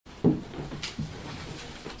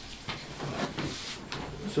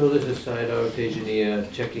So this is Sayadaw Tejaniya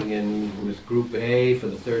checking in with Group A for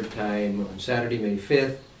the third time on Saturday, May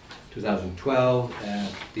 5th, 2012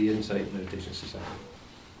 at the Insight Meditation Society.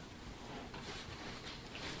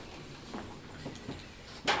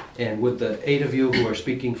 And with the 8 of you who are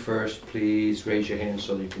speaking first, please raise your hands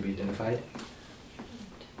so that you can be identified.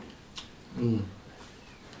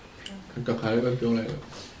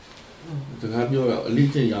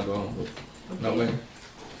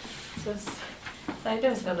 So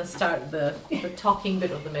Sayadaw is going to start the talking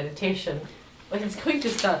bit of the meditation, but it's going to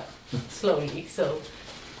start slowly. So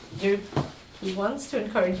he wants to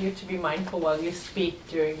encourage you to be mindful while you speak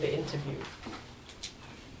during the interview.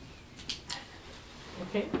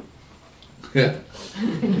 Okay? Yeah.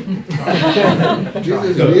 This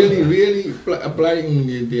is really applying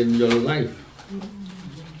it in your life.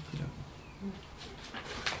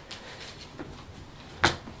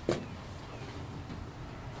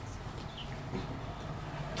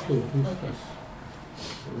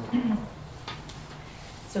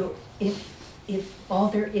 So if all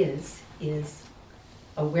there is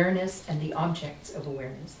awareness and the objects of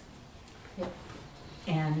awareness,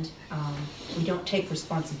 and we don't take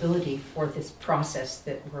responsibility for this process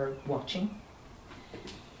that we're watching,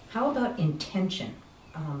 how about intention?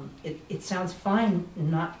 It sounds fine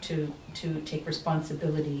not to take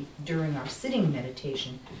responsibility during our sitting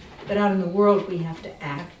meditation, but out in the world we have to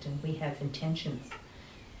act and we have intentions.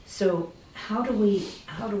 So how do we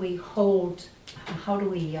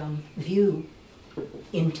view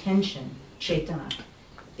intention, cetana?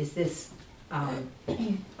 Is this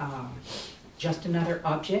just another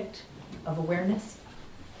object of awareness?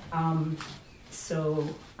 So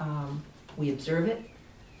we observe it?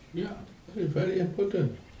 Yeah, it's very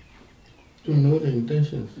important to know the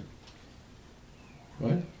intentions.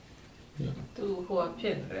 Right? Yeah. To who are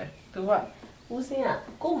pin, to what? Who's here?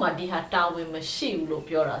 Go ma di ha ta we machine lo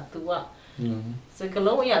piora to what? So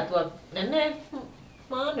Kaloya to a nene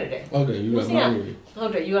monitor. Okay, you are married.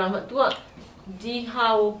 Okay, you are to what? Di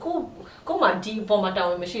how go ma di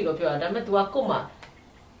pomata we machine lo piora, damn it to a coma.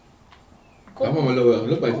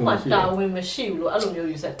 Look by Pomata we machine lo alum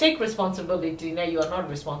you said. Take responsibility, now you are not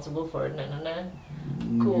responsible for it, nene.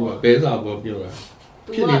 Cool. Better about your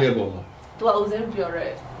to what was in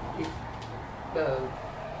pure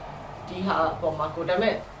Diha Pomako, damn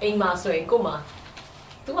it, ain't ma so in coma.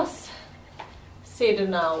 To us, say the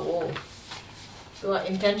now, to our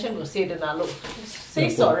intention was say the now look. Say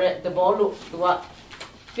sorry, the ball look, to what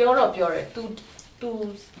pure up your to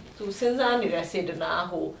since I need to say the now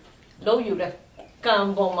who low you left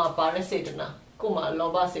come bomb para say the now. Kuma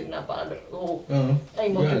loba signa para oh, a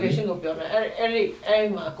motivation of your every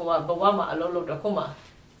ma koa, bawama alolo da kuma.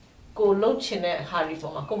 Go loach in a hurry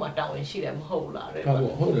for my coma down and she them whole lot.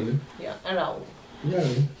 Yeah, and yeah,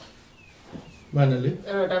 manly.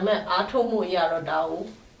 I met Atomo Yaro Dao.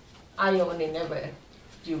 I only never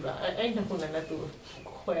do. I ain't a good enough to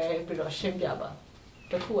where bit of shame yaba.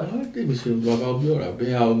 The poor. I think we should walk out your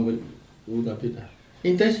be how would appear.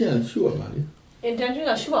 Intention, sure, man. Intention,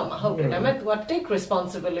 are sure, my hope. I met what take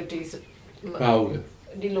responsibilities. Power.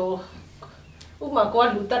 The low. Uma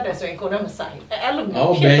God looked at us and called them a sign.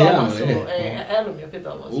 Oh,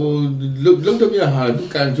 look to me how to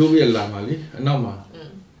can do real lamali, and now.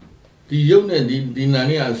 The young and the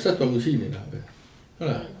nanny are set on machine.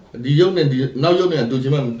 The young and now young and do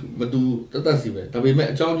Jim, but do that's it. We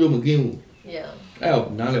met John Jum again. Yeah. Oh,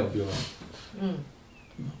 none of you.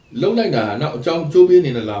 Look like that, now John Jubin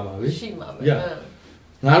in a lama. Yeah.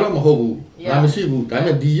 Now I'm a hobo. I'm a shibu. I'm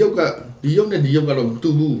a yoga, the young and the yoga of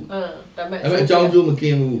two. I John Jum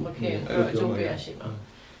again.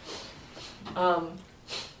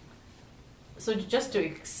 So just to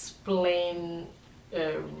explain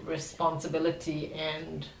responsibility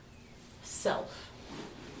and self,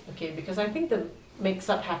 okay, because I think the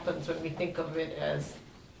mix-up happens when we think of it as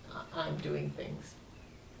I'm doing things.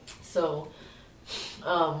 So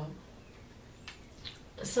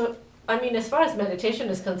I mean, as far as meditation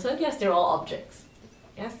is concerned, yes, they're all objects,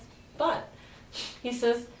 yes, but he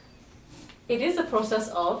says it is a process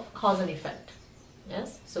of cause and effect,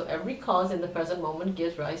 yes, so every cause in the present moment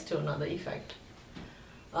gives rise to another effect.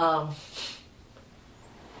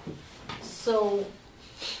 So,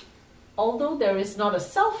 although there is not a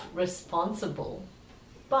self responsible,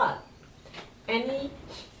 but any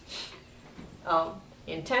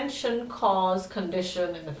intention, cause,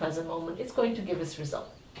 condition in the present moment is going to give its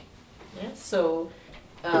result. Yeah? So,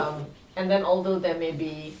 and then although there may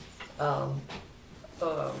be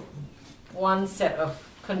one set of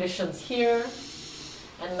conditions here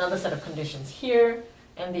and another set of conditions here,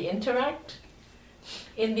 and they interact,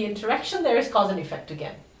 in the interaction there is cause and effect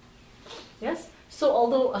again. Yes? So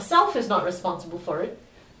although a self is not responsible for it,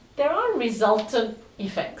 there are resultant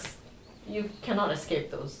effects. You cannot escape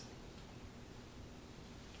those.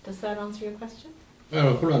 Does that answer your question? အဲ့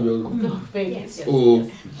တော့ခုနပြော No, maybe. Yes. ဟို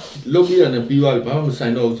လုပ်ပြရတယ်ပြီးသွားပြီဘာမှမဆို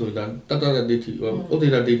င်တော့ဘူးဆိုတာတတရဒိဋ္ဌိဥဒိ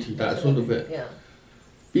ဋ္ဌဒိဋ္ဌိဒါအဆုံးတစ်ဖက် Yeah.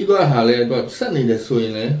 ပြီးသွားဟာလဲတော့ဆက်နေတယ်ဆိုရ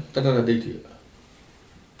င်လဲတတရဒိဋ္ဌိ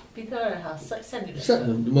Peter has said it. ဆက်မ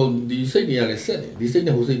ဟုတ်ဒီစိတ်တွေကလည်းဆက်နေဒီစိတ်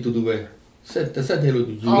နဲ့ဟိုစိတ်တူတူပဲဆက်တစ်ဆက်တည်းလို့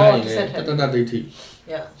ယူလိုက်ရင်လည်းတတရဒိဋ္ဌိ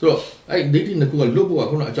Yeah. ဆိုတော့အဲ့ဒိဋ္ဌိနှစ်ခုကလွတ်ဖို့က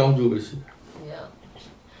ခုနအကြောင်းကျိုးပဲရှိတယ် Yeah.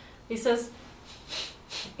 He says,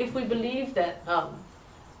 if we believe that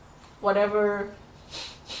whatever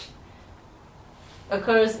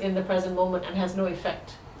occurs in the present moment and has no effect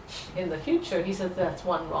in the future, he says that's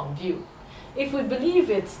one wrong view. If we believe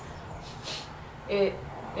it's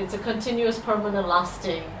a continuous, permanent,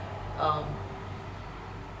 lasting,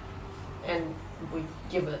 and we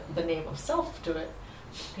give it the name of self to it,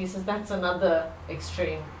 he says that's another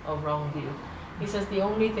extreme of wrong view. He says the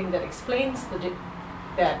only thing that explains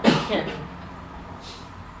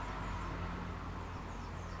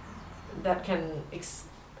that can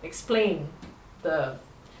explain the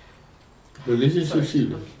relationship ရှိ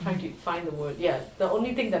တယ် I'm trying to find the word. Yeah, the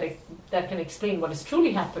only thing that can explain what is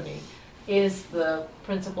truly happening is the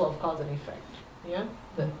principle of cause and effect. Yeah,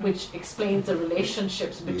 which explains the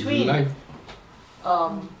relationships between life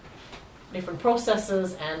different processes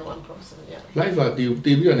and one process. Yeah. life ကတီး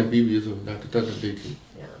ပြီးရတယ်ပြီးပြီဆိုတာတတရဒိဋ္ဌိ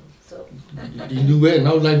Yeah. So ဒီလူပဲ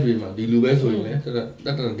နောက် life တွေမှာဒီလူပဲဆိုရင်လည်းတတရ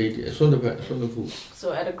ဒိဋ္ဌိအဆုံးတစ်ဖက်အဆုံးတစ်ခု so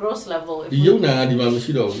at a gross level, if ဒီယုံနာကဒီမှာမ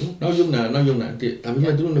ရှိတော့ဘူးနောက်ယုံနာအတစ်ဒါပေ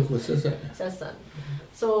မဲ့သူတို့နှစ်ခုဆက်ဆက် says that.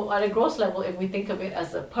 So at a gross level, if we think of it as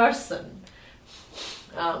a person,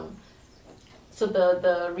 so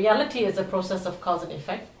the reality is a process of cause and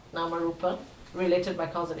effect, nama rupa, related by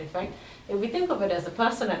cause and effect. If we think of it as a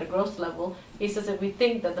person at a gross level, he says if we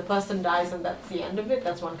think that the person dies and that's the end of it,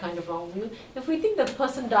 that's one kind of wrong view. If we think that the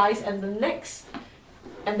person dies and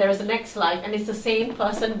there is a next life and it's the same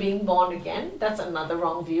person being born again, that's another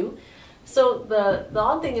wrong view. So the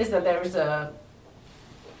odd thing is that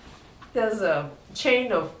there's a chain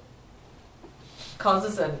of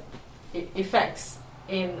causes and effects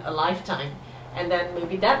in a lifetime, and then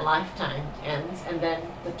maybe that lifetime ends, and then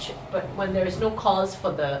but when there is no cause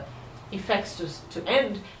for the effects to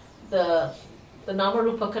end, the nama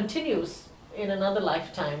rupa continues in another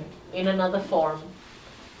lifetime, in another form,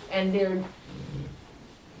 and they're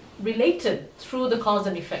related through the cause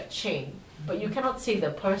and effect chain. But you cannot see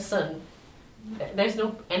the person. There's no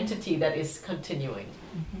entity that is continuing.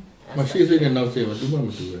 မရှိစိတ်နဲ့နောက်စိတ်မှာတူမှမ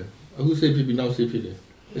တူပဲအခုစိတ်ဖြစ်ပြီးနောက်စိတ်ဖြစ်တယ်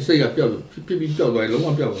စိတ်ကပျောက်ဖြစ်ပြီးပျောက်သွားတယ်လုံးဝ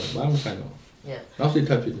ပျောက်သွားဘာမှမဆိုင်တော့ Yeah. နောက်စိတ်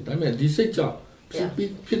ထပ်ဖြစ်တယ်ဒါပေမဲ့ဒီစိတ်ကြောင့်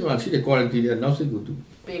ဖြစ်သွားရှိတဲ့ quality တွေနောက်စိတ်ကိုတူ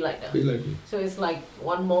Be like that.ပေးလိုက်ပြီ So it's like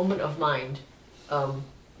one moment of mind.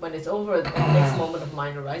 When it's over, the next moment of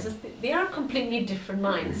mind arises. They are completely different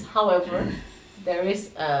minds. However, there is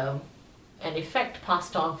an effect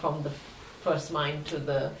passed on from the first mind to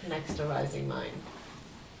the next arising mind.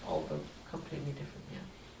 All the completely different. Yeah.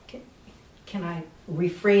 Can I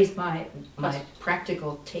rephrase my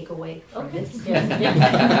practical takeaway from this? Yes.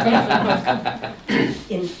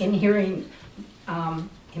 In hearing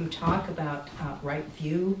him talk about right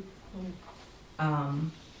view,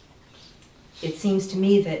 it seems to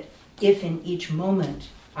me that if in each moment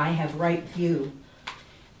I have right view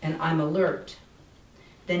and I'm alert,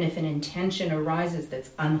 then if an intention arises that's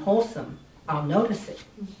unwholesome, I'll notice it.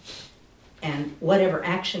 And whatever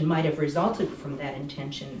action might have resulted from that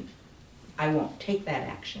intention, I won't take that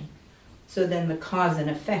action. So then the cause and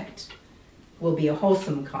effect will be a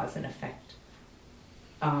wholesome cause and effect.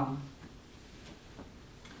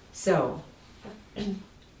 So,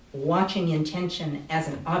 watching intention as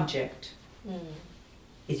an object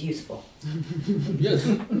is useful. yes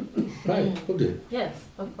right ဟုတ်တယ် Yes,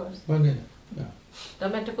 of course. ဘာနဲ့ ဒါ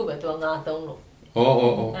မဲ့တစ်ခုပဲသူကငါသုံးလို့ ဩ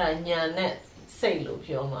အဲ့ဒါညာနဲ့စိတ်လို့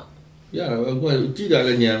ပြောမှာ ရတယ်အခုကြည့်တာလ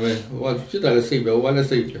ည်းညံပဲဟိုဖြစ်တာလည်းစိတ်ပဲဟိုကလည်း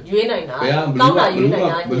စိတ်ပဲ ရွေးနိုင်တာ ဘယ် တောင်းတာရွေးနိုင်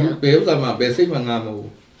တာ ဘယ်ဥစ္စာမှာဘယ်စိတ်မှငါမဟုတ်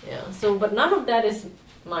Yeah, so but none of that is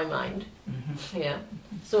my mind. Yeah.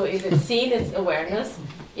 So if it's seen, it's awareness.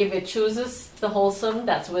 If it chooses the wholesome,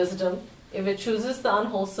 that's wisdom. If it chooses the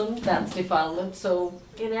unwholesome, that's defilement. So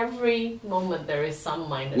in every moment there is some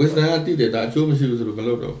mind. wisdom ကတည်တယ်ဒါအကျိုးမရှိဘူးဆိုတော့မ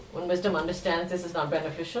လုပ်တော့ When wisdom understands this is not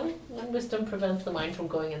beneficial, then wisdom prevents the mind from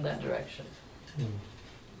going in that direction.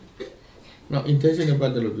 now intention နဲ့ပ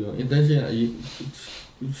တ်သက်လို့ပြော intention အရေး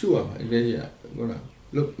ရှုရမှာ intention ဟုတ်လား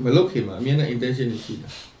မလုပ်ခင်မှာအမြဲတမ်း intention ရှိတာ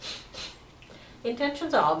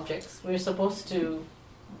Intentions are objects. We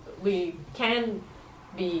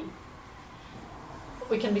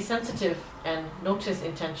can be sensitive and notice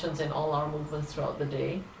intentions in all our movements throughout the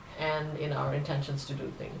day. and in our intentions to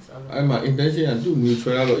do things. I'm intention and do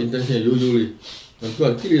neutral intention usually.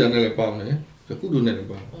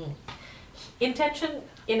 Intention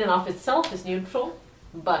in and of itself is neutral,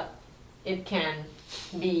 but it can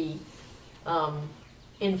be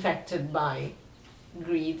infected by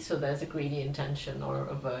greed, so there's a greedy intention or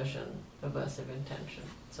aversive intention,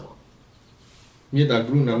 so on.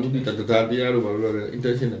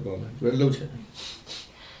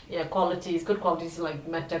 Yeah, qualities, good qualities like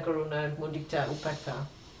metta, karuna, mudita, upekka.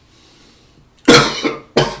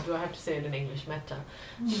 Do I have to say it in English? Metta.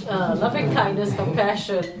 Loving kindness,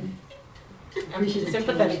 compassion,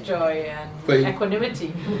 sympathetic joy, and faith.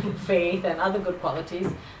 Equanimity, faith, and other good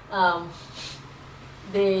qualities.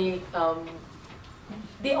 They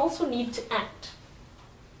also need to act,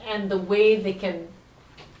 and the way they can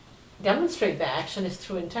demonstrate their action is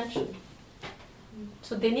through intention.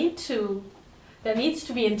 So there needs to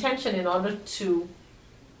be intention in order to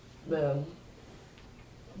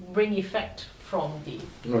bring effect from the.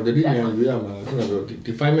 No, the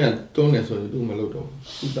definement don't necessarily do my load.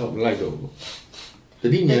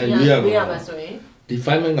 The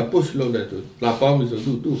definement a push load to La Palm is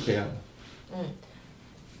do hair.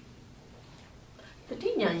 The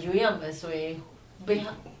Dinya Yuyam is a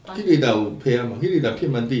He did out Payama, he did a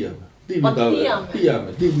Pimandia. We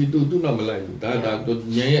do not like that.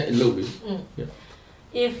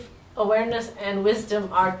 If awareness and wisdom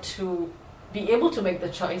are to be able to make the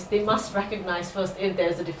choice, they must recognize first if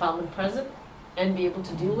there's a defilement present and be able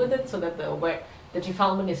to deal with it so that the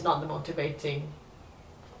defilement is not the motivating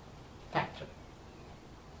factor.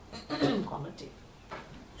 Quality.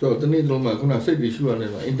 So the need Loma Kuna say the issue and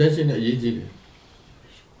intention at Yiji.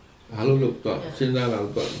 Hello, look, Sinala,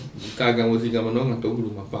 Kagan was in Gamanong and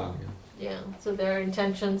Toguma Park. Yeah, so there are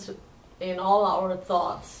intentions in all our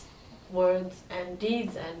thoughts, words, and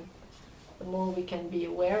deeds, and the more we can be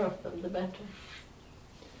aware of them, the better.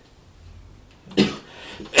 I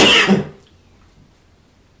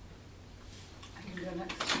can go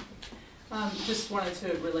next. Just wanted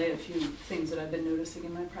to relate a few things that I've been noticing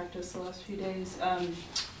in my practice the last few days.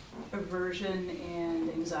 Aversion and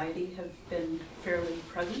anxiety have been fairly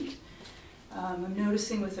present. I'm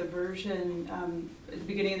noticing with aversion, at the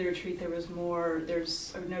beginning of the retreat I've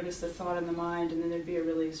noticed the thought in the mind, and then there'd be a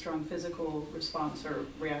really strong physical response or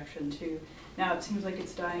reaction too. Now it seems like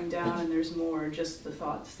it's dying down and there's more just the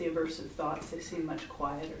thoughts, the aversive thoughts, they seem much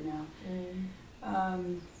quieter now.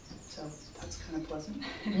 So that's kind of pleasant.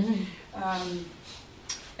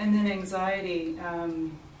 And then anxiety,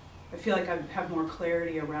 I feel like I have more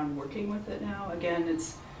clarity around working with it now. Again,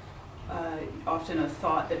 it's often a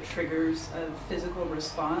thought that triggers a physical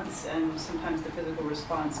response, and sometimes the physical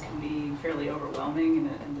response can be fairly overwhelming, and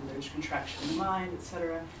then there's contraction in the mind,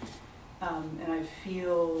 etc. And I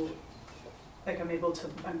feel like I'm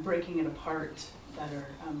breaking it apart better.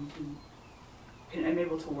 I'm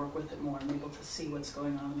able to work with it more. I'm able to see what's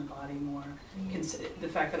going on in the body more. The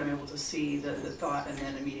fact that I'm able to see the thought and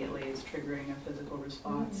then immediately it's triggering a physical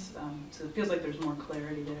response. So it feels like there's more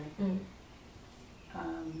clarity there.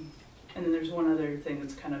 And then there's one other thing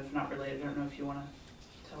that's kind of not related. I don't know if you want to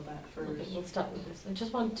tell that first. Okay, we'll start with this. I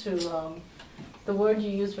just want to, the word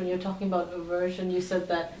you used when you're talking about aversion, you said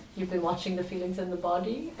that you've been watching the feelings in the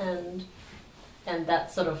body and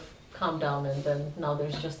that sort of calmed down, and then now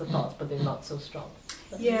there's just the thoughts, but they're not so strong.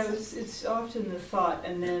 Yeah, it's often the thought,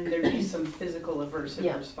 and then there'd be some physical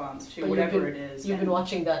aversive response to whatever it is. You've been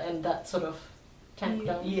watching that, and that sort of tamped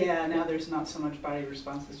down? Yeah, now there's not so much body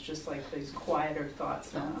response, it's just like these quieter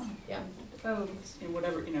thoughts now. Yeah. Oh, and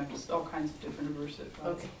whatever, just all kinds of different aversive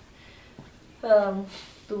thoughts. Okay.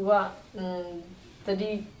 Tuwa,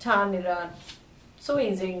 tadi tanira, so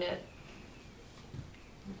easy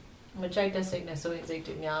Majority sickness, so it's a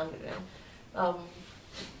young.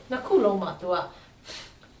 Nakuloma to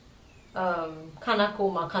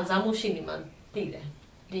Kanakoma Kanzamushi man did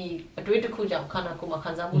the Adwita Kuja Kanakoma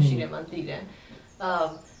Kanzamushi man did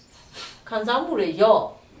Kanzamure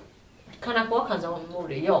yo Kanakwa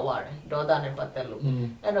Kanzamure yo war, Doda and Patelu.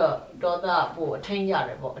 And Doda bo 10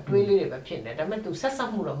 yard bo, a really river pin. I meant to set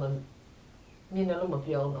some Muraman Minalum of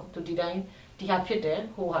Yono to design. Who have hit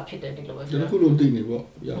it, the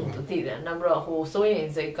number of who so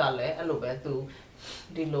in the galley, a little bit to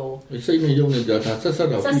the low. It's saying you only got a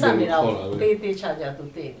they charge out to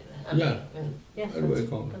thin. Yeah,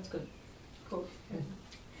 that's good. Cool.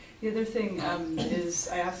 The other thing is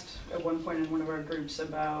I asked at one point in one of our groups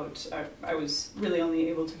about, I was really only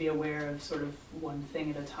able to be aware of sort of one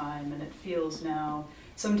thing at a time, and it feels now,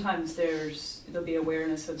 sometimes there'll be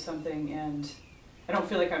awareness of something and I don't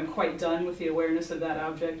feel like I'm quite done with the awareness of that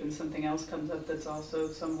object, and something else comes up that's also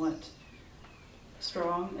somewhat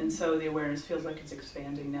strong, and so the awareness feels like it's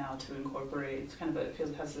expanding now to incorporate. It's kind of it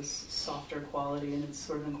feels it has this softer quality, and it's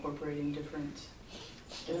sort of incorporating different.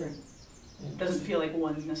 It doesn't feel like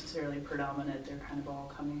one's necessarily predominant. They're kind of all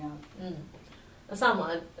coming out. Asama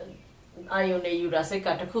ayone yura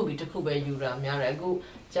seka takku bi takku be yura myare aku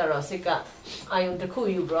jaro seka ayon takku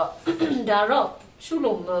yu bro da ro chu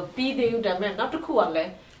lo ma pi de yu da me naw takku ka le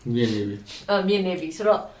မြင်နေပြီ မြင်နေပြီဆို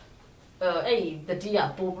တော့အဲ့တတိယ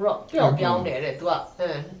ပို့ပြီးတော့ပျောက်ပြောင်းတယ်တဲ့ तू က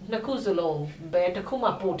နှစ်ခုစလုံးဘယ်တစ်ခုမှ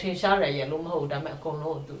ပို့ထင်ရှားရရဲ့လို့မဟုတ်ဒါပေမဲ့အကုန်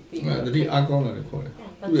လုံး तू သိတယ် တတိအားကောင်းလာတယ်ခေါ်တယ်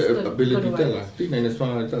သူ့ရဲ့ ability တက်လာသိနိုင်တဲ့စွ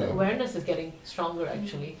မ်းအားတက်လာ awareness is getting stronger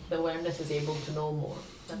actually the awareness is able to know more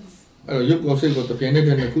that's အဲ့တော့ရုပ်ကိုစိတ်ကိုတပြိုင်နက်တ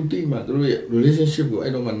ည်းနှစ်ခုတိမှသူတို့ရဲ့ relationship ကို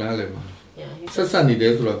အဲ့တော့မှနားလည်မှာ ဆက်ဆက်နေတ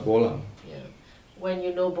ယ်ဆိုတာပေါ်လာ yeah when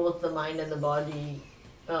you know both the mind and the body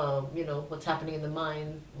you know what's happening in the mind,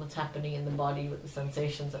 what's happening in the body with the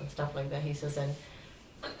sensations and stuff like that. He says, and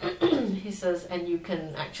he says, and you can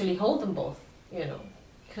actually hold them both, you know,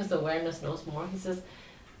 because the awareness knows more. He says,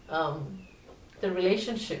 the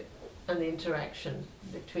relationship and the interaction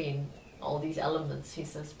between all these elements, he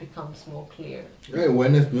says, becomes more clear. Right,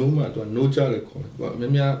 awareness မျိုးမှာသူက no ကြတယ်ခေါ်တယ်သူက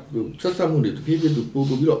များများဆက်ဆက်မှုတွေတဖြည်းဖြည်းသူပို့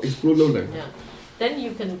ပြီးတော့ explore လုပ်နိုင်တယ် Yeah.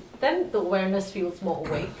 Then the awareness feels more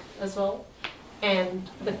awake as well. And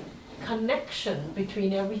the connection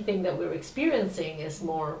between everything that we're experiencing is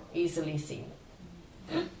more easily seen.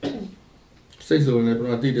 စိတ်ဆိုရင်လည်းပထ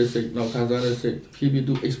မသိတဲ့စိတ်နောက်ခံစားတဲ့စိတ်ဖြည်းဖြည်း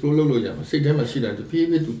သူ explore လုပ်လို့ရမှာစိတ်ထဲမှာရှိတယ်သူဖြည်း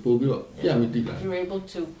ဖြည်းသူပို့ပြီးတော့ပြမိသိလာ You're able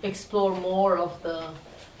to explore more of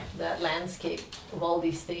that landscape of all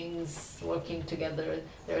these things working together.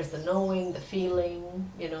 There's the knowing, the feeling,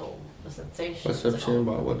 you know, the sensations, perception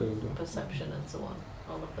about what perception and so on.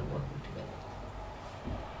 All of them working together.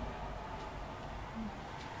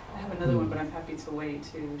 I have another one, but I'm happy to wait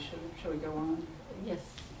too. Shall we go on? Yes.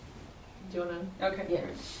 Do you want to? Okay.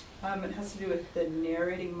 Yeah. It has to do with the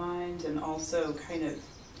narrating mind and also kind of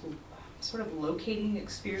sort of locating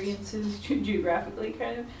experiences geographically,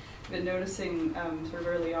 kind of. I've been noticing sort of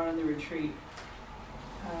early on in the retreat,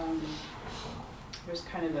 there's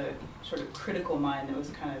kind of a sort of critical mind that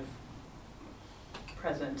was kind of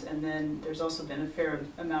present, and then there's also been a fair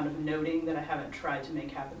amount of noting that I haven't tried to make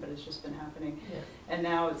happen, but it's just been happening. Yeah. And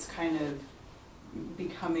now it's kind of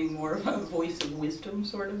becoming more of a voice of wisdom,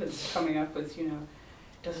 sort of. It's coming up with, you know,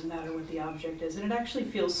 doesn't matter what the object is, and it actually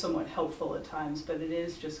feels somewhat helpful at times, but it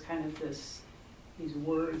is just kind of these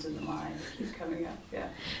words in the mind that keep coming up.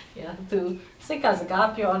 Yeah. Tu seka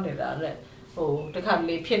saka pyo nida le ho takha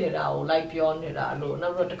le phit nida ho like pyo nida lo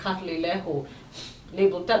naw ro takha le le ho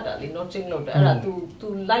label တက်တာလေ noting လုပ်တယ်အဲ့ဒါ तू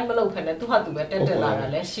like မလုပ်ဖ ೇನೆ သူဟာသူပဲတက်လာတာ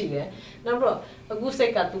လည်းရှိတယ်နောက်တော့အခုစိ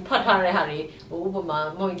တ်က तू ဖတ်ထားတဲ့ဟာတွေဟိုဥပမာ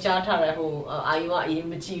မုံကြားထားတဲ့ဟိုအာယုံကအရင်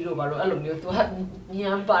မကြည့်လို့ပါတော့အဲ့လိုမျိုး तू ဟာ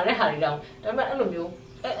ညံပါတဲ့ဟာတွေတောင်ဒါပေမဲ့အဲ့လိုမျိုး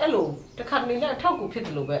အဲ့လိုတစ်ခါတလေလည်းအထောက်ကူဖြစ်တ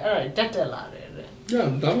ယ်လို့ပဲအဲ့ဒါတက်လာတယ်တဲ့ Yeah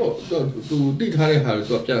ဒါတော့သူတိထားတဲ့ဟာတွေ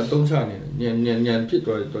သူကပြန်အသုံးချနေတယ်ညံဖြစ်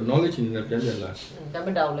သွားတယ်သူ knowledge နဲ့ပြန်လာဒါပေ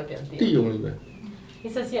မဲ့တော့လည်းပြန်သိ တိယုံလေးပဲ He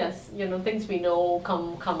says yes you know things we know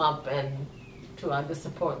come up and to either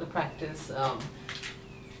support the practice,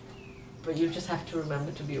 but you just have to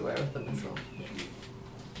remember to be aware of them as well.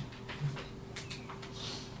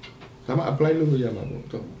 ဒါမှ apply လုပ်လို့ရမှာပေါ့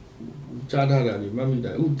တော့ကြားထားတာဒီမှတ်မိ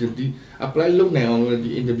တာဥဒီ apply လုပ်နိုင်အောင်လို့ဒီ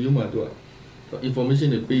interview မှာသူက information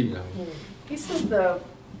တွေပေးနေတာ This is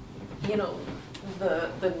you know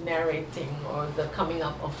the narrating or the coming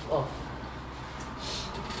up of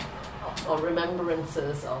or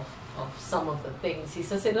remembrances of some of the things. He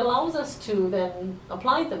says it allows us to then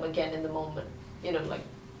apply them again in the moment. You know, like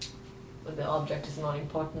when the object is not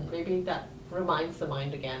important, maybe that reminds the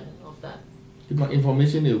mind again of that. ဒီမှာ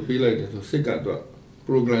information တွေကိုပေးလိုက်တယ်ဆိုစိတ်ကတော့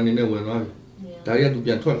program နေနဲ့ဝင်သွားပြီဒါရီကသူ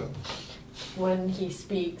ပြန်ထွက်လာ When he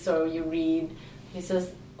speaks or you read, he says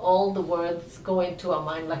all the words go into our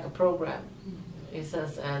mind like a program. He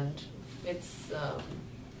says, and it's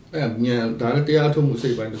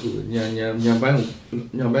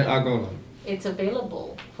it's available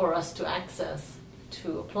for us to access, to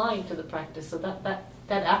apply to the practice. So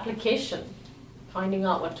that application, finding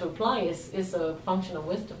out what to apply, is a function of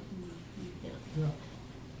wisdom. Yeah.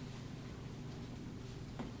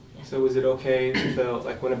 So is it okay to,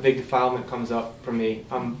 like when a big defilement comes up for me,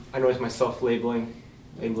 I notice myself labeling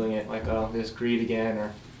it like, oh, there's greed again, or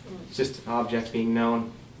it's just an object being known.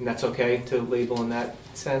 And that's okay to label in that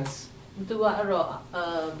sense? သူကအဲ့တော့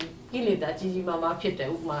ကိလေသာကြီးကြီးမားမားဖြစ်တယ်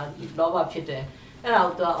ဥပမာလောဘဖြစ်တယ်အဲ့ဒါ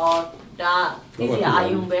ကိုသူကအော်ဒါသိစရာအာ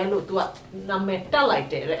ယုံပဲလို့သူကနာမည်တက်လိုက်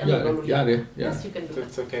တယ်အဲ့လိုလုပ်လို့ရတယ် Yes you can do it.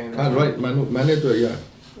 It's okay. Right, man it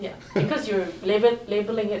Yeah, because you're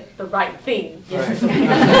labeling it the right thing. Yes. Right.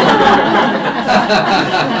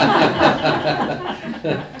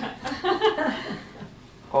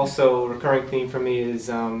 also a recurring theme for me is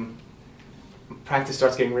practice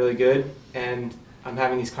starts getting really good, and I'm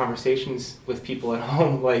having these conversations with people at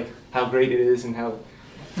home, like how great it is and how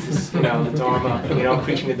this is, the Dharma, I'm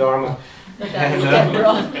preaching the Dharma.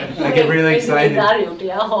 And I get really excited.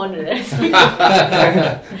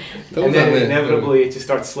 And then inevitably it just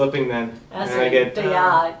starts slipping then. And I get, တ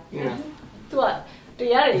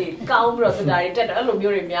ရားတွေကောင်းပြီးတော့တရားတွေတက်တယ်အဲ့လို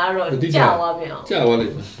မျိုးတွေများတော့ကြာသွားပြန်အောင် ကြာသွားလိ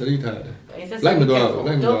မ့်မယ်သတိထားတယ် လိုက်မသွားဘူး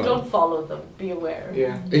Don't follow them, be aware.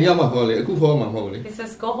 Yeah. အိမ်ရောက်မှဟောလေအခုဟောမှမဟုတ်လေ He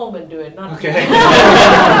says go home and do it, not Okay.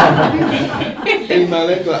 အိမ်မှာ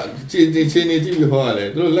လည်းကချင်းနေကြည့်ပြီးဟောရတယ်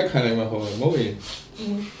သူတို့လက်ခံနိုင်မှဟောတယ်မဟုတ်ရင်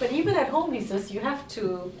But even at home, he says you have to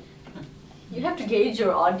gauge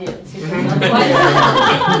your audience. He says otherwise.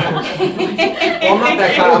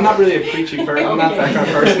 Well, I'm not really a preachy person. I'm not that kind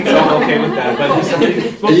of person, so I'm okay with that. But it's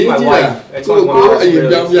mostly my wife. It's like one of the really.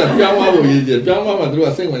 ပြောင်းသွားဖို့ရည်ကြပြောင်းသွားမှသူတို့က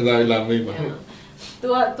စိတ်ဝင်စားလာမိမှာ သူက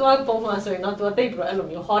ပုံမှန်ဆိုရင်တော့သူကတိတ်ပြီးတော့အဲ့လို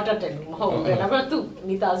မျိုးဟောတတ်တယ်လို့မဟုတ်ဘူးဒါပေမဲ့သူ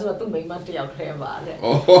မိသားစုကသူ့မိန်းမတစ်ယောက်တည်းပါတဲ့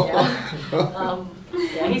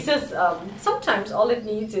Yeah, he says sometimes all it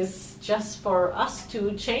needs is just for us to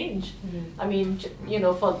change. I mean,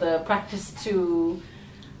 for the practice to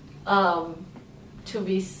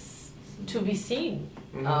be seen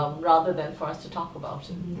rather than for us to talk about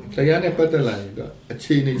it. တရားနဲ့ပတ်သက်လာရင်တော့အ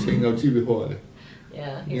ခြေအနေချင်းတော့ကြည့်ပြီးဟောရတယ်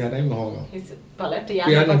Yeah,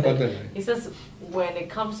 he says when it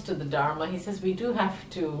comes to the Dharma, he says we do have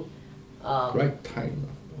to right time,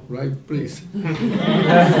 right place.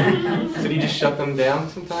 So do you just shut them down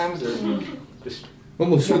sometimes, or just?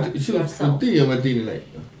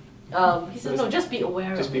 He says no, just be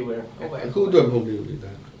aware. Just be aware. Aware. အခုတော့မဟုတ်ဘူးလေ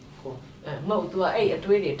ဒါ မဟုတ်သူကအဲ့အ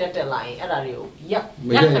တွေးတွေတက်လာရင်အဲ့ဒါတွေကိုရပ်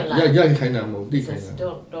ခိုင်းတာမဟုတ်တိခိုင်းတာ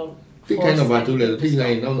don't တိခိုင်းတော့ဘာတူလဲတိခို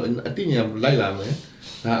င်းတော့အတိညာလိုက်လာမယ်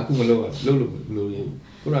ဒါအခုမလုပ်လို့ရင်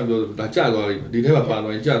ခုနပြောဒါကြာသွားပြီဒီထဲမှာပါ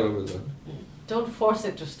တော့ကြာသွားပြီဆို Don't force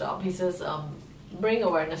it to stop. He says bring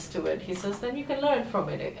awareness to it. He says then you can learn from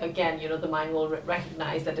it. Again, the mind will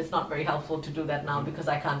recognize that it's not very helpful to do that now because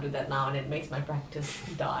I can't do that now and it makes my practice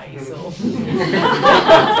die. So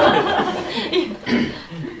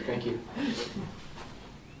Thank you.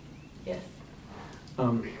 Yes. I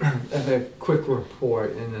had a quick report,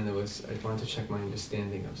 and then I wanted to check my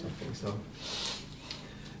understanding of something.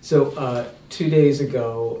 So 2 days ago,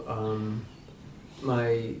 my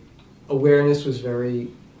awareness was very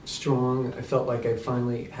strong. I felt like I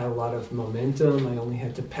finally had a lot of momentum. I only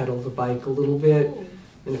had to pedal the bike a little bit,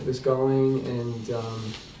 and it was going. And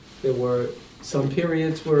there were some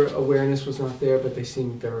periods where awareness was not there, but they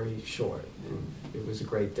seemed very short. And it was a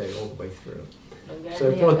great day all the way through. So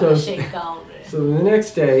I brought those. So the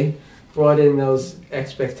next day, brought in those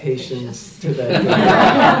expectations to that day.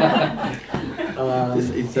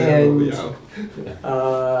 And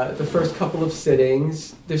the first couple of sittings,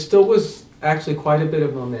 there still was actually quite a bit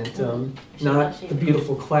of momentum, not the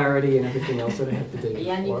beautiful clarity and everything else that I had the day before.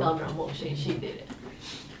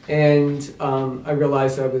 And I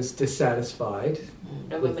realized I was dissatisfied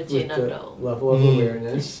with the level of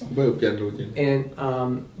awareness. And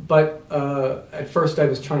but at first I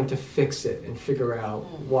was trying to fix it and figure out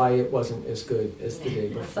why it wasn't as good as the day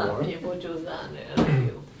before.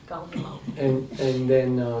 And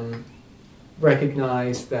then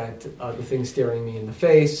recognized that the thing staring me in the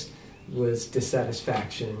face was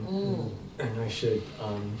dissatisfaction, and I should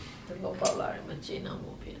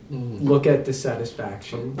look at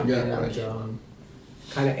dissatisfaction and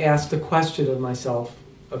kind of ask the question of myself,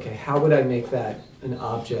 okay, how would I make that an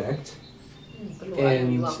object? And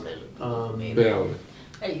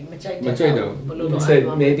said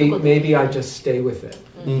maybe I just stay with it.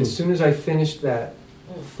 As soon as I finished that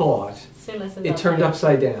thought, it turned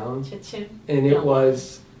upside down, and it was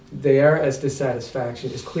there as dissatisfaction,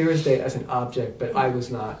 as clear as day as an object, but I was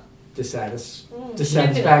not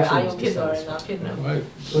dissatisfaction was dissatisfaction. Right.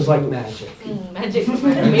 It was like magic. Magic.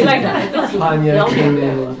 We like that. Panya came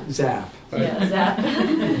in and zap. Right. Yeah, zap.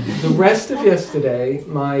 The rest of yesterday,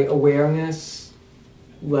 my awareness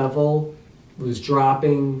level was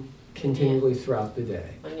dropping continually throughout the day.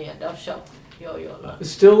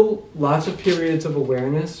 Still lots of periods of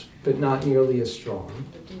awareness, but not nearly as strong.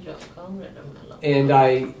 And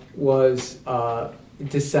I was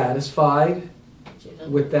dissatisfied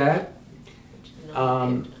with that,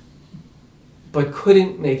 but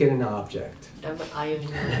couldn't make it an object. And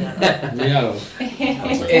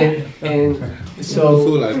so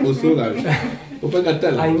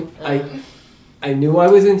I knew I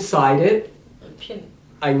was inside it.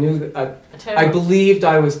 I knew that I believed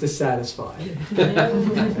I was dissatisfied.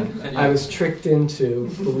 I was tricked into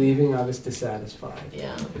believing I was dissatisfied.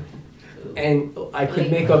 Yeah. And I could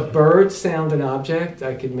make a bird sound an object.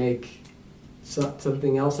 I could make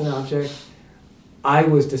something else an object. I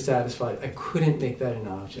was dissatisfied. I couldn't make that an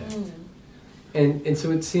object. And so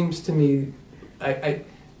it seems to me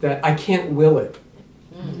that I can't will it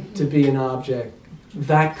to be an object,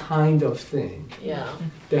 that kind of thing. Yeah.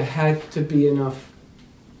 There had to be enough.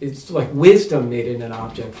 It's like wisdom made it an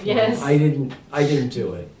object for me. I didn't do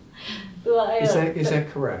it. Is that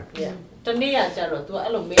correct? Yeah. တနေ့ကကျတော့ तू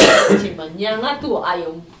အဲ့လိုမေးတဲ့အချိန်မှာညာကသူ့အာ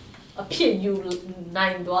ယုံအဖြစ်ယူနို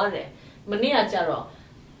င်သွားတယ်မနေ့ကကျတော့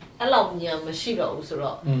အဲ့လောက်ညာမရှိတော့ဘူးဆို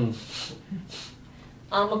တော့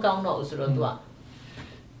အာမကောင်းတော့ဘူးဆိုတော့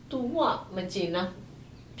तू ကမကျင်နာ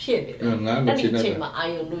ဖြစ်နေတယ်အဲ့ဒီအချိန်မှာအာ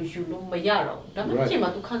ယုံလို့ယူလို့မရတော့ဘူးဒါပေမဲ့အချိန်မှာ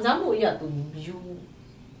तू ခံစားမှုအရာ तू ယူ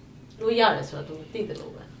လို့ရတယ်ဆိုတော့ तू သိတယ်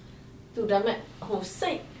လို့ပဲ तू ဒါပေမဲ့ဟို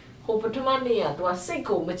စိတ်ဟိုပထမနေ့က तू စိတ်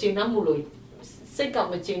ကိုမကျင်နာမှုလို့ စိတ်က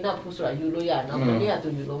မကျင်တော့ဘူးဆိုတာယူလို့ရတယ်နော်မနေ့က तू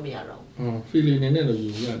ယူလို့မရတော့ဘူး feeling နဲ့လို့ယူ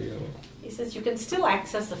ရတယ်ပေါ့ He says you can still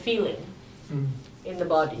access the feeling in the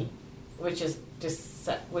body which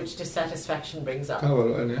dissatisfaction brings up ဟုတ်ပါ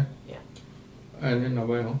တော့အဲ့နဲ့ Yeah အဲ့နဲ့နောက်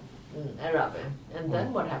ပိုင်းဟော and then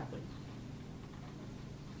what happened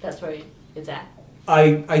that's where it's at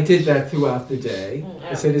I did that throughout the day.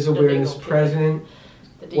 I said, is awareness present?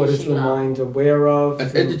 What is the mind aware of?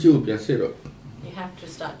 Attitude ပြန်စစ်တော့ You have to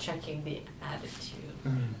start checking the attitude.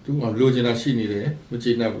 သူကလိုချင်တာရှိနေတယ်မချ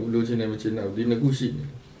င်တော့ဘူးလိုချင်တယ်မချင်တော့ဒီနှစ်ခုရှိနေတယ်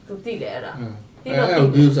သူသိတယ်အဲ့ဒါ အဲ့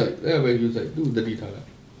view side အဲ့ပဲ view side သူတတိထားလိုက်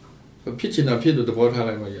ဖြစ်ချင်တာဖြစ်လို့သဘောထား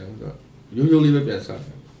လိုက်မှရအောင်ဆိုတော့ရိုးရိုးလေးပဲပြန်စားတ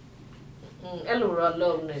ယ်အဲ့လိုတော့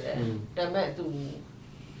လုံးနေတယ်ဒါပေမဲ့ तू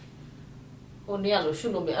ဟိုနေရာလို့ရှု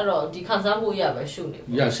လို့မရအဲ့တော့ဒီခံစားမှုရပဲရှုနေ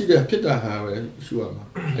ပေါ့ ရရှိတဲ့ဖြစ်တာဟာပဲရှုရမှာ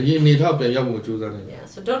အရင်နေထောက်ပြန်ရောက်ဖို့ကြိုးစားနေ Yeah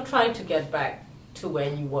so don't try to get back to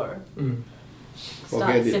where you were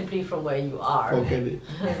start simply from where you are forget it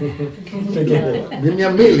မြ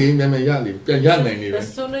န်မေ့လေမြန်ရလေပြန်ရနိုင်နေတယ် The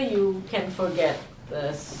sooner you can forget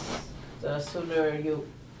the sooner you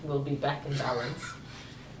will be back in balance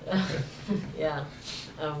yeah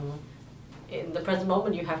in the present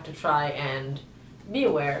moment you have to try and be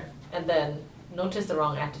aware and then notice the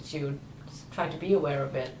wrong attitude try to be aware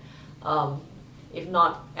of it if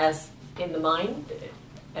not as in the mind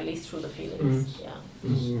at least through the feelings yeah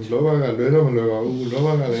လောဘကလွယ်တော့မလွယ်ပါဘူးလောဘ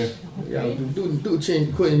ကလည်းသူ့ချင်း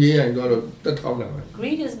ခွင့်ရေးရင်တော့တက်ထောင်းတာပဲ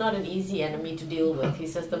Greed is not an easy enemy to deal with he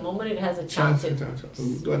says the moment it has a chance it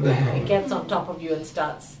gets on top of you and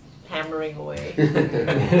starts hammering away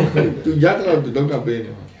သူရတော့သူတော့ကပေး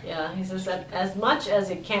နေ Yeah he says that as much as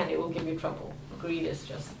it can it will give you trouble greed is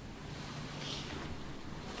just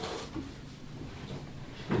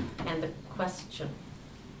and the question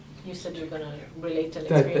you said you're going to relate an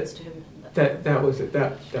experience to him that was it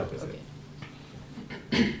that was okay.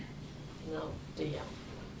 it no yeah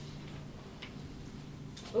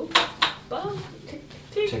oh bum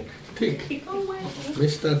tick tick away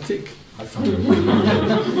Mr. Tick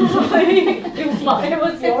it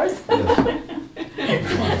was yours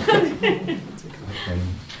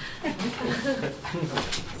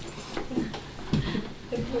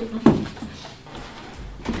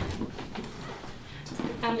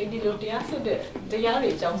အဲ့ဒီလိုတရားဆိုတဲ့တရားတွေ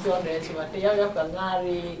အကြောင်းပြောနေတဲ့အချိန်မှာတရားရောက်ကငါ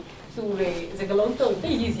တွေသူတွေစကလုံးတော့သိ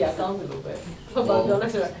ရစီရကောင်းတယ်လို့ပဲဘာပြောလဲ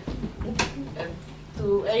ဆိုတော့သူ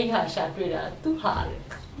အဲ့ဟာရှာတွေ့တာသူဟာတယ်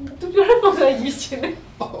သူပြောတဲ့ပုံစံရည်ချင်းတယ်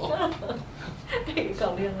အဲ့ကော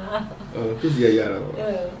င်းတယ်ငါသူစီရတာပေါ့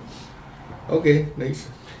Okay nice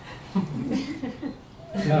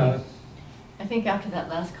I think after that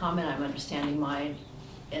last comment I'm understanding mine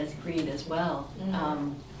as greed as well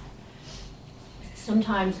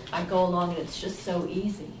sometimes I go along and it's just so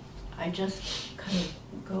easy. I just kind of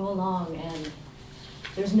go along and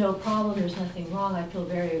there's no problem, there's nothing wrong. I feel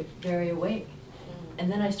very, very awake. And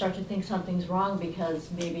then I start to think something's wrong because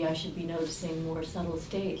maybe I should be noticing more subtle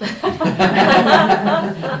states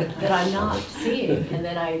that I'm not seeing and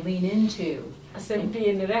that I lean into. Simply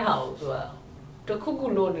in the house. To cook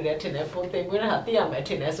load it in a pot, they will have the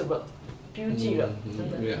amateur beauty.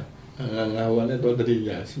 Yeah. I wanted to do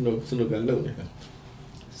that. Snook alone.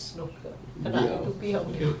 Snooker.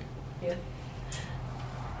 Yeah.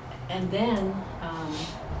 And then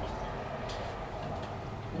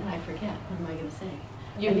I forget. What am I going to say?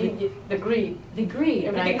 You need the greed. The greed.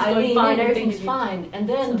 Everything's I going fine. Everything's fine. And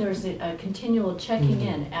then there's a continual checking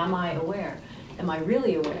in. Am I aware? Am I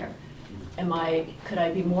really aware? Could I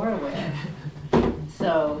be more aware?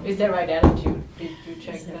 So. Is there right attitude? Did you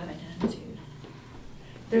check is there that? Right attitude?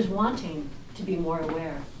 There's wanting to be more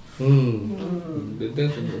aware.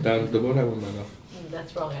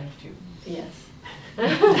 That's wrong attitude. Yes.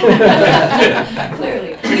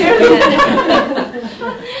 Clearly.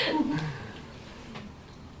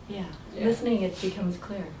 Yeah. listening, it becomes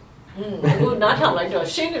clear. အခုနားထောင်လိုက်တော့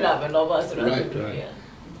ရှင်းနေတာပဲလောဘဆိုတာ Right.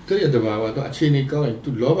 သူရဲ့တဘာဝသူအခြေအနေကောင်းရင်သူ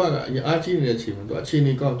လောဘကအအားကြီးနေတဲ့အချိန်မှာသူအခြေအ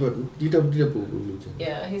နေကောင်းသူတီးတက်ပို့လို့ချင်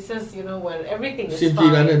Yeah, he says, when everything is စင်ပြေ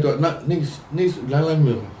လာ fine, တဲ့သူနေလမ်း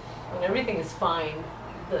မျိုး when everything is fine,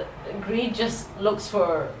 the greed just looks for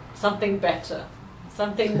something better,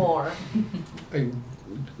 something more. အဲ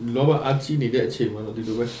လောဘအားကြီးနေတဲ့အချိန်မှာတော့ဒီ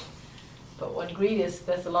လိုပဲ But when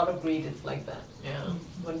there's a lot of greed, it's like that. Yeah,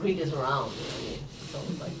 when greed is around, it's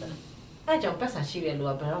always like that. အဲကြောင့်ပတ်စံရှိတဲ့လူ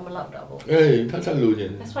ကဘယ်တော့မှလောက်တာပေါ့ အေးထပ်လို့ချင်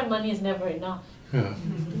တယ် That's why money is never enough. ဟာ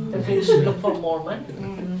The rich look for more money.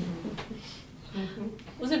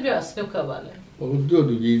 ဦးစပြော snooker ပါလေ ဟိုတို့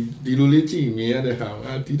ဒီလိုလေးကြည့်မြင်ရတဲ့ဟာအ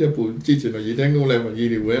တီးတက်ပို့ကြည့်ချင်တော့ရေတန်းကုန်းလိုက်မှရေ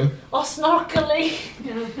တွေဝဲ Oh, snorkeling!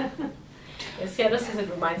 Yes, Sayadaw says it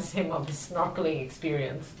reminds him of his snorkeling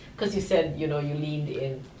experience. Because you said, you leaned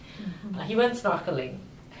in. He went snorkeling.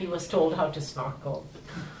 He was told how to snorkel.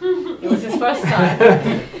 It was his first time.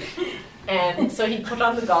 And so he put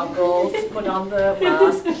on the goggles, put on the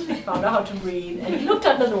mask, found out how to breathe, and he looked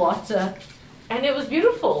under the water. And it was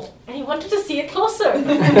beautiful. And he wanted to see it closer.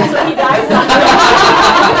 So he dived under.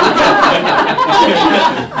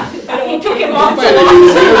 And he took it lots and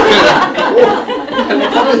lots.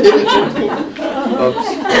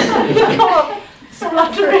 He come up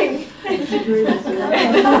spluttering.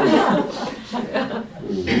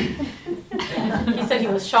 He said he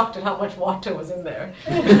was shocked at how much water was in there.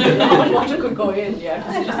 How much water could go in,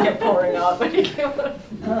 because it just kept pouring out when he came out.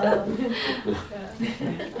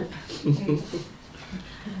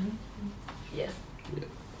 Yes.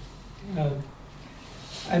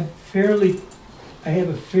 I have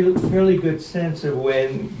a fairly good sense of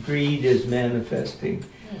when greed is manifesting,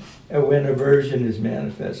 or when aversion is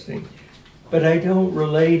manifesting. But I don't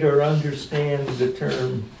relate or understand the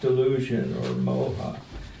term delusion or moha.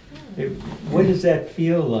 What does that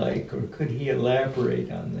feel like, or could he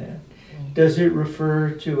elaborate on that? Does it refer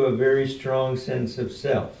to a very strong sense of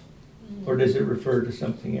self, or does it refer to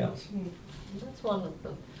something else? That's one of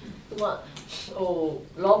them.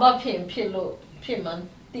 Loba ဖြစ်လို့ဖြစ်မှန်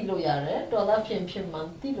သိလို့ရတယ်ဒေါ်လာဖြစ်မှန်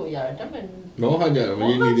သိလို့ရတယ်ဒါပေမဲ့ မောဟကြတော့မ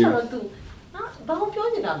ရင်းနေသေးဘူး သူဘာလို့ပြော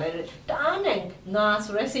နေတာလဲတအားနဲ့ငါ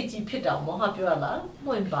ဆိုရဲစိတ်ကြီးဖြစ်တာမောဟပြောရလား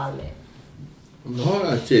မှင်ပါလေ မောဟက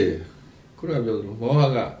ကျဲခုနကပြောလို့မောဟ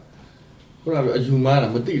ကခုနကအယူမှားတာ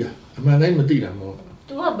မသိတာအမှန်တိုင်းမသိတာမောဟ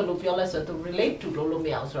तू ကဘယ်လိုပြောလဲဆိုတော့ तू relate to လို့မ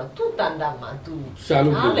ရအောင်ဆိုတော့ तू တန်တာမှာ तू ရှာ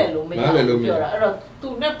လို့ နားလည်လို့မရအောင်ပြောတာအဲ့တော့ तू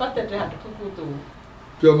နဲ့ပတ်သက်တဲ့ဟာတစ်ခုခု तू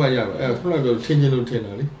ပြောမှရပါအဲ့ခုနကပြောထင်ချင်းလို့ထင်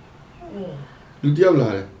တာလေလူတယောက်လာ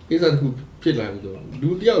တယ်ကိစ္စတစ်ခုဖြစ်လာပြီဆိုတော့လူ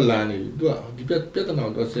တယောက်လာနေပြီ तू ကဒီပြဿနာ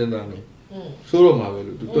ကို तू စဉ်းစားနေဆိုတော့မှာပဲ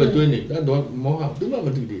လို့ तू တွဲတွင်းနေတာတော့မောဟ तू မှမ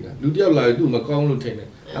သိသေးတာလူတယောက်လာပြီ तू မကောင်းလို့ထင်တယ်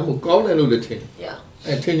အဲ့မို့ကောင်းတယ်လို့လည်းထင် yeah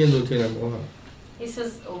အဲ့ထင်ချင်းလို့ထင်တယ်မောဟ He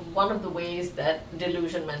says one of the ways that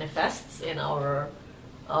delusion manifests in our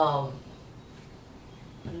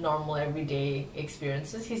normal everyday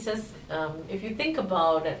experiences, he says, if you think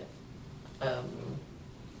about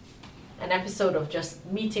an episode of just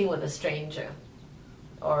meeting with a stranger,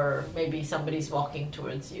 or maybe somebody's walking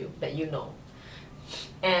towards you that you know,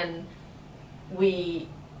 and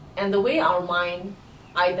the way our mind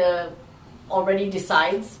either already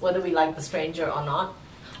decides whether we like the stranger or not,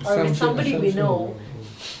 or with somebody we know,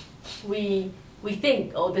 we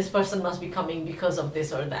think, oh, this person must be coming because of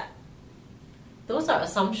this or that. Those are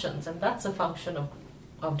assumptions, and that's a function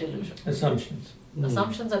of delusion. Assumptions.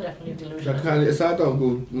 Assumptions are definitely delusional.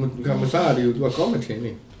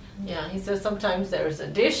 Yeah, he says sometimes there's a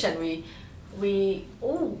dish and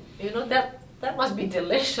that must be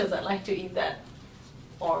delicious, I like to eat that.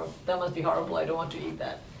 Or that must be horrible, I don't want to eat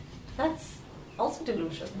that. That's also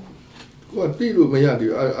delusion. We don't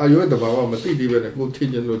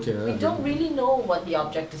really know what the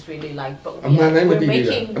object is really like, but we're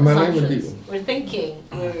making assumptions. We're thinking,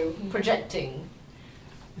 we're projecting.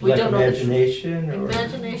 We Like don't imagination know or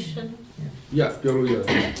imagination. Yeah, You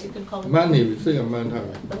can call it.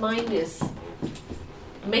 The mind is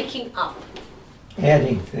making up.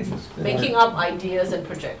 adding things. that Making aren't- up ideas and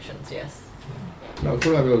projections, yes. နောက်ခု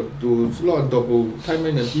နကသူ slot တော့ဘူး time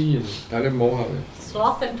နဲ့ကြီးရင်ဒါလည်းမောဟပဲ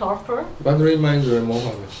Sloth and torpor, battery mind ဆိုရင်မောဟ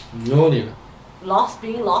ပဲညောနေတာ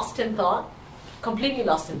being lost in thought, completely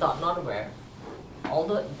lost in thought, not aware.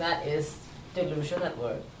 Although that is delusion at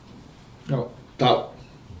work. ဟုတ်တော့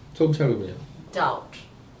ဆုံးချက်လို့မရ Doubt,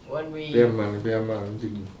 when ဘယ် we မှန်ဘယ်မှန်ဒီ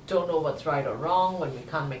don't know what's right or wrong, when we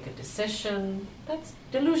can't make a decision. That's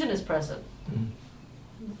delusion is present.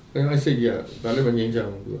 ဘယ်အစိတ်ကြီးကဒါလည်းမငြင်းချ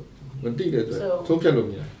ဘူးသူကမသိတဲ့အတွက် So- ဆုံးဖြတ်လို့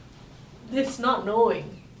မရ This not knowing,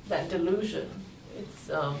 that delusion,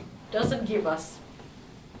 doesn't give us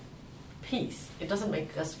peace. It doesn't make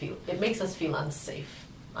us feel. It makes us feel unsafe.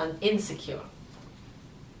 insecure.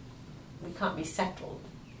 We can't be settled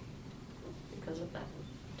because of that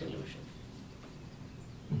delusion.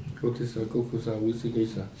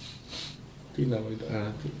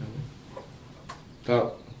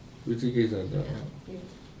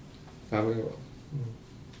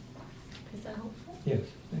 Is that helpful? Yes,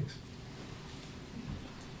 thanks.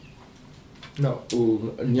 No,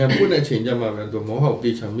 nhà bữa nay change ra mà đồ mỏ học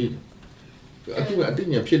đi chẳng biết. I think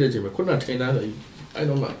nhà phía đây chỉ mà con nào thay nào rồi, I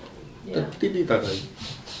don't know. Tí ta rồi.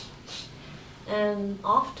 And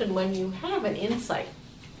often when you have an insight,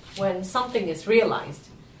 when something is realized,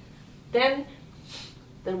 then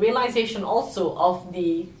the realization also of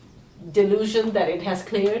the delusion that it has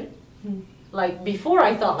cleared. Like before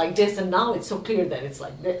I thought like this and now it's so clear that it's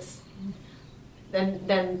like this.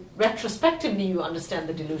 Then retrospectively you understand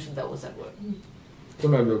the delusion that was at work.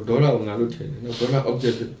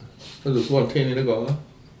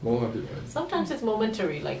 Sometimes it's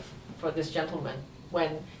momentary, like for this gentleman,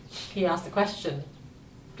 when he asked the question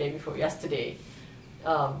day before yesterday,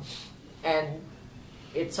 and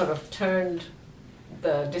it sort of turned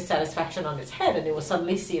the dissatisfaction on its head and it was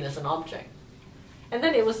suddenly seen as an object. And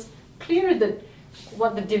then it was clear that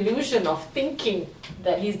what the delusion of thinking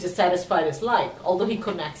that he's dissatisfied is like, although he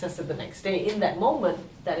couldn't access it the next day, in that moment,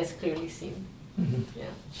 that is clearly seen. Mm-hmm.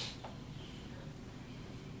 Yeah.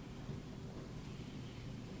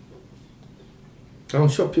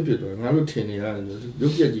 Short people,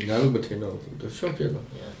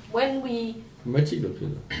 When we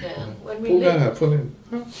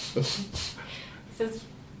says,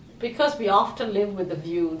 because we often live with the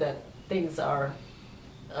view that things are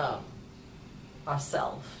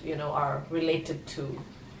ourself, are related to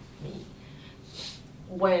me.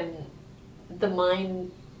 When the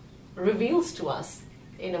mind reveals to us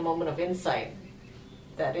in a moment of insight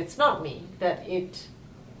that it's not me, that it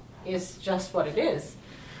is just what it is,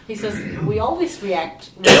 he says we always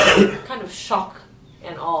react with kind of shock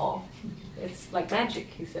and awe. It's like magic,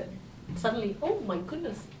 he said. Suddenly, oh my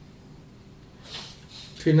goodness.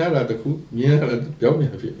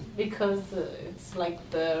 Because it's like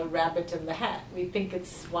the rabbit in the hat. We think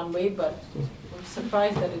it's one way, but we're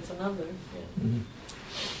surprised that it's another.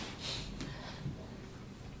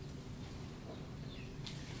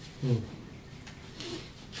 Yeah.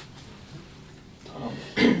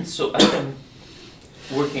 So I've been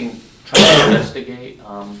trying to investigate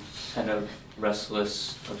kind of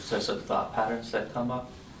restless, obsessive thought patterns that come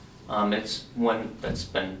up. It's one that's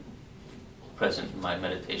been present in my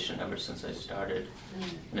meditation ever since I started.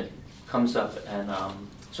 And it comes up, and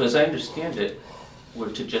so as I understand it,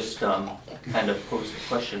 we're to just kind of pose the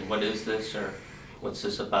question, what is this, or what's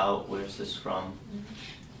this about, where's this from?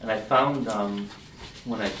 And I found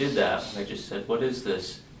when I did that, when I just said, what is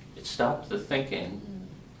this, it stopped the thinking,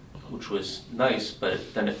 which was nice,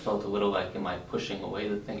 but then it felt a little like, am I pushing away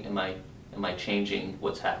the thing? Am I changing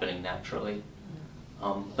what's happening naturally?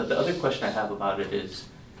 But the other question I have about it is,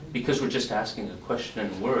 because we're just asking a question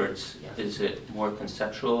in words, is it more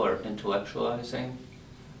conceptual or intellectualizing?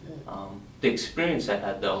 The experience I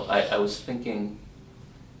had, though, I was thinking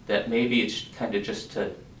that maybe it's kind of just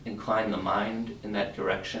to incline the mind in that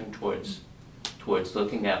direction towards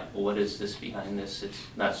looking at, well, what is this behind this? It's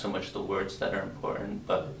not so much the words that are important,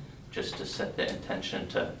 but just to set the intention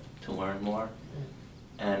to learn more.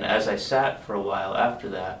 And as I sat for a while after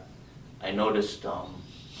that, I noticed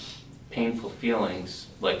painful feelings,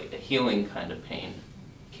 like a healing kind of pain,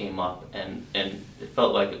 came up, and it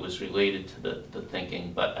felt like it was related to the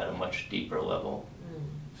thinking, but at a much deeper level.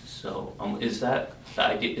 So is that the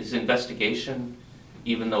idea? Is investigation,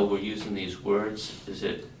 even though we're using these words,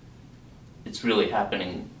 it's really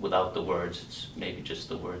happening without the words? It's maybe just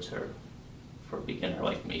the words are for a beginner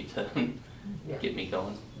like me to get me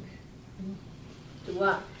going.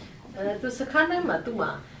 သူစခန်းထဲမှာသူ့မှာ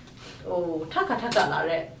ထပ်လာ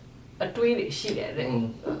တဲ့အတွေးတွေရှိတယ်တဲ့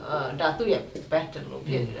ဒါသူ့ရဲ့ pattern လို့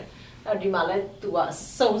ဖြစ်နေတယ်အဲ့ဒီမှာလဲသူက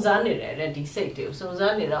စုံစမ်းနေတယ်တဲ့ဒီစိတ်တွေကိုစုံစ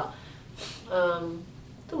မ်းနေတော့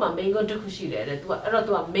သူ့မှာ main goal တစ်ခုရှိတယ်တဲ့သူကအဲ့တော့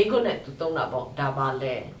သူက main goal နဲ့သူသုံးတာပေါ့ဒါပါ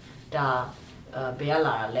လဲဒါဘယ်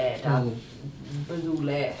လာလဲဒါဘယ်လို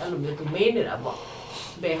လဲအဲ့လိုမျိုးသူမေးနေတာပေါ့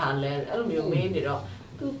ဘယ်ဟာလဲအဲ့လိုမျိုးမေးနေတော့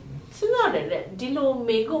သူစဉ်းစားတယ်တဲ့ဒီလို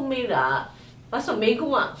main goal မေးတာဘာလို့ main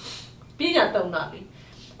goal ကပြညာတုံးတာလေ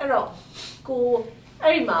အဲ့တော့ကို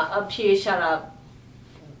အဲ့ဒီမှာအဖြေရှာတာ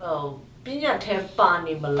ပြညာထဲပါ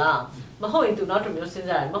နေမလားမဟုတ်ရင်သူနောက်တစ်မျိုးစဉ်း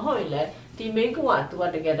စားတယ်မဟုတ်ရင်လည်းဒီ main goal ကသူက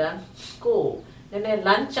တကယ်တမ်းကိုနည်းနည်းလ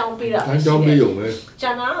မ်းကြောင်းပေးတာလမ်းကြောင်းပေးရုံပဲကျ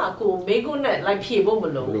န်တာကကို main goal နဲ့လိုက်ဖြေဖို့မ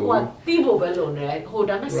လိုဘူးကိုကသိဖို့ပဲလိုနေတယ်ဟို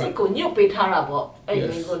ဒါမဲ့စိတ်ကိုညှို့ပေးထားတာပေါ့အဲ့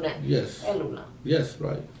main goal နဲ့အဲ့လိုလား Yes,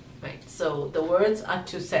 right. Right. So the words are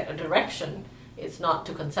to set a direction It's not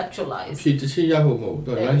to conceptualize. ဖြစ်တစ်ချင်းရဖို့မဟုတ်ဘူး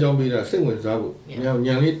သူလမ်းကြောင်းပေးတာစိတ်ဝင်စားဖို့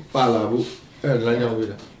ညံလေးပါလာဖို့အဲ့လမ်းကြောင်းပေး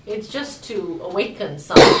တာ It's just to awaken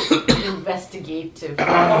some investigative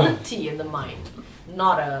quality in the mind,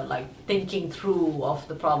 not a like thinking through of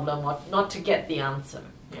the problem or not to get the answer.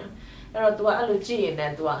 Yeah. အဲ့တော့ तू အဲ့လိုကြည့်ရင်လ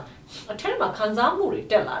ည်း तू အထက်မှာခံစားမှုတွေ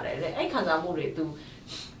တက်လာတယ်တဲ့အဲ့ခံစားမှုတွေ तू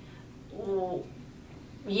ဟို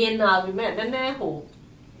ရင်နာပြီမဲ့နည်းနည်း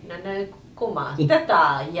ကိုမှတက်တာ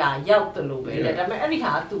ရရောက်တယ်လို့ပဲလေဒါပေမဲ့အဲ့ဒီ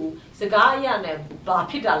ဟာ तू စကားအရနဲ့ဘာ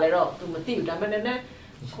ဖြစ်တာလဲတော့ तू မသိဘူးဒါပေမဲ့နည်းနည်း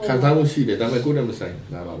ခံစားမှုရှိတယ်ဒါပေမဲ့ကိုယ်နဲ့မဆိုင်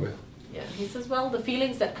လာပါပဲ Yeah, he says, well, the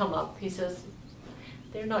feelings that come up, he says,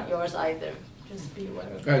 they're not yours either. Just be aware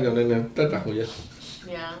of it.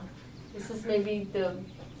 Yeah. He says maybe the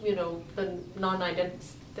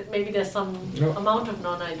maybe there's some amount of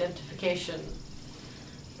non-identification,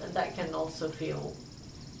 and that can also feel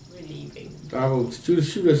relieving. The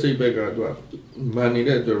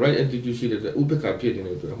right attitude ရှိတယ်ဆိုဥပ္ပခါဖြစ်နေတ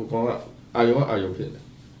ယ်ဆိုဟိုကောင်ကအာယုံဖြစ်တယ်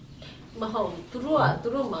မဟုတ်သူတို့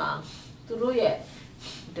ရဲ့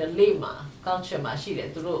the lema culture မှာရှိတယ်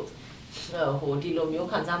သူတို့ဟိုဒီလိုမျိုး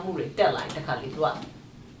ခံစားမှုတွေတက်လာရင်တစ်ခါလေသူက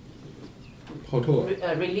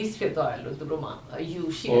release ဖြစ်သွားတယ်လို့သူတို့မှာယူ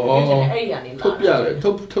ရှိတယ်အဲ့ဒီကနေလာထုတ်ပြတယ်ထု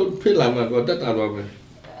တ်ဖြစ်လာမှတော့တက်တာတော့ပဲ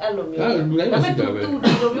အဲ့လိုမျိုးဒါပေမဲ့သူ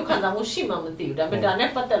ဒီလိုမျိုးခံစားမှုရှိမှမသိဘူးဒါပေမဲ့ဒါနဲ့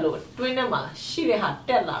ပတ်သက်လို့တွင်းထဲမှာရှိတဲ့ဟာ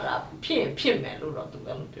တက်လာတာဖြစ်မယ်လို့တော့သူက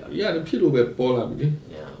လို့ပြောတယ်ရတယ်ဖြစ်လို့ပဲပေါ်လာပြီလေ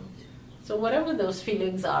Yeah. So whatever those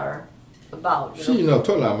feelings are about,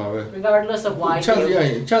 regardless of why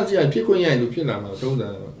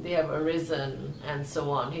they have arisen and so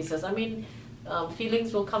on. He says, I mean, feelings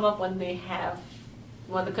will come up when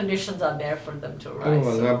the conditions are there for them to arise.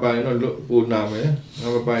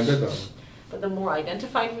 But the more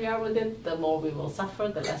identified we are with it, the more we will suffer.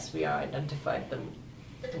 The less we are identified, the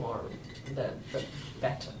more the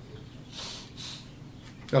better.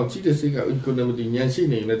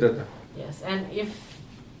 Yes, and if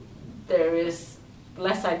there is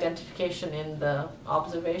less identification in the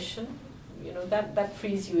observation, that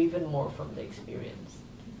frees you even more from the experience.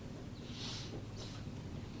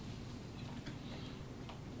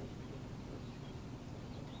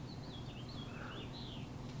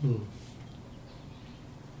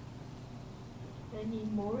 Any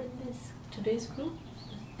more in today's group?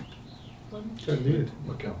 1, 2, 3,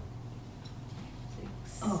 4,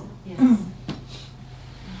 6. Oh, yes.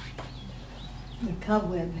 The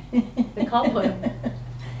cobweb. The cobweb.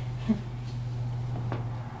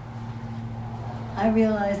 I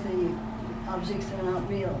realize the objects are not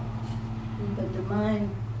real, but the mind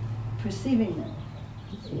perceiving them.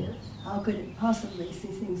 Yes. How could it possibly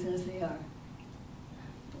see things as they are?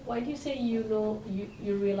 Why do you say you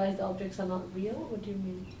realize the objects are not real? What do you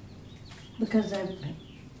mean? Because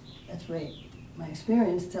that's right. My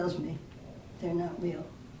experience tells me they're not real.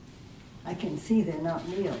 I can see they're not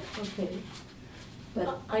real. Okay. But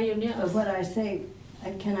what I say,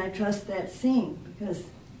 can I trust that seeing? Because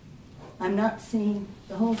I'm not seeing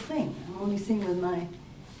the whole thing. I'm only seeing with my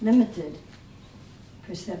limited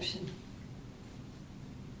perception.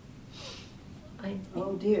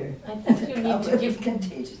 Oh dear. I think you need to give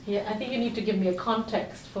contagious. Yeah, I think you need to give me a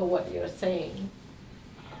context for what you're saying.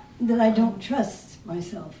 That I don't trust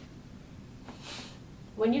myself.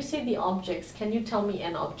 When you say the objects, can you tell me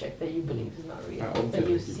an object that you believe is not real, that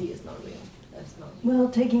you see is not real? That's not. Well,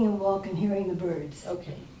 taking a walk and hearing the birds.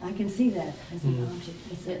 Okay. I can see that as an object.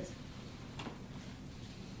 Yes.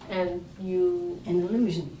 And you. An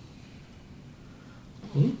illusion.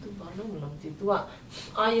 Hmm? By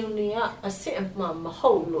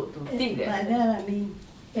that I mean,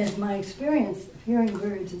 as my experience of hearing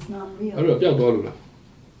birds is not real.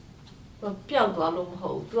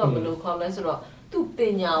 သူတ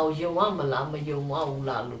င်ညာကိုယုံရမလားမယုံရဘူး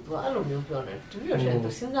လားလို့သူအဲ့လိုမျိုးပြောတယ်တပည့်တော်သူ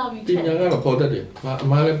စဉ်းစားပြီးတင်ညာကတော့ပေါ်တတ်တယ်အ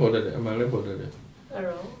မှန်လည်းပေါ်တတ်တယ်အမှန်လည်းပေါ်တတ်တယ်အဲ့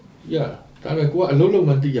တော့ဒါပေမဲ့ကိုကအလုံးလုံး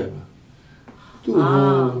မသိရပါသူ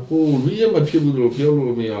ဟိုရီးရမဖြစ်ဘူးလို့ပြော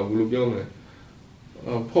လို့မရဘူးလို့ပြောမယ်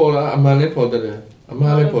ပေါ်လာအမှန်လည်းပေါ်တတ်တယ်အမှ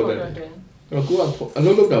န်လည်းပေါ်တတ်တယ်အဲ့ကိုကအ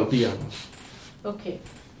လုံးလုံးတောင်သိရမှာ Okay,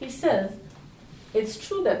 he says it's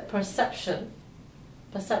true that perception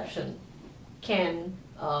can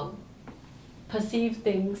perceive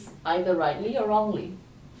things either rightly or wrongly,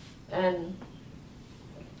 and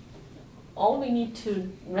all we need to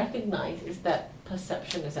recognize is that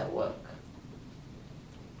perception is at work.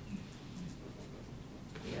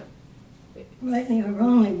 Yeah. Rightly or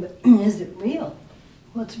wrongly, but is it real?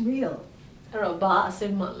 What's real? I don't know. Ba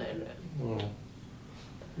asimma le.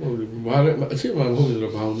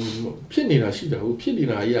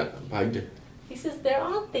 He says there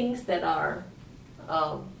are things that are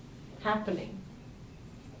happening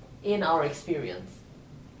in our experience,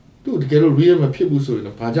 သူတကယ်လို့ real မဖြစ်ဘူးဆိုရင်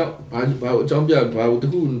ဘာကြောင့်ဘာအကြောင်းပြဘာတ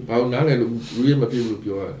ခုဘာနားလဲလို့ real မဖြစ်ဘူးလို့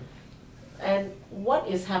ပြောရတယ် And what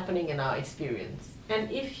is happening in our experience? And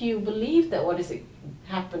if you believe that what is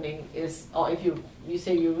happening is, or if you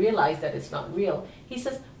say you realize that it's not real, he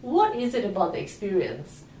says, what is it about the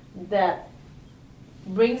experience that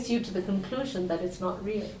brings you to the conclusion that it's not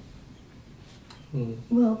real?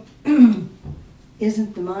 Well,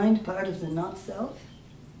 isn't the mind part of the not self?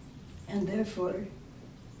 And therefore,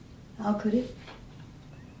 how could it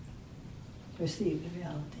perceive the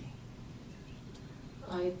reality?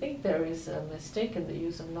 I think there is a mistake in the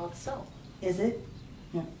use of not self. Is it?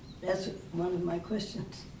 Yeah, that's one of my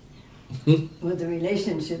questions. With the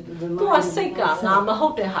relationship of the mind and not self.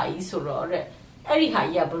 အဲ့ဒီဟာ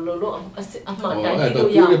ကြီးကဘယ်လိုလုပ်အမှန်တိုင်း အဲ့ သိ တော့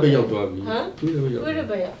လို့ရ တွေး မ ရ လဲ ပဲရောက်သွားပြီ ဟမ် တွေးရပဲရောက် တွေ့ရ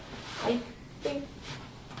ပါရဲ့ I think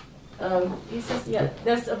he says yeah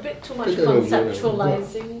there's a bit too much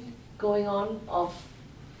conceptualizing going on of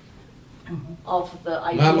the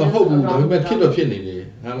ငါ ideas မဟုတ်ဘူးဒါပေ around မဲ့ဖြစ်တော့ဖြစ်နေတယ်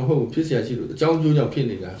ငါမဟုတ်ဘူးဖြစ်เสียရှိလို့အကြောင်းကျိုးကြောင့်ဖြစ်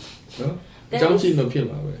နေတာနော်အကြောင်းရှိလို့ဖြစ်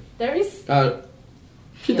မှာပဲ there is ဒါ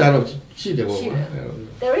ဖြစ်တာတော့ရှိတယ်ပေါ့ကွာ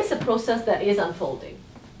there is a process that is unfolding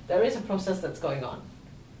there is a process that's going on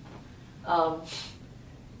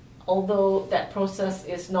although that process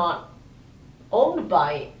is not owned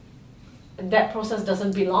by that process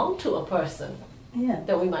doesn't belong to a person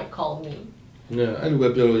that we might call me. အဲ့လိုပဲ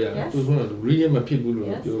ပြောလို့ရတယ်သူက real မဖြစ်ဘူးလို့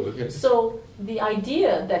ပြောခဲ့ So the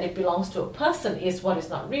idea that it belongs to a person is what is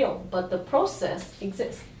not real, but the process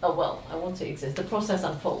exists. Oh well, I won't say exists. The process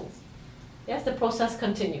unfolds. Yes, the process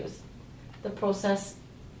continues. The process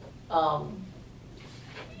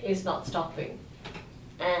is not stopping,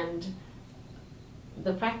 and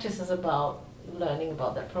the practice is about learning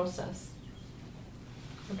about that process.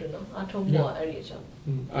 I don't know. I told more earlier.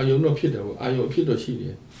 အာယုံတော့ဖြစ်တယ်ပေါ့အာယုံဖြစ်တော့ရှိတ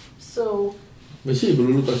ယ် So မရှိဘယ်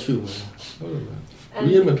လိုလုပ်တော့ရှိမှာဟုတ်လား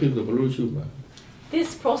real မဖြစ်တော့ဘယ်လိုရှိမှာ this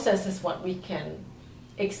process is what we can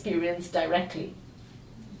experience directly.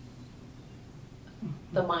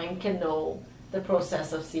 The mind can know the process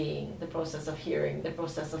of seeing, the process of hearing, the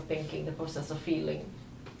process of thinking, the process of feeling.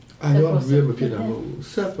 အာယုံ real မဖြစ်တာမဟုတ်ဘူး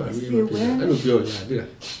self ပါ real မဖြစ်တာအဲ့လိုပြောရတယ်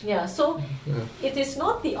Yeah, so it is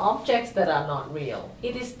not the objects that are not real.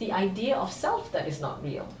 It is the idea of self that is not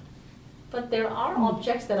real. But there are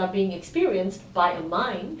objects that are being experienced by a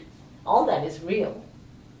mind. All that is real.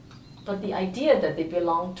 But the idea that they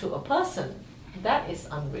belong to a person, that is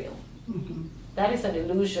unreal. That is an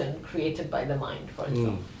illusion created by the mind, for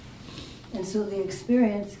example. And so the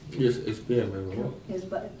experience yes experience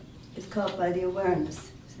is caught by the awareness.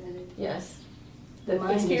 Yes. The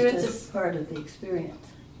mind experience is just part of the experience.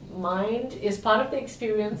 Mind is part of the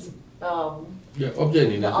experience.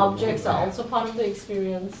 The objects are also part of the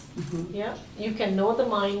experience. Yeah. You can know the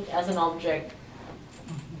mind as an object.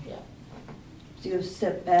 Yeah. So you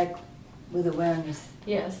step back with awareness.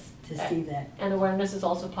 Yes. To see that. And awareness is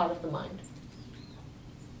also part of the mind.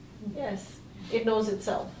 Yes. It knows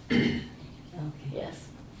itself. Okay. Yes.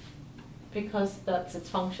 Because that's its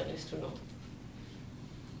function, is to know.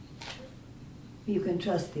 You can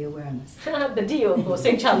trust the awareness. The deal goes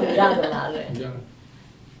in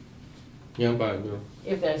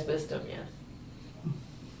if there's wisdom, yes.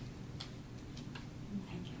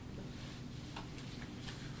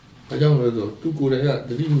 I don't know though. Tu ko le ya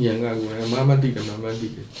tadi nyang ga ko mama ti de mama ti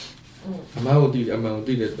de. Ama ko ti ama ko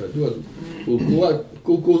ti de tu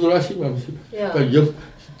ko so la shi ma shi. Yeah. But you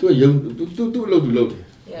tu lo de.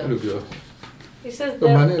 Yeah. Lo pyo. He says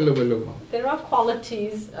there are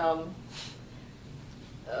qualities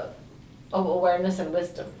of awareness and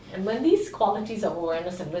wisdom. And when these qualities of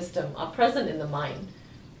awareness and wisdom are present in the mind,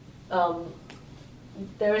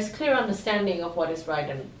 there is clear understanding of what is right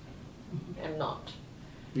and not.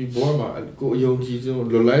 We born ma ko yong ji so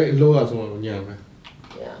lo lai lo ya so nya ma.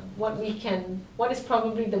 Yeah. What is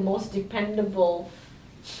probably the most dependable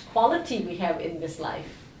quality we have in this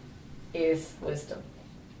life is wisdom.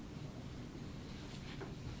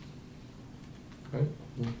 Right?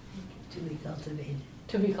 To be cultivated.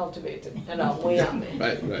 To be cultivated. And our way up.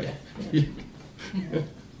 Right.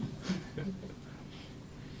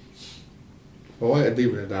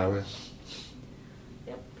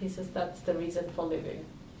 Yep, he says that's the reason for living,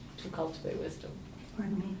 to cultivate wisdom.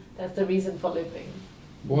 Pardon me? That's the reason for living.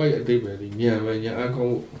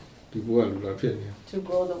 To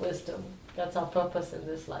grow the wisdom. That's our purpose in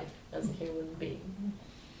this life as a human being.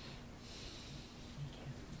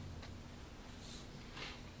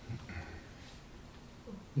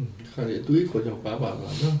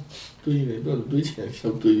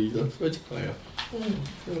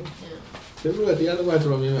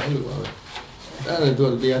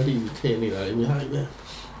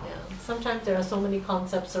 sometimes there are so many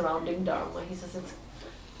concepts surrounding Dharma. He says it's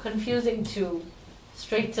confusing to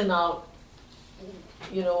straighten out,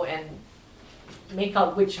 and make out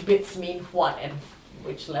which bits mean what and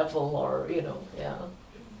which level, or, yeah.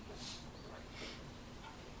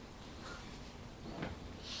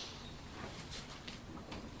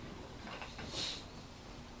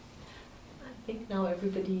 I think now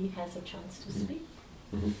everybody has a chance to speak,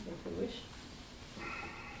 if they wish.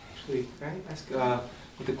 Actually, can I ask,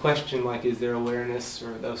 with the question, like, is there awareness,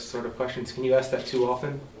 or those sort of questions, can you ask that too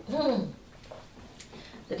often?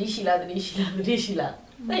 Tadishila.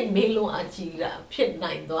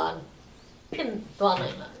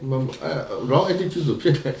 Wrong attitude ဆိုဖြ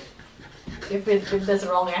စ်တယ် If there's a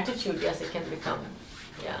wrong attitude, yes, it can become,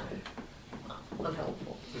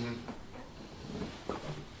 unhelpful.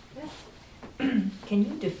 Yes. Can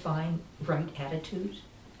you define right attitude?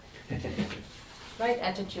 Right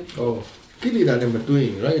attitude. ကိလေသာနဲ့မတွေ့ရ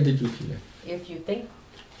င် right attitude ဖြစ်တယ်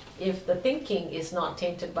If the thinking is not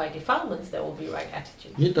tainted by defilements, there will be right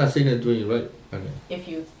attitude. မေတ္တာစိတ်နဲ့တွေ့ရင် right ဟုတ်တယ် If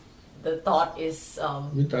the thought is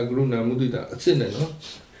မေတ္တာကရုဏာမုဒိတာအစစ်နဲ့နော်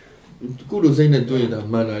ကုသိုလ်စိတ်နဲ့တွေ့ရင်ဒါ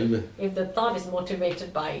မာနာကြီးပဲ if the thought is motivated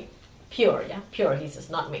by pure, he says,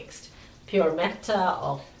 not mixed, pure metta,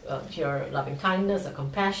 or pure loving kindness or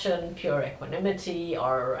compassion, pure equanimity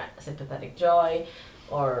or sympathetic joy,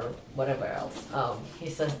 or whatever else, he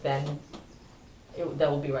says, then there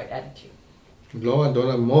will be right attitude. လောဘဒေါ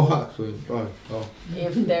သမောဟဆိုရင်တော့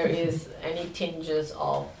If there is any tinges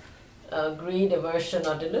of greed, aversion,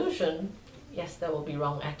 or delusion, yes, there will be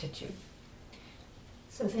wrong attitude.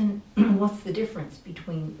 So then, what's the difference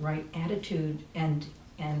between right attitude and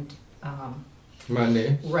မာနေ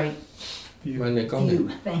right မာနေကောင်းတယ် view?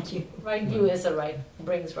 Thank you. Right view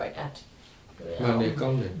brings right attitude. မာနေကော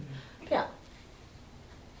င်းတယ် Yeah.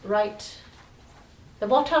 Right. The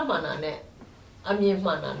bottom mana ne, amye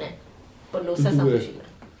mana ne, bolo sa samushila.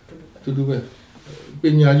 တူတူပဲပ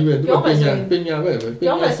ညာကြီးပဲသူကပညာပဲ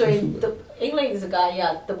ပြောမယ်ဆိုရင် အင်္ဂလိပ်စကားရ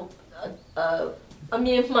အမြ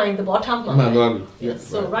င်မှန် the bottom မှန် မှန်သွားပြီ Yes,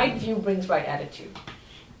 so right view brings right attitude.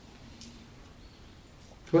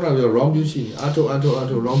 ခုနကပြော wrong view ရှိနေအားထုတ်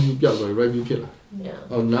wrong view ပြောက်သွား right view ဖြစ်လာ Yeah.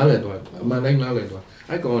 ဟောနားလည်သွားအမှန်တိုင်းနားလည်သွား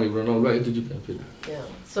အဲ့ကောင်ကနေ right attitude ပြန်ဖြစ်လာ Yeah.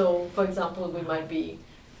 So, for example, we might be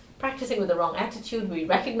practicing with the wrong attitude. We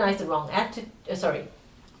recognize the wrong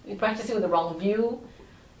we're practicing with the wrong view.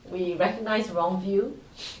 We recognize the wrong view.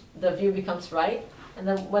 The view becomes right, and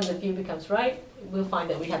then when the view becomes right, we'll find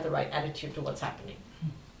that we have the right attitude to what's happening.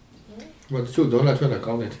 ဘာသူတို့ဒေါသထွက်တာ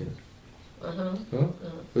ကောင်းတယ်ထင်တယ် Uh-huh.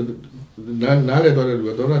 နော်နားလည်သွားတဲ့လူ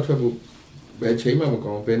ကဒေါသထွက်ဖို့ဘယ်ချိန်မှမ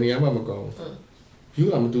ကောင်းဘယ်နေရာမှမကောင်း view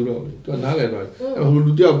ကမတူတော့ဘူးသူကနားလည်သွားတယ်ဟို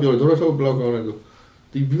လူတယောက်ပြောဒေါသထွက်ဘယ်လောက်ကောင်းလဲဆို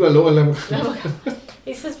ဒီ view ကလုံးဝလက်မ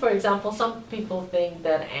He says, for example, some people think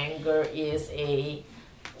that anger is a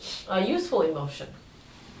useful emotion.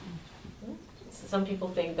 Some people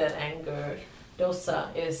think that anger, dosa,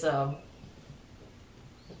 is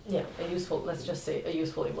let's just say a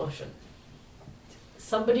useful emotion.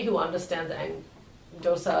 Somebody who understands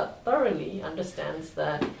dosa thoroughly understands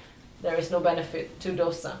that there is no benefit to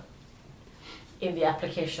dosa in the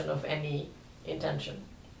application of any intention.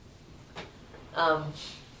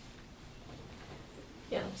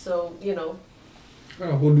 So,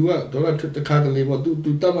 ဟိုလူကဒေါသထွက်တခါတလေပေါ့သူ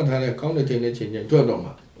တတ်မှတ်ထားတဲ့ကောင်းတဲ့ချိန်နဲ့ချိန်ချင်းထွက်တော့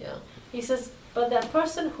မှာ Yeah. He says, but that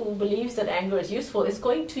person who believes that anger is useful is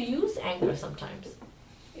going to use anger sometimes,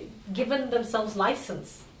 given themselves license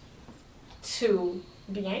to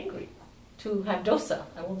be angry, to have dosa.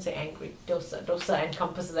 I won't say angry, dosa. Dosa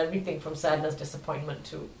encompasses everything from sadness, disappointment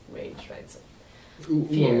to rage, right? So,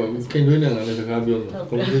 ခင်တွေးနေတာလည်းတကားပြောတယ်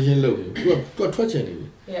conversation လုပ်တယ်သူကထွက်ချင်နေပြီ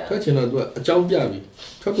ထွက်ချင်တော့သူကအကြောင်းပြပြီ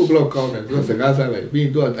ထွက်ဖို့ဘလောက်ကောင်းတယ်သူကစကားဆက်လိုက်ပြီး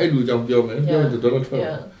သူကအဲ့လူအကြောင်းပြောမယ်ပြောတော့ဒေါသထွက်တ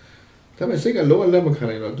ယ်ဒါပေမဲ့စိတ်ကလုံးဝလက်မခံ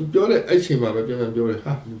နိုင်တော့သူပြောတဲ့အဲ့ချိန်မှာပဲပြန်ပြောတယ်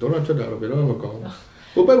ဟာဒေါသထွက်တာတော့ဘယ်တော့မှမကောင်း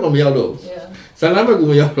ဘူးဘယ်ဘက်မှမရောက်တော့ဇာလမ်းဘက်က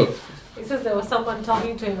မရောက်တော့ He says there was someone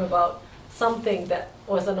talking to him about something that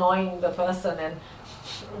was annoying the person, and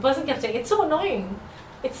the person kept saying, it's so annoying,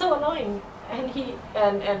 and he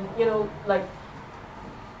and like,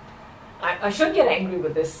 I should get angry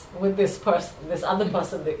with this person, this other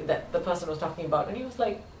person that the person was talking about, and he was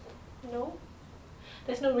like, no,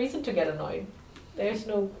 there's no reason to get annoyed.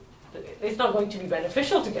 It's not going to be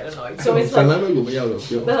beneficial to get annoyed. So it's like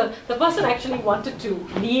the person actually wanted to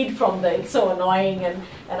lead from the it's so annoying and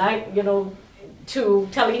I to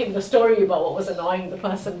telling him the story about what was annoying the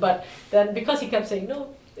person, but then because he kept saying no,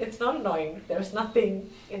 it's not annoying. There's nothing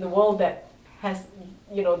in the world that has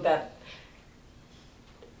that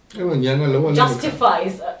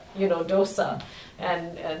justifies dosa,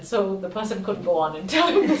 and so the person couldn't go on and tell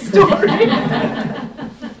him the story.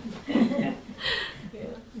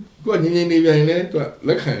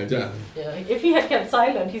 If he had kept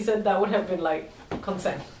silent, he said that would have been like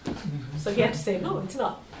consent. So he had to say, no, it's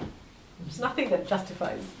not. There's nothing that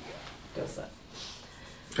justifies consent.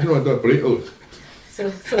 So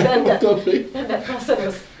then that person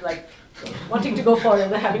was like wanting to go forward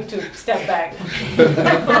and then having to step back.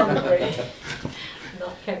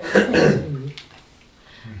 Not caring.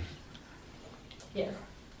 Yes.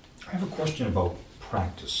 I have a question about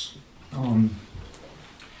practice.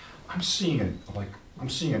 I'm seeing an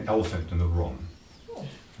elephant in the room.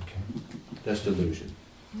 Okay. That's delusion.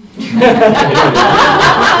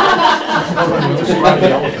 Describe the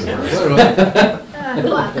elephant first.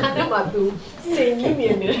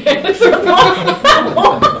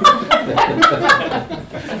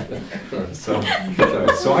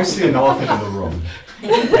 So I see an elephant in the room.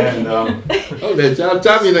 And the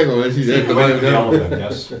elephant,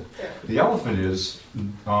 yes. The elephant is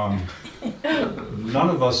none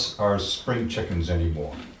of us are spring chickens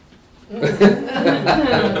anymore.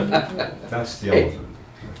 That's the elephant.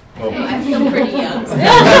 Well, I feel pretty young.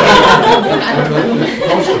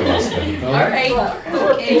 Most of us then. All right.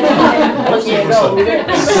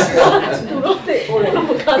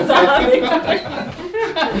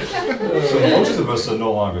 So most of us are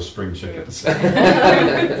no longer spring chickens.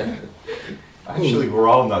 Actually, we're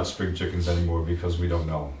all not spring chickens anymore because we don't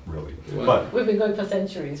know, really. But we've been going for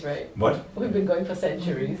centuries, right? What? We've been going for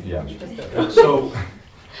centuries. Yeah. So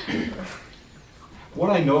what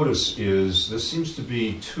I notice is there seems to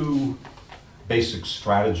be two basic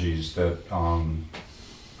strategies that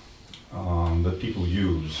that people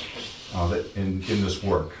use in this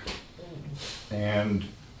work, and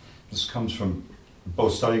this comes from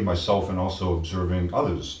both studying myself and also observing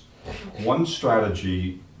others. One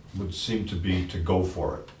strategy would seem to be to go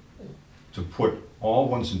for it, to put all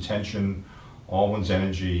one's intention, all one's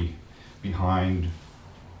energy behind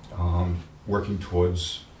working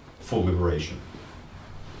towards full liberation,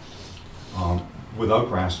 without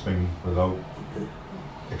grasping, without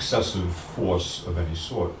excessive force of any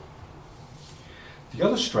sort. The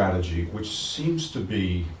other strategy, which seems to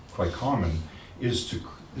be quite common, is to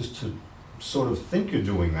sort of think you're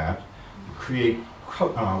doing that, create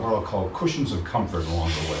what I'll call cushions of comfort along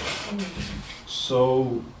the way.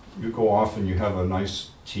 So you go off and you have a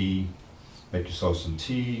nice tea, make yourself some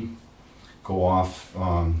tea, go off,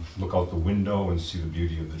 look out the window and see the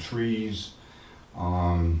beauty of the trees.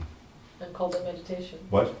 And call them meditation.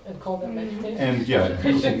 What? And call them meditation. And yeah,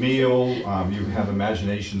 cook a meal, you have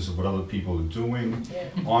imaginations of what other people are doing,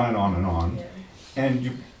 on and on and on.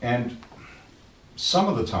 Yeah. And some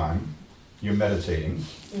of the time you're meditating.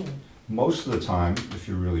 Most of the time, if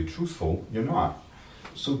you're really truthful, you're not.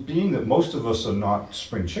 So being that most of us are not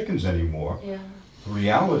spring chickens anymore, the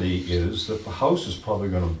reality is that the house is probably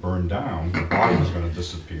going to burn down, the body is going to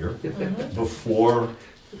disappear before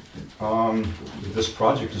this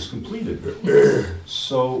project is completed.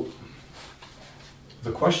 So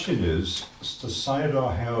the question is, does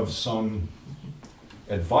Sayadaw have some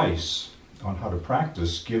advice on how to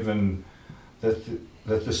practice, given that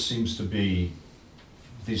that this seems to be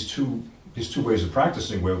these two ways of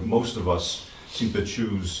practicing, where most of us seem to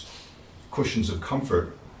choose cushions of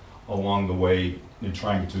comfort along the way in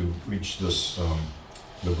trying to reach this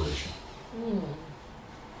liberation.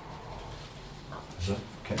 Is that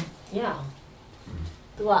okay? Yeah.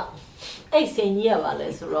 သူကအဲ့စင်ကြီးရပါလဲ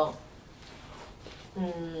ဆိုတော့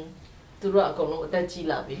သူတို့အကုန်လုံးအသက်ကြီး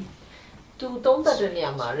လာပြီသူသုံးသက်တဲ့နေ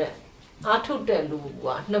ရာမှာတဲ့အားထုတ်တဲ့လူက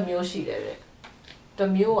နှစ်မျိုးရှိတယ်တဲ့တ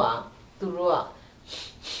စ်မျိုးကသူတို့က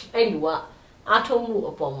အဲ့လူကအားထုတ်မှု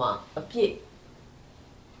အပေါ်မှာအပြည့်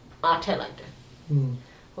အားထက်လိုက်တယ်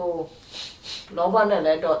ဟိုလောဘနဲ့လ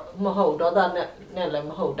ည်းတော့မဟုတ်ဒေါသနဲ့လည်း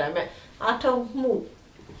မဟုတ်ဒါပေမဲ့အားထုတ်မှု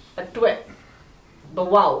အတွက်ဘ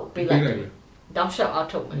ဝကိုပေးလိုက်တယ်တောက်လျှောက်အား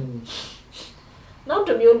ထုတ်မယ်နောက်တ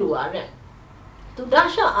စ်မျိုးလူကတဲ့သူတောက်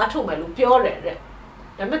လျှောက်အားထုတ်မယ်လို့ပြောတယ်တဲ့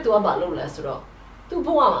ဒါပေမဲ့ तू ကဘာလုပ်လဲဆိုတော့ तू ဘ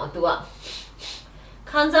ဝမှာ तू က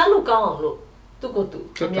ခံစားလို့ကောင်းအောင်လို့သူ့ကိုယ်သူ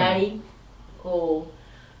အများကြီးဟို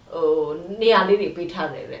နေရာလေးတွေပေးထား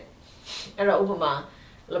တယ်တဲ့အဲ့တော့ဥပမာ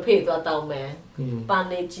လက်ဖေးသွားတောင်းမယ်ပန်း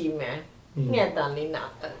လေးကြည့်မယ်ငှက်တန်လေး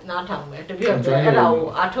နားထောင်မယ်တပြည့်တော့အဲ့ဒါကို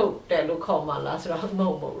အားထုတ်တယ်လို့ခေါ်မှလားဆိုတော့မဟု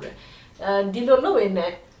တ်ဘူးတဲ့ဒီလိုလုပ်ရင်လ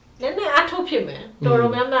ည်းနည်းနည်းအားထုတ်ဖြစ်မယ်တော်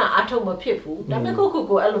တော်များများအားထုတ်မဖြစ်ဘူးဒါပေမဲ့ကို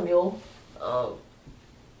အဲ့လိုမျိုး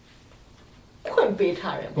ခွင့်ပေး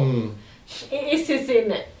ထားတယ်ပေါ့အေးစစ်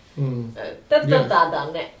နဲ့တက်တာ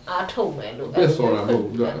နဲ့အားထုတ်မယ်လို့အဲ့ဆိုတော့ဟုတ်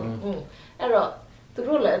ဘူးအဲ့တော့သူ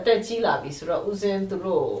တို့လည်းအသက်ကြီးလာပြီဆိုတော့ဦးစင်းသူ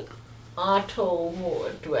တို့အားထုတ်မှု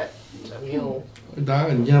အတွက်မျိုးဒါက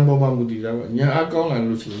ညာပေါ်မှာမူတည်တာပေါ့ညာအားကောင်းလာ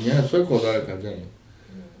လို့ရှိရင်ညာဆွဲခေါ်သွားတဲ့ခါကျရင်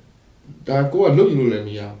ဒါကိုကလုံယူလို့လည်းမ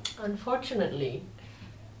ရဘူး Unfortunately,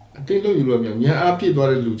 အတင်းလုံယူလို့မရဘူးညာအားပြည့်သွား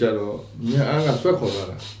တဲ့လူကြတော့ညာအားကဆွဲခေါ်လာ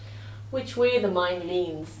တာ which way the mind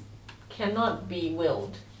leans cannot be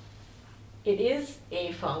willed. It is a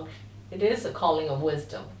function. It is a calling of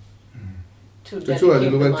wisdom to တချို့ကဒီ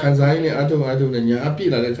dedicate လို the ပဲခံစားရင်း mind. နဲ့အထုံနဲ့ညာအားပြည့်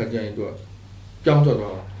လာတဲ့ခါကျရင်သူကကြောင်းထွက်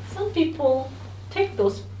သွားတာ Some people take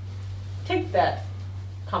that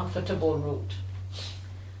comfortable route,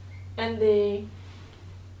 and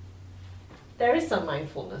there is some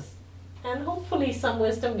mindfulness, and hopefully some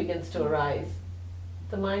wisdom begins to arise.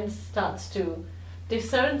 The mind starts to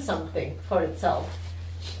discern something for itself,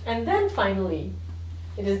 and then finally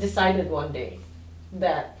it is decided one day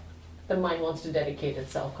that the mind wants to dedicate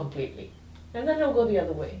itself completely, and then it'll go the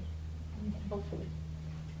other way, hopefully.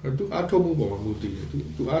 သူအားထုတ်မှုပေါ်မှာမူတည်တယ်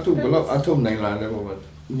သူအားထုတ်ဘယ်လောက်အားထုတ်နိုင်လာတဲ့ပုံမှာ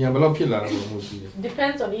ညာဘယ်လောက်ဖြစ်လာတဲ့ပုံမှာမူတည်တယ်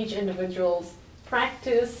Depends on each individual's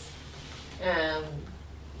practice and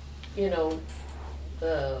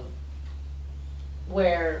the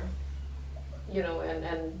where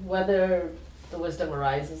and whether the wisdom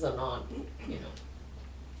arises or not,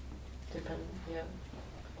 depend. Yeah.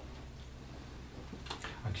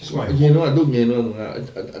 I guess အ my ရင်တော့သူ့မြင်တော့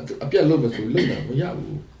အပြတ်လို့မဆိုလုံတာမရ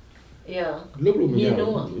ဘူး Yeah. လုံလို့မရ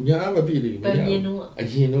ဘူးညာအားမပြည့်သေးဘူးမရဘူးအ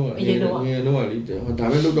ရင်တော့လေဒါ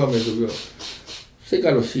ပဲလုံတော့မယ်ဆိုပြီးတော့စိတ်က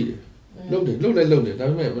တော့ရှိတယ်လုံတယ်ဒါ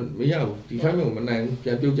ပေမဲ့မရဘူးဒီဖိုင်းမျိုးမနိုင်ဘူးပြ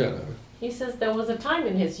န်ပြုတ်ကြတာပဲ He says there was a time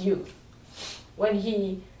in his youth when he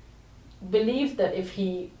believed that if he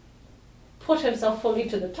put himself fully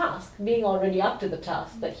to the task, being already up to the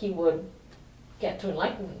task, that he would get to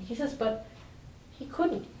enlightenment. He says, but he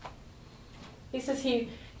couldn't. He says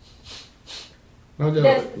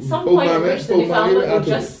there's some point at which the defilement would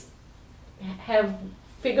just have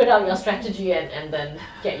figured out your strategy and then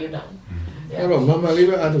get you done. အဲ့တော့မမလေး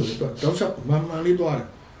ပဲအားထုတ်တယ်တော့တောက်ချက်မမလေးသွားတယ်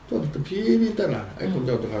သူတပြေးပြေးတက်လာအဲ့ကောင်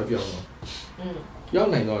ကြောက်တခါပြောင်းတော့ရောက်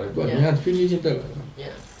နိုင်တော့တယ်သူကညာတပြေးပြေးချင်းတက်လာတာ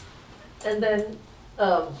Yeah. And then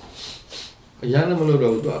အရန်လည်းမလို့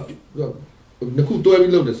တော့သူကနှစ်ခုတွဲ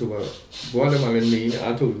ပြီးလုပ်တယ်ဆိုတော့ဘောလည်းမလည်းနေ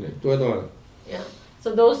အားထုတ်နေတွဲသွားတယ် Yeah. So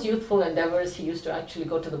those youthful endeavors, he used to actually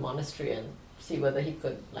go to the monastery and see whether he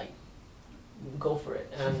could go for it.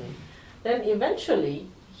 And then eventually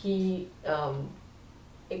he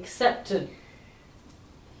accepted,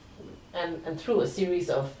 and through a series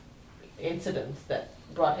of incidents that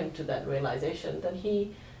brought him to that realization, that he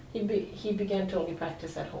began to only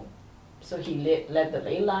practice at home. So he led the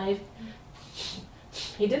lay life.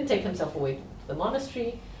 He didn't take himself away to the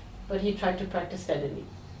monastery, but he tried to practice steadily.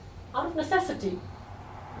 Out of necessity,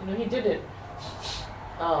 he did it.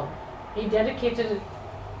 He dedicated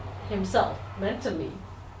himself mentally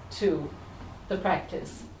to the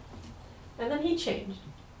practice. And then he changed.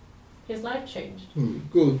 His life changed.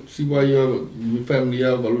 ကိုစီပွားရေး family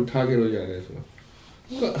ရောဘာလို့ထားခဲ့လို့ရတယ်ဆိုတော့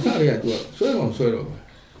သူကအစတည်းကသူကဆွဲတော့ပါ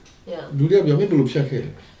Yeah. လူတွေကပြောမင်းဘယ်လိုဖြတ်ခဲ့လဲ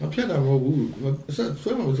မဖြတ်တာမဟုတ်ဘူးအစ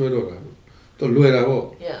ဆွဲတော့တာတော့လွယ်တာပေါ့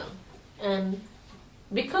Yeah. And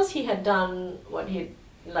because he had done what he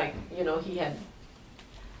had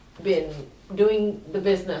been doing the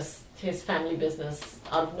business, his family business,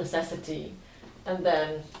 out of necessity, and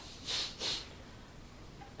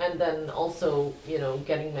then also,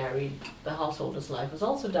 getting married, the householder's life was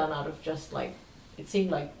also done out of just it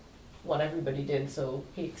seemed like what everybody did, so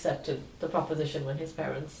he accepted the proposition when his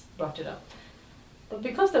parents brought it up. But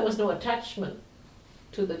because there was no attachment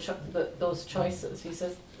to those choices, he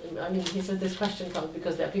says this question comes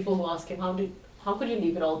because there are people who ask him, how could you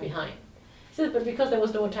leave it all behind? He says, but because there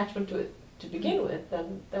was no attachment to it to begin with, then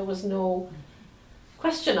there was no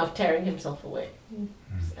question of tearing himself away,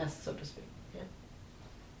 as so to speak. Yeah.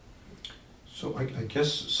 So I guess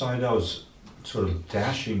Sayadaw's sort of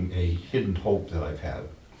dashing a hidden hope that I've had,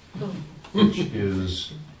 which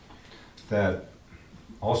is that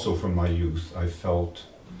also from my youth I felt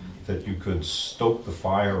that you could stoke the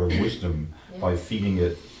fire of wisdom by feeding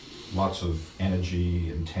it lots of energy,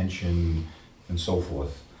 intention, and so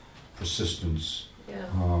forth, persistence. Yeah.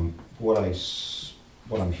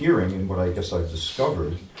 What I'm hearing and what I guess I've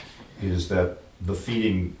discovered is that the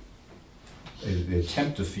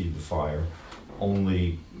attempt to feed the fire only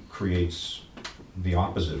creates the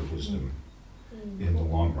opposite of wisdom in the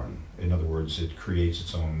long run. In other words, it creates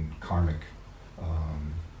its own karmic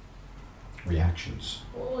reactions.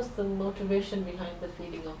 What was the motivation behind the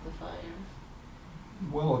feeding of the fire?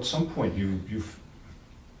 Well, at some point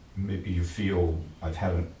maybe you feel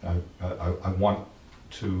I want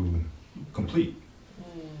to complete.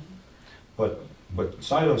 But what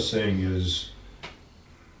Sayadaw is saying is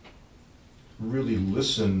really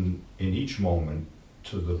listen in each moment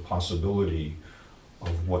to the possibility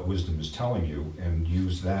of what wisdom is telling you and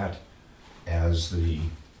use that as the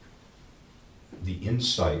the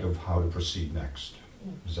insight of how to proceed next.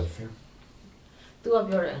 Is that fair? သူက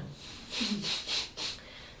ပြောတယ်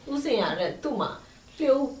ဦးစင်ရတဲ့သူ့မှာ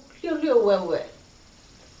လျှို့ဝဲ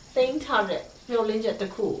တင်းထားတဲ့မျောလင်းချက်တ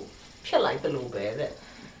စ်ခုဖြစ်လိုက်တယ်လို့ပဲတဲ့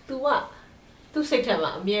तू ကသူ့စိတ်ထဲ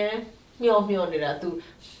မှာအမြဲမျောနေတာ तू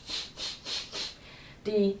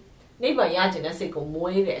ဒီနိဗ္ဗာန်ရခြင်းတဲ့စိတ်ကို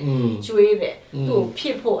မွေးတယ်ကျွေးတယ်သူ့ဖြ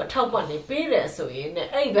စ်ဖို့အထောက်ပံ့နေပေးတယ်ဆိုရင်ね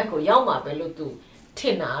အဲ့ဒီဘက်ကိုရောက်မှာပဲလို့ तू ထ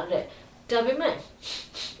င်တာတဲ့ဒါပေမဲ့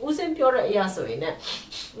ဦးစင်ပြောတဲ့အရာဆိုရင်ね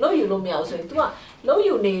လို့ယူလို့မရဘူးဆိုရင် तू ကလို့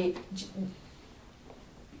ယူနေ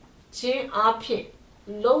ချင်းအားဖြင့်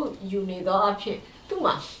လို့ယူနေတော့အဖြစ်သူ့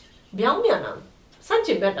မှာပြောင်းပြန်တာစัจ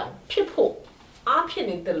จิဘက်တောင်ဖြစ်ဖို့အားဖြစ်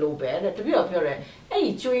နေတယ်လို့ပဲတဲ့တပြည့်တော့ပြောတယ်အဲ့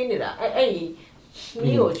ဒီကျွေးနေတာအဲ့ဒီ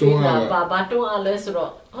မိကိုကျွေးတာဘာတွန်းအားလဲဆို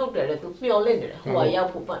တော့ဟုတ်တယ်တဲ့ तू မျောလင့်နေတယ်ဟိုကရောက်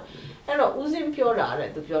ဖို့ပတ်အဲ့တော့ဦးစင်းပြောတာတဲ့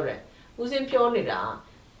तू ပြောတယ်ဦးစင်းပြောနေတာ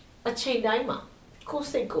အချိန်တိုင်းမှာကိုယ်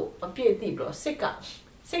စိတ်ကိုအပြည့်အသိပြီးတော့စိတ်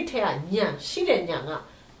ထဲကညံရှိတဲ့ညံက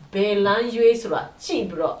ဘယ်လမ်းရွေးဆိုတာကြည့်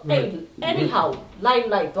ပြီးတော့အဲ့ဒီဟာလို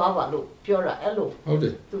က်သွားပါလို့ပြောတာအဲ့လိုဟုတ်တ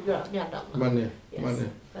ယ် तू ပြောတာမြတ်တာမှန်တယ်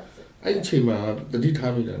အဲ့ဒီချိန်မှာတတိ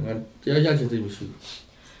ထားမိတာငါတရားရချင်သိမရှိဘူး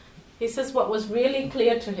He says what was really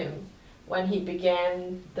clear to him when he began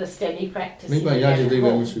the steady practice မိဘရချင်သိ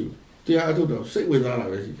ပဲမရှိဘူးတရားအထုတ်တော့စိတ်ဝင်စားတာ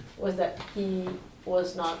ပဲရှိတယ် was that he was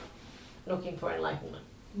not looking for enlightenment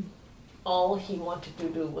all he wanted to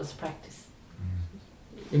do was practice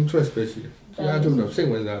interest ပဲရှိတယ်တရားအထုတ်တော့စိတ်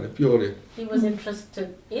ဝင်စားတယ်ပြောတယ် He was interested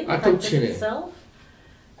in practice itself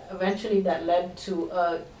eventually that led to a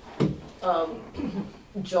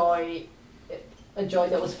joy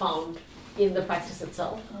that was found in the practice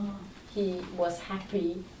itself. He was happy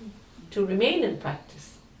to remain in practice.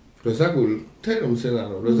 He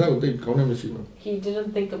didn't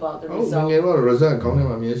think about the result.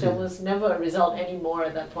 There was never a result anymore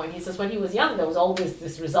at that point. He says when he was young, there was always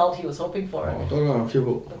this result he was hoping for. But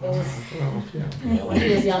when he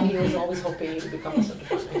was young, he was always hoping he would become a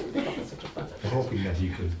Sotapanna. Hoping that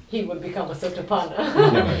he would become a Sotapanna.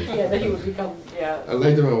 Yeah, that he would become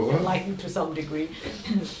enlightened to some degree.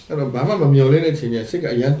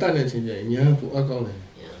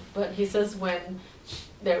 But he says when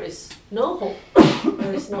there is no hope,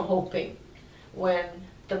 there is no hoping, when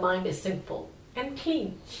the mind is simple and clean,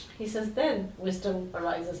 he says then wisdom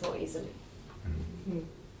arises more easily.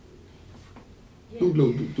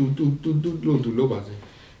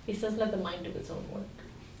 He says let the mind do its own work.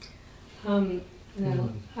 Now,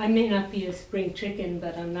 I may not be a spring chicken,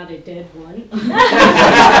 but I'm not a dead one.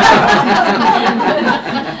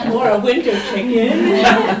 Or a winter chicken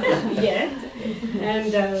yet.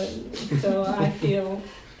 And so I feel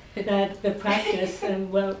that the practice,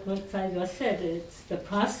 and what Sayadaw said, it's the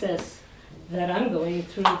process that I'm going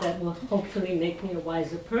through that will hopefully make me a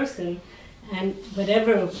wiser person. And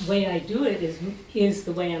whatever way I do it is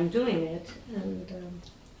the way I'm doing it. And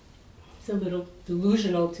it's a little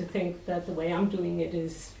delusional to think that the way I'm doing it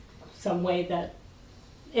is some way that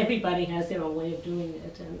everybody has their own way of doing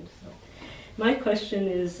it. And so my question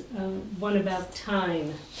is one about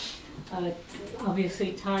time. Obviously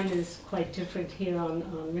time is quite different here on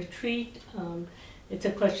retreat. It's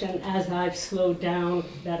a question as I've slowed down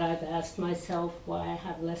that I've asked myself why I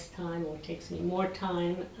have less time or it takes me more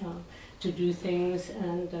time to do things,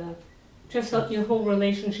 and just your whole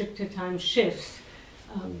relationship to time shifts.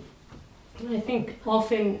 I think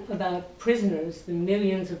often about prisoners, the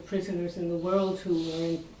millions of prisoners in the world who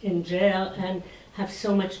are in jail and have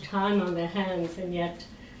so much time on their hands, and yet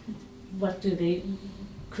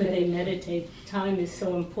could they meditate? Time is so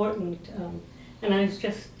important. And I was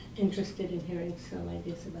just interested in hearing some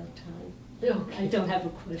ideas about time. Okay. I don't have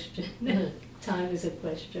a question. Time is a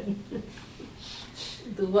question.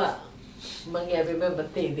 Remember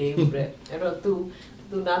tu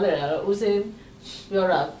usin ပြော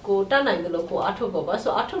တာကိုတတ်နိုင်တယ်လို့ကိုအထုတ်ပေါ့ပါ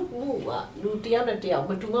ဆိုအထုတ်မှုကလူတယောက်နဲ့တယောက်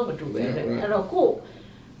မတူပဲတဲ့အဲ့တော့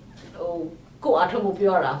ကိုအထုတ်မှု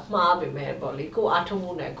ပြောတာမှားပေမဲ့ပေါ့လေကိုအထုတ်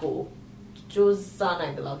မှုနဲ့ကိုစူးစမ်းနို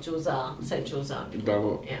င်တယ်လို့စူးစမ်းဆက်စူးစမ်းပြီး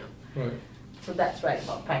တော့ yeah right so that's right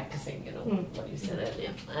about practicing what you said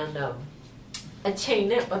earlier and အချိန်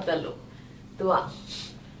နဲ့ပတ်သက်လို့သူက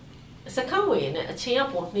စကားဝင်နဲ့အချိန်က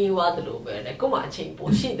ပေါ်နှီးသွားတယ်လို့ပဲတဲ့ကို့မှာအချိန်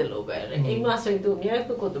ပေါ်ရှိတယ်လို့ပဲတဲ့အိမ်မှာဆိုရင်သူအများ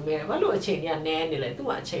ကြီးကိုသူမဲဘာလို့အချိန်ကြီးကနည်းနေလဲသူ့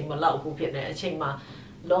မှာအချိန်မလောက်ဘူးဖြစ်နေအချိန်မှာ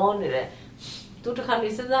လောနေတဲ့သူတခါနေ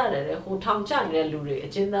စဉ်းစားရတယ်ဟိုထောင်ကျနေတဲ့လူတွေအ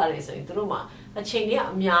ကျဉ်းသားတွေဆိုရင်သူတို့မှာအချိန်တွေက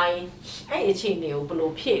အများကြီးအဲ့အချိန်တွေကိုဘယ်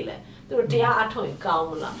လိုဖြည့်လဲသူတို့တရားအထုတ်ရင်ကောင်း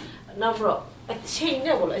မလားနောက်ပြီးတော့အချိန်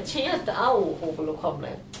နဲ့ပေါ့လေအချိန်ကတအားဟိုဘယ်လိုခေါ်မ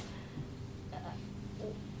လဲ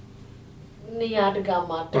နေရာတကာ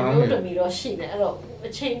မှာတမျိုးတမီတော့ရှိနေအဲ့တော့အ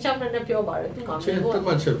ချိန်ကြောင့်လည်းပြောပါတယ်သူကမျိုးတတ်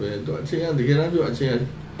မှတ်ချက်ပဲသူအချိန်ကတကယ်တမ်းပြောအချိန်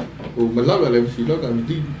က မလောက်လည်းမရှိတော့တာ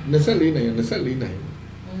ဒီ24နိုင်24နိုင်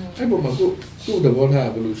အဲ့ပုံမှာကိုသဘောထား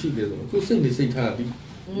ဘယ်လိုရှိလဲဆိုတော့ကိုစိတ်နေစိတ်ထားဒီ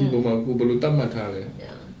ပုံမှာကိုဘယ်လိုတတ်မှတ်ထားလဲ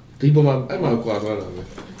ဒီပုံမှာအဲ့မှာကွာသွားတာပဲ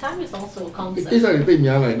Time is also a concept. ကိစ္စတွေသိ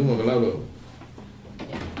များလိုက်တော့မလောက်တော့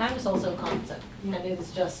Time is also a concept, and it is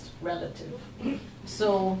just relative. So,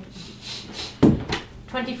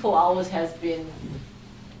 24 hours has been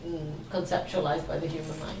conceptualized by the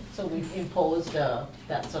human mind. So we've imposed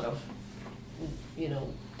that sort of,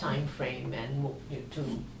 time frame and to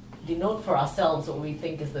denote for ourselves what we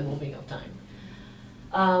think is the moving of time.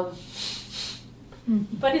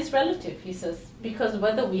 But it's relative, he says, because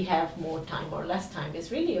whether we have more time or less time is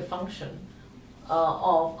really a function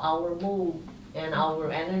of our mood and our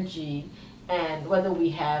energy, and whether we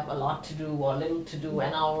have a lot to do or little to do,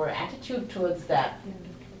 and our attitude towards that.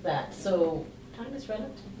 So time is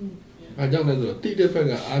relative.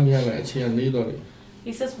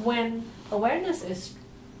 He says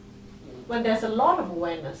when there's a lot of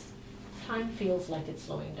awareness, time feels like it's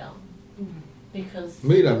slowing down. Because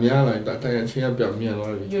you're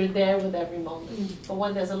there with every moment. But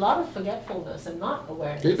when there's a lot of forgetfulness and not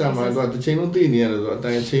awareness,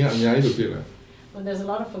 when there's a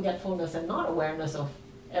lot of forgetfulness and not awareness of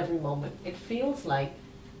every moment, it feels like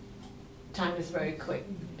time is very quick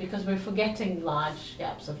because we're forgetting large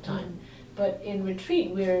gaps of time. But in retreat,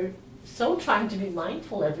 we're so trying to be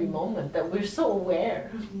mindful every moment that we're so aware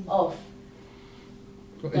of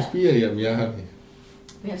that.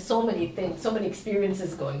 We have so many things, so many experiences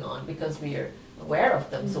going on because we are aware of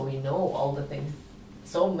them, so we know all the things,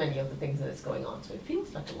 so many of the things that is going on. So it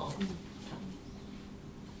feels like a long time.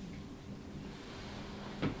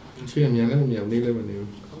 ချင်းမြန်လည်းမမြန်နေလည်းမနေဘူး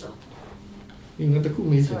ဒီငါတခု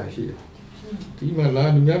မေးချင်တာရှိတယ်ဒီမှာလာ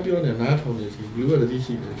လူများပြောနေနားထောင်နေစီလူကတည်း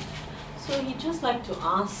ရှိတယ် So he just like to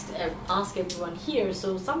ask everyone here. So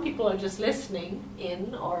some people are just listening in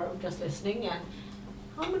or just listening, and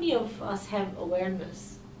how many of us have awareness?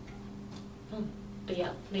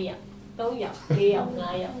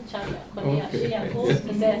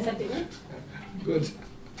 Good.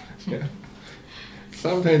 Yeah.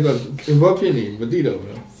 Sometimes involved in it, but you don't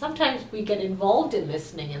know. Sometimes we get involved in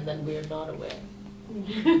listening and then we are not aware.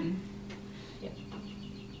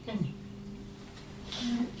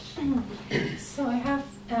 So I have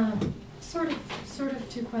sort of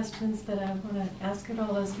two questions that I want to ask it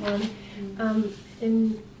all as one. In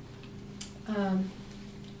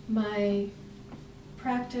my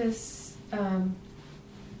practice,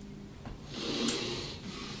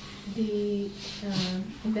 the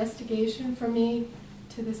investigation for me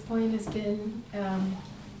to this point has been,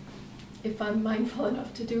 if I'm mindful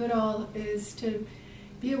enough to do it all, is to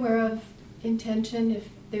be aware of intention, if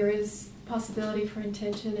there is possibility for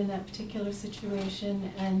intention in that particular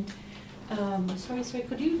situation, and sorry,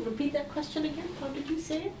 could you repeat that question again? How did you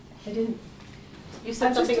say it? I didn't. You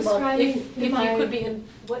said something about if you could be in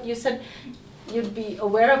what you said. You'd be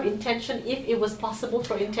aware of intention if it was possible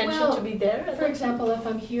for intention to be there? For example, if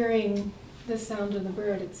I'm hearing the sound of the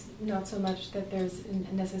bird, it's not so much that there's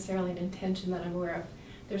necessarily an intention that I'm aware of.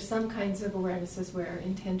 There's some kinds of awarenesses where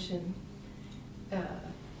intention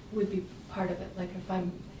would be part of it. Like if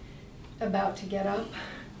I'm about to get up,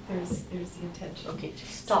 there's the intention. Okay,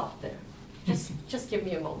 just stop there. Just give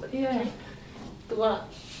me a moment. Yeah. Okay?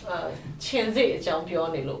 ချင်းစိတ်အကြောင်းပြော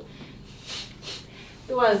နေလို့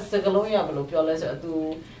သူကစကလုံးရဘလို့ပြောလဲဆိုတော့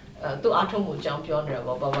သူအားထုတ်မှုအကြောင်းပြောနေတာ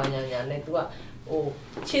ပေါ့ဘာဘာညာညာနဲ့သူကဟို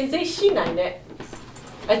ချင်းစိတ်ရှိနိုင်တဲ့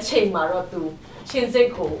အချိန်မှာတော့သူချင်းစိတ်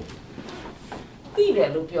ကိုသိတယ်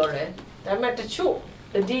လို့ပြောတယ်ဒါပေမဲ့တချို့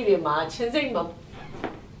တတိတွေမှာချင်းစိတ်မ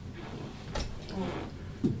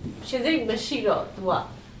ရှိတော့သူက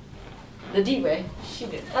တတိပဲရှိ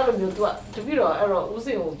တယ်အဲ့လိုမျိုးသူကတပိတော့အဲ့တော့ဦးစ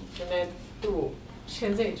င်ကိုနည်းနည်းသူ့ကိုချ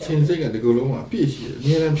င်းစိတ်ကဒီကုလုံးကပြည့်ရှိတယ်အ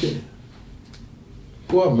များအားဖြင့်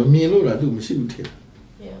ကိုကမမြင်လို့လားသူမရှိဘူးထင်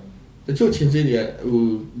တချို့ချင်းစိတ်တွေကဟို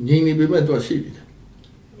ငြိမ်နေပေမဲ့သူကရှိတယ်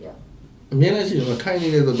အများအားရှိတယ်ထိုင်နေ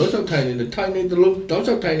တယ်ဆိုတော့တောက်ထိုင်နေတယ်ထိုင်နေတယ်လို့တောက်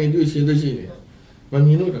ထိုင်နေတွေ့ချင်းသိရှိတယ်မမြ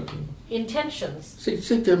င်လို့လား intentions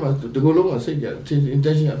စိတ်ထဲမှာဒီကုလုံးကစိတ်က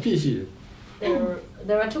intention အပြည့်ရှိတယ်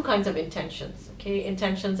there are two kinds of intentions, okay?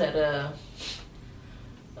 Intentions at a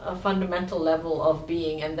fundamental level of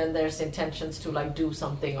being, and then there's intentions to like do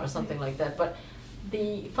something or something like that. But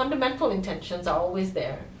the fundamental intentions are always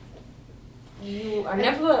there. You are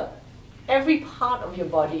never, every part of your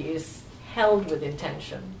body is held with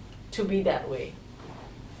intention to be that way.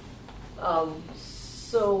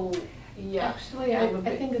 So, yeah. Actually, I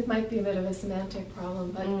think it might be a bit of a semantic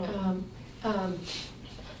problem, but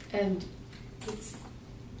and it's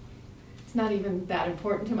not even that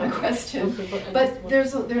important to my question. But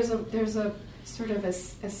there's a sort of a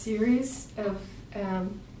series of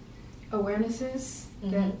awarenesses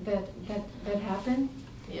that happen.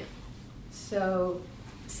 Yeah. So,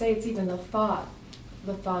 say it's even the thought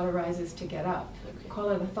arises to get up. Okay. Call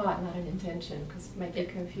it a thought, not an intention, because it might be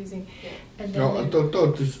confusing. Yeah. And No, then to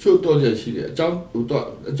ရှိတယ်အကြောင်း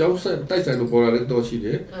တိုက်ဆိုင်လို့ပေါ်လာတဲ့တော့ရှိတ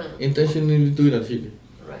ယ် intentionally တွေးတာရှိတယ်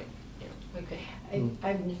Right. Yeah. Okay. I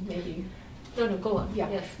maybe No, go on. Yeah.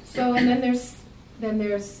 Yes. So and then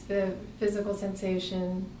there's the physical sensation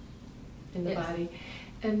in the Yes. body,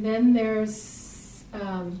 and then there's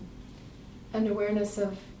an awareness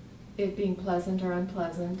of it being pleasant or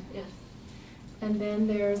unpleasant. Yes. And then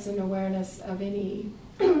there's an awareness of any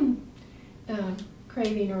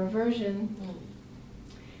craving or aversion.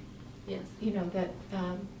 Yes. You know that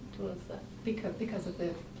Towards that. because of the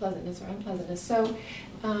pleasantness or unpleasantness. So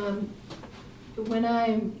when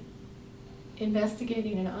I'm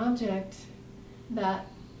investigating an object, that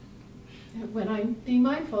when I'm being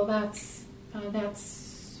mindful, that's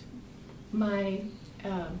my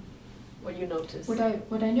What you notice.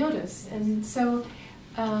 what I notice, and so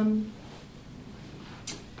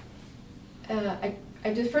I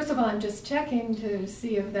just first of all I'm just checking to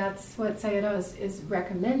see if that's what Sayadaw is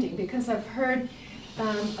recommending, because I've heard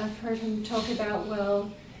him talk about,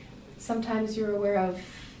 well, sometimes you're aware of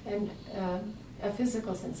a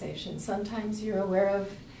physical sensation, sometimes you're aware of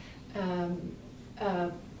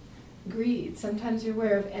greed, sometimes you're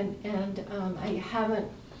aware of and I haven't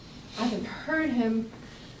heard him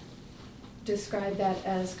describe that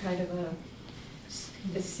as kind of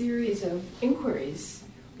a series of inquiries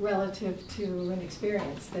relative to an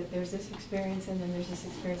experience, that there's this experience and then there's this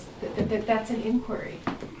experience, that's an inquiry.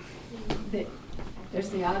 That there's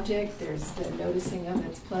the object, there's the noticing of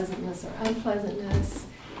its pleasantness or unpleasantness,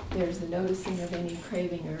 there's the noticing of any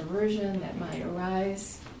craving or aversion that might arise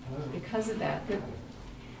because of that.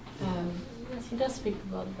 Yes, he does speak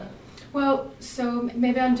about that. Well, so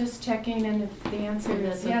maybe I'm just checking, and if the answer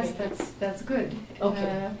is yes, okay. that's good.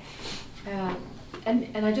 Okay.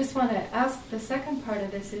 And I just want to ask, the second part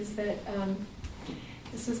of this is that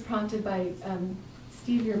this was prompted by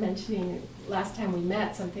Steve. You're mentioning last time we met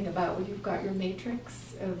something about when you've got your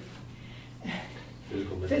matrix of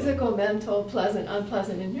physical, mental, pleasant,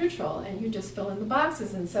 unpleasant, and neutral, and you just fill in the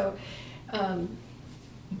boxes. And so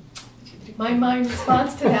my mind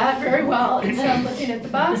responds to that very well, and so I'm looking at the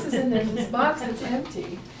boxes, and there's this box that's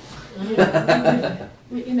empty.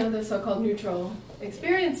 You know, the so-called neutral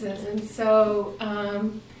experiences, and so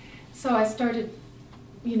I started,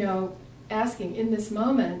 asking in this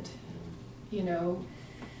moment,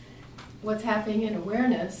 what's happening in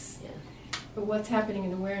awareness? What's happening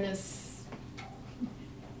in awareness?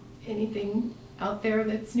 Anything out there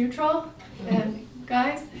that's neutral, and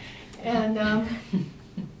guys, and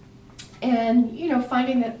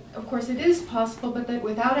finding that, of course, it is possible, but that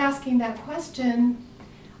without asking that question,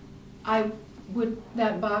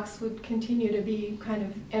 that box would continue to be kind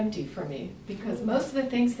of empty for me, because most of the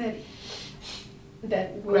things that would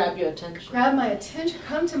Grab your attention.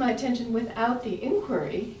 come to my attention without the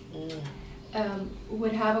inquiry,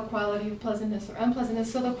 would have a quality of pleasantness or unpleasantness.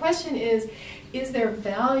 So the question is there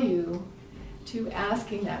value to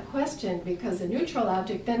asking that question? Because a neutral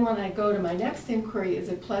object, then when I go to my next inquiry, is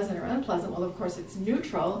it pleasant or unpleasant? Well, of course, it's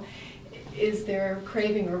neutral. Is there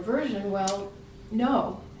craving or aversion? Well,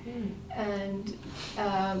 no. And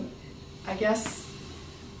I guess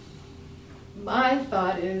my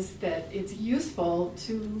thought is that it's useful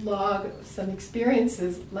to log some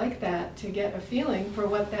experiences like that to get a feeling for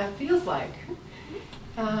what that feels like.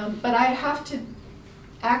 But I have to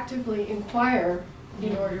actively inquire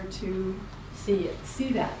in order to see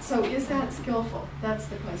that. So is that skillful? That's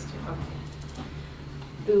the question.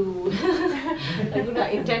 To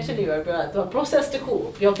intention တွေပဲပြောတာ तू process တစ်ခု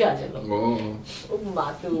ကိုပြောပြခြင်းလို့ဥပမာ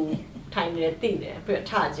तू ထိုင်နေတယ်သိတယ်ပြီးတော့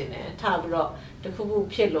ထခြင်းတယ်ထပြီးတော့တစ်ခုခု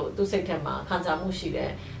ဖြစ်လို့ तू စိတ်ထဲမှာခံစားမှုရှိတ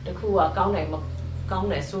ယ်တစ်ခုကကောင်းတယ်မကောင်း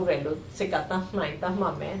တယ်ဆိုရလို့စိတ်ကတတ်မှ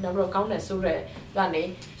တ်မယ်နောက်ပြီးတော့ကောင်းတယ်ဆိုရကနေ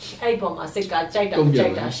အဲ့ဒီပုံမှာစိတ်ကကြိုက်တာမကြို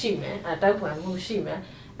က်တာရှိမယ်အဲတိုက်ပွဲမှုရှိမယ်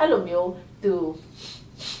အဲ့လိုမျိုး तू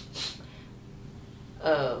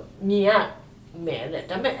မြင်ရမယ်တဲ့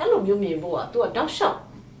ဒါပေမဲ့အဲ့လိုမျိုးမြင်ဖို့က तू ကတောက်လျှောက်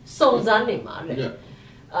စုံစမ်းနေမှာတဲ့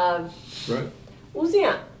right ဦးစင်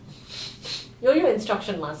ကရိုးရိုး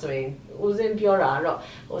instruction မှာဆိုရင်ဦးစင်ပြောတာကတော့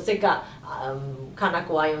ဟိုစိတ်ကခန္ဓာ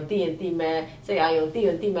ကိုယ်အယုံသိရင်သိမယ်စိတ်အယုံသိရ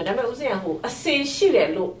င်သိမယ်ဒါပေမဲ့ဦးစင်ကဟိုအစင်ရှိတယ်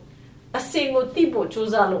လို့အစင်ကိုသိဖို့ကြိုး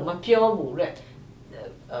စားလို့မပြောဘူးတဲ့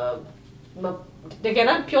တကယ်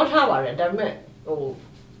တော့ပြောထားပါတယ်ဒါပေမဲ့ဟို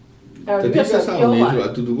တတိဆက်ဆောင်နေဆိုတာ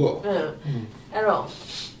အတူတူပေါ့အဲ့တော့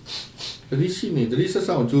တတိရှိနေတတိဆက်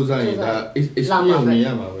ဆောင်ကြိုးစားရင်ဒါ experience မြင်ရ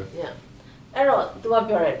မှာပဲအဲ့တော့ तू က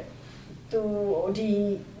ပြောတယ် तू ဒီ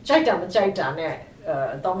ကြိုက်တာမကြိုက်တာနဲ့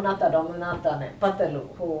dominata နဲ့ပတ်သက်လို့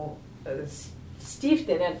ဟို Steve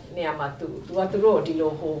တဲ့နေရာမှာသူကသူတို့ဒီ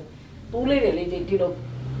လိုဟိုပူးလေးတွေလေးဒီလို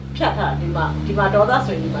ဖြတ်ထားဒီမှာဒေါသ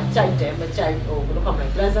ဆိုရင်ဒီမှာကြိုက်တယ်မကြိုက်ဟိုဘယ်လိုခေါ်မလဲ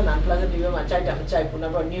pleasant and unpleasant ဒီမှာကြိုက်တယ်မကြိုက်ဘူးနော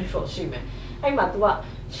က်တော့ neutral ရှိမယ်အဲ့မှာ तू က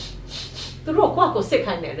သူတို့ကိုစစ်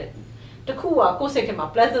ခိုင်းတယ်တဲ့တခုကကိုစိတ်ထဲမှာ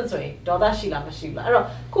pleasant ဆိုရင်ဒေါသရှိလားမရှိလားအဲ့တော့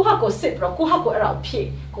ကိုဟာကိုစစ်ပြီးတော့ကိုဟာကိုအဲ့ဒါဖြည့်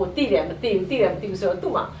ကိုတိတယ်မတိဘူးဆိုတော့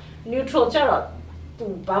သူ့မှာ neutral ကျတော့ तू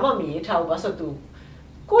ဘာမှမရေးထားဘူးဘာဆို तू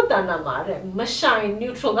ကိုတဏ္ဍာမှာတဲ့မဆိုင်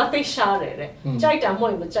neutral ကသိရှားတယ်တဲ့ကြိုက်တာမဟုတ်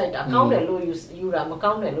ရင်မကြိုက်တာကောင်းတယ်လို့ယူတာမ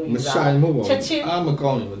ကောင်းတယ်လို့ယူတာမဆိုင်မဟုတ်ပါဘူးအားမကော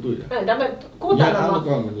င်းရင်မတွေ့တာအဲ့ဒါပေမဲ့ကိုတဏ္ဍာမှာ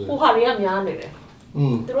ဟိုဟာတွေကများနေတယ်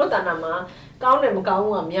သူတို့တဏ္ဍာမှာကောင်းတယ်မကောင်း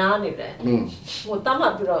ဘူးကများနေတယ်ဟိုတမ်းမှ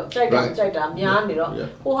ပြီးတော့ကြိုက်တာများနေတော့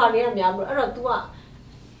ဟိုဟာတွေကများပြီးတော့အဲ့တော့ तू က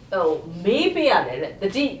ဟိုမေးပေးရတယ်တဲ့တ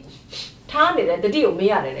တိထားနေတယ်တတိကိုမေး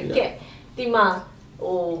ရတယ်တဲ့ကဲဒီမှာ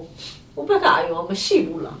ဟိုဥပက္ခအယောမရှိ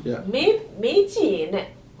ဘူးလားမေးကြည့်ရင်နဲ့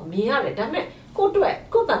မြင်ရတယ်ဒါပေမဲ့ကိုယ့်တ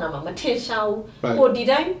ဏ္ဍာမှာမထင်ရှားဘူးကိုဒီ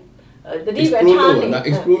တိုင်းတတိပဲထားနေ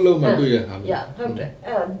explore လုပ်မှတွေ့ရဟာဟုတ်တယ်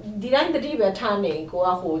ဒီတိုင်းတတိပဲထားနေကိုက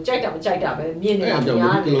ဟိုကြိုက်တာမကြိုက်တာပဲမြင်နေတာ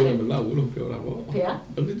များတယ်တလုံးနဲ့မလောက်ဘူးလို့ပြောတာပေါ့ဖေ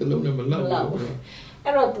။တလုံးနဲ့မလောက်ဘူး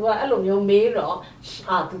အဲ့တော့ तू ကအဲ့လိုမျိုးမေးတော့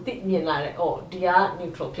तू သိမြင်လာတယ်။ဒီက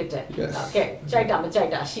neutral ဖြစ်တယ်။ကဲကြိုက်တာမကြိုက်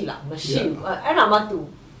တာရှိလားမရှိဘူး။အဲ့ဒါမှ तू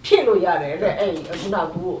ဖြစ်လို့ရတယ်တဲ့အဲ့ခုနက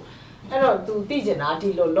ဘူးအဲ့တော့ तू သိကျင်တာဒီ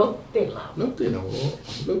လိုလုံးတင်လားလုံးတင်တော့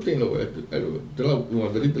လုံးတင်လို့အဲ့လိုဒီလောက်ဟို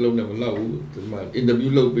တလုံးနဲ့မလောက်ဘူးဒီမှာ interview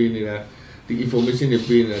လုပ်ပေးနေတာဒီ information တွေ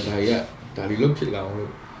ပေးနေတာဒါတွေလုံးဖြစ်လာအောင်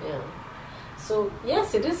လို့ So yes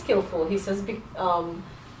it is skillful he says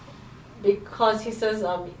because he says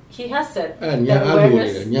he has said that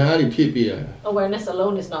awareness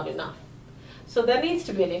alone is not enough so there needs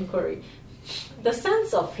to be an inquiry the sense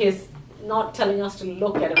of his not telling us to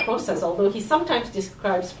look at a process although he sometimes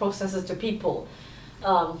describes processes to people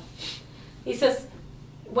he says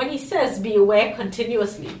when he says be aware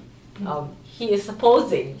continuously he is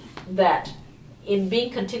supposing that in being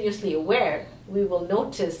continuously aware we will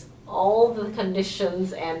notice all the conditions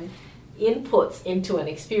and inputs into an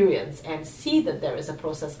experience and see that there is a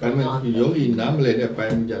process going on. Yogi namle de pai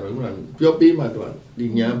mu ja ro lu pyo pi ma to di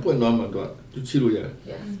nyan pwet nwa ma to tu chi lo ya.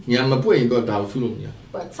 Nyan ma pwet yin to da su lo ma ya.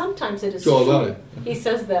 But sometimes it is true. He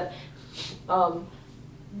says that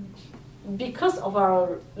because of our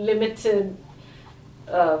limited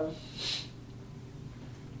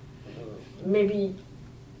maybe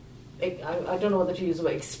I don't know whether to use the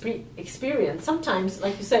word experience. Sometimes,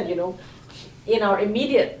 like you said, in our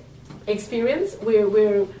immediate experience,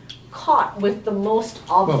 we're caught with the most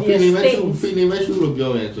obvious things. Caught with the most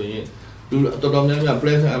obvious things.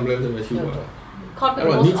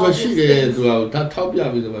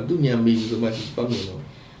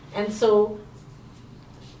 And so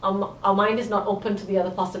our mind is not open to the other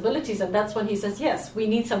possibilities, and that's when he says, yes, we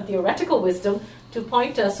need some theoretical wisdom to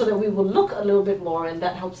point us so that we will look a little bit more, and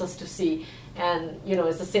that helps us to see. And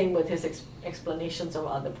it's the same with his explanations of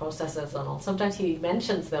other processes and all. Sometimes he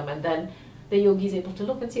mentions them, and then the yogi is able to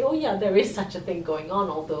look and say, oh yeah, there is such a thing going on,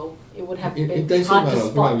 although it would have been hard to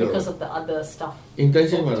spot because of the other stuff. Yeah.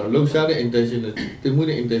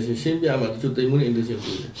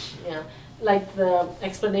 Like the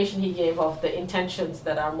explanation he gave of the intentions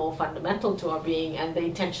that are more fundamental to our being and the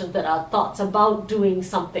intentions that are thoughts about doing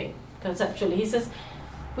something conceptually. He says,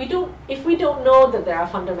 if we don't know that there are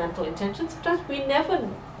fundamental intentions, sometimes we never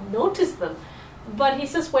notice them. But he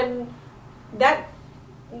says when that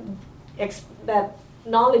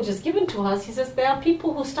knowledge is given to us, he says there are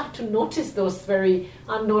people who start to notice those very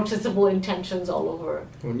unnoticeable intentions all over.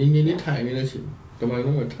 But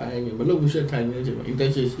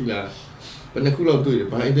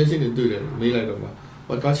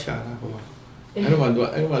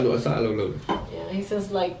he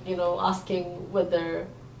says like, asking whether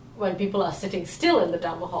when people are sitting still in the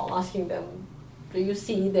Dhamma hall, asking them, do you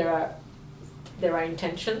see there are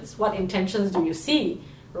intentions? What intentions do you see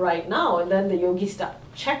right now? And then the yogis start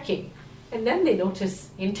checking. And then they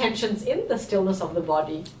notice intentions in the stillness of the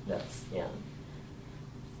body. That's, yeah.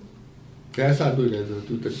 There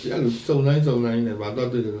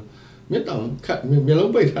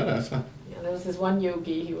was this one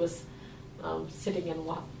yogi, he was sitting and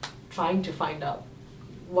trying to find out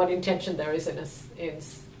what intention there is in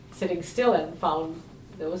sitting still, and found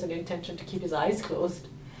there was an intention to keep his eyes closed.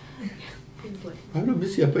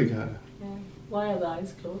 Why are the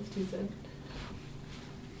eyes closed, he said.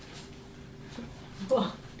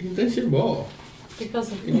 Intention more.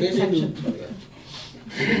 Because of the intention.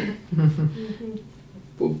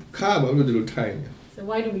 So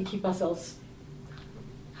why do we keep ourselves,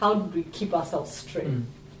 how do we keep ourselves straight?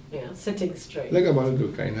 Sitting straight.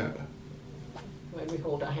 when we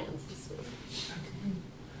hold our hands this way.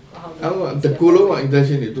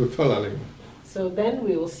 intention တွေသူထွက်လာလိမ့်မယ် So then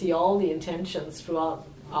we will see all the intentions throughout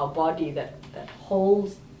our body that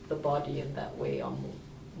holds the body in that way or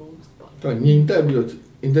moves the body. တော့ငြိမ်သက်ပြီးတော့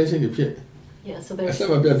intention တွေဖြစ် Yeah, so there's အဆက်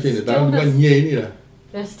မပြတ်ဖြစ်နေဒါကငြိမ်နေတာ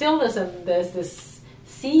there's stillness and there's this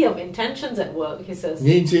sea of intentions at work, he says.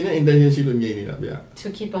 ငြိမ်ခြင်းနဲ့ intention ရှိလို့ငြိမ်နေတာဗျာ To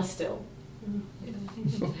keep us still.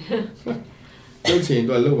 လုပ်ချင်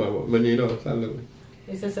တော့လုပ်ပါပေါ့မငြိမ်တော့ဆက်လုပ်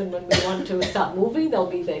He says, and when we want to start moving,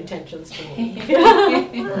 there'll be the intentions to move.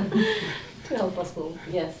 To help us move,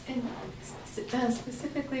 yes. And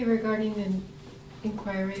specifically regarding an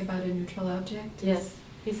inquiry about a neutral object? Yes,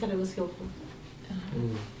 he said it was skillful.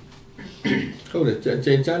 ဟုတ်တယ်ကျ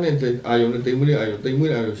န်ချမ်းတဲ့အာယုံနဲ့တိမ်မွေးတဲ့အာယုံ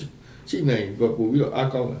ရှိနိုင်တော့ပို့ပြီးတော့အား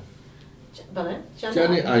ကောင်းတယ် But ကျန်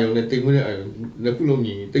တဲ့အာယုံနဲ့တိမ်မွေးတဲ့အာယုံနှစ်ခုလုံးမြ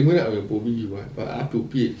င်တိမ်မွေးတဲ့အာယုံပို့ပြီးယူပါအားပူ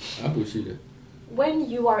ပြည့်အားပူရှိတယ် when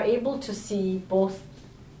you are able to see both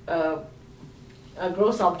a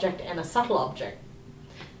gross object and a subtle object,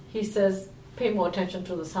 he says pay more attention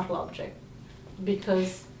to the subtle object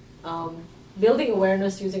because building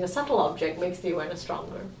awareness using a subtle object makes the awareness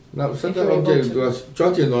stronger. Now, subtle object ကကြော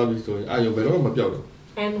က်ကျင်သွားပြီဆိုရင်အာယုံဘယ်တော့မှမပြောက်တော့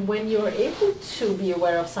And when you're able to be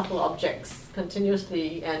aware of subtle objects continuously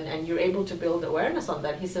and you're able to build awareness on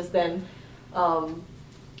that, he says then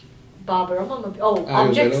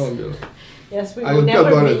objects. Yes, we will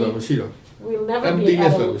never be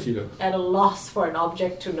at a loss for an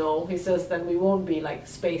object to know. He says then we won't be like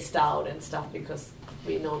spaced out and stuff because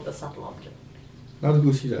we know the subtle object. နောက်တစ်ခု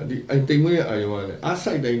ရှိတာဒီတိမ်မွေးတဲ့အာယုံကလည်းအား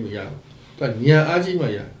စိုက်တိုင်းမရဘူးသူကညာအားကြီးမှ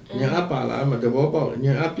ရညာအားပါလာမှသဘောပေါက်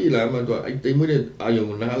ညာအားပြည့်လာမှသူကတိမ်မွေးတဲ့အာယုံ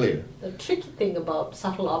ကိုနားလဲ The tricky thing about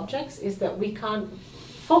subtle objects is that we can't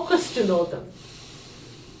focus to know them.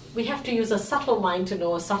 We have to use a subtle mind to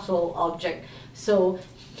know a subtle object. So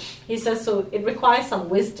he says so it requires some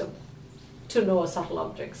wisdom to know a subtle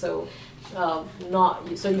object. So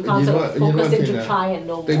you can't sort of focus it to try and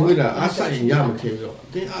know more. တိမ်မွေးတာအားစိုက်ရင်ရမထင်ဘူး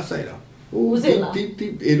တင်းအားစိုက်တာ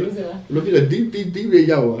Look at the deep တွေ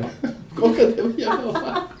ရောက်သွားကောက်ကတည်းကရောက်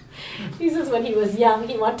သွား He says when he was young,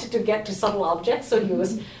 he wanted to get to subtle objects, so he was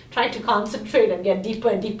trying to concentrate and get deeper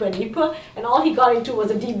and deeper and deeper, and all he got into was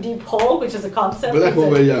a deep hole, which is a concept. Black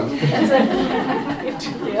hole, yeah.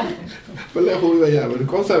 Black hole, yeah, but the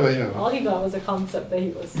concept, yeah. All he got was a concept that he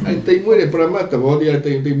was. I think when the parameter the body, I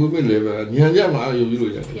think the movement level,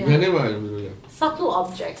 subtle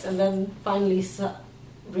objects, and then finally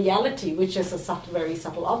reality, which is a very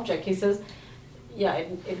subtle object. He says, yeah,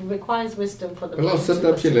 it requires wisdom for the mind to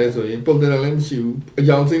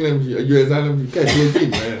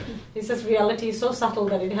He says reality is so subtle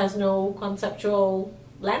that it has no conceptual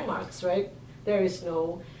landmarks, right? There is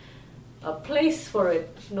no place for it,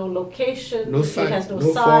 no location, no size, it has no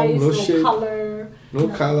size, form, no shape, color. No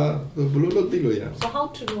color. So how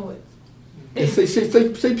to know it?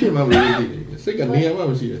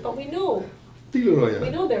 But we know. We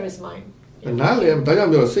know there is mind. နားလေဒါကြော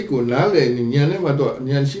င့်ပြောစိတ်ကိုနားလေဉာဏ်နဲ့မှတော့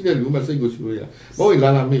ဉာဏ်ရှိတဲ့လူမှစိတ်ကိုရှိလို့ရမဟုတ်လာ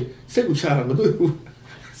လာမေးစိတ်ကိုချတာမတွေ့ဘူး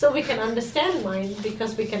So we can understand mind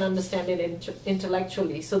because we can understand it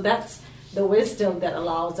intellectually. So that's the wisdom that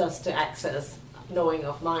allows us to access knowing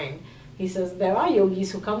of mind. He says there are yogis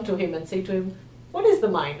who come to him and say to him, what is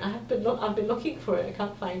the mind? I've been looking for it, I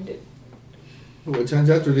can't find it. ဟိုချမ်း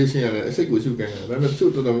သာ tradition ရတယ်စိတ်ကိုရှုကြတယ်ဒါပေမဲ့သူ့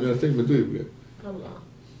တော်တော်များစိတ်မတွေ့ဘူးလေ Allah.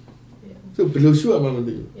 So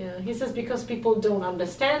yeah, he says because people don't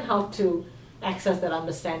understand how to access that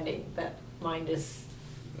understanding that mind is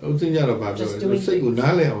just doing things.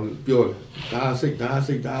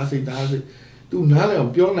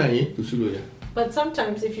 But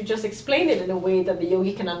sometimes if you just explain it in a way that the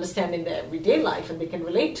yogi can understand in their everyday life and they can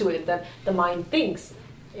relate to it, that the mind thinks,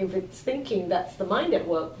 if it's thinking that's the mind at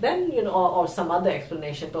work, then or some other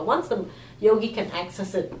explanation. But once the yogi can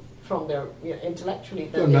access it from their intellectually,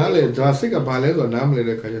 then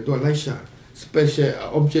special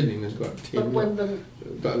object in it.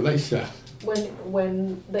 But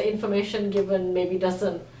when the information given maybe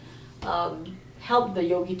doesn't help the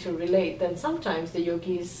yogi to relate, then sometimes the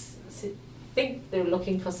yogis think they're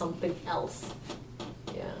looking for something else.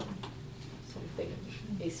 Yeah, something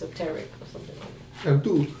esoteric or something like that.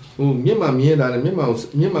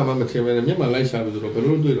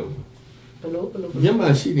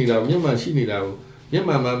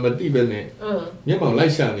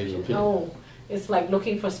 Oh, it's like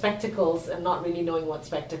looking for spectacles and not really knowing what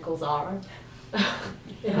spectacles are.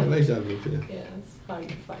 Yeah, it's hard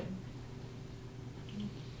to find.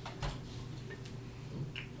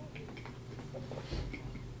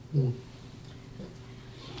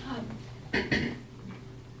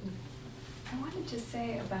 I wanted to say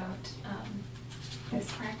about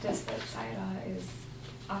this practice that Sayadaw is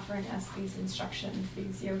offering us, these instructions,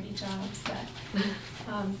 these yogi jobs, that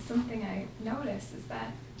something I notice is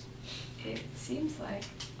that it seems like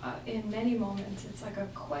in many moments it's like a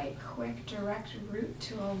quite quick, direct route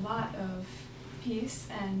to a lot of peace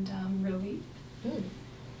and relief.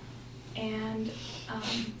 And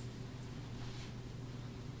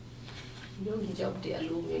yogi job de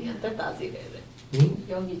alu me tata si de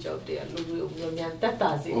yogi job de alu me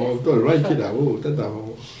tata si de right kid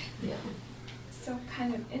tata yeah. So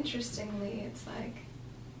kind of interestingly, it's like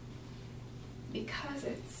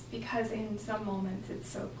because in some moments it's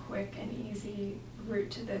so quick and easy route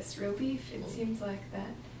to this relief, it seems like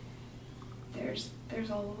that there's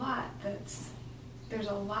a lot that's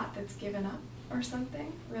given up or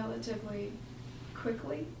something relatively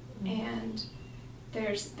quickly, and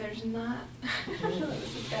there's not I don't know,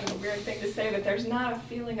 this is kind of a weird thing to say, but there's not a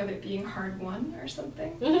feeling of it being hard won or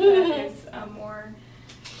something. That is a more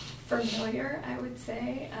familiar, I would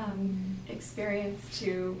say, experience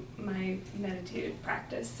to my meditative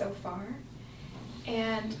practice so far.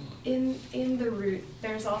 And in the root,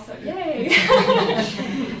 there's also yay.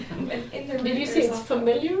 Did you say it's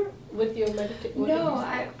familiar with your meditation? No,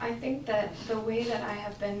 I think that the way that I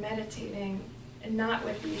have been meditating, not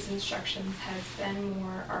with these instructions, has been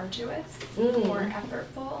more arduous, more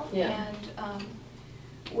effortful, and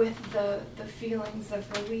with the feelings of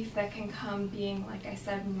relief that can come being, like I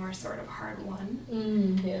said, more sort of hard won.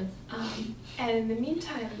 Yes. And in the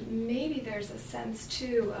meantime, maybe there's a sense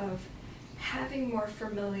too of having more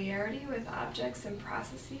familiarity with objects and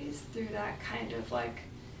processes through that kind of like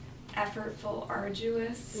effortful,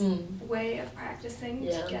 arduous way of practicing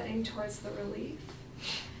to getting towards the relief.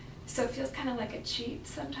 So it feels kind of like a cheat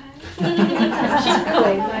sometimes.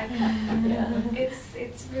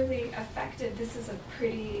 It's really affected. This is a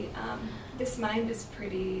pretty, this mind is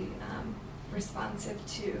pretty responsive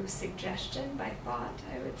to suggestion by thought,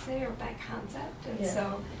 I would say, or by concept. And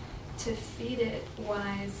so to feed it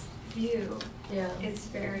wise view is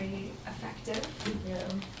very effective.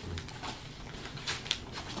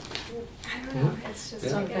 I don't know, it's just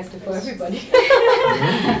not effective for everybody.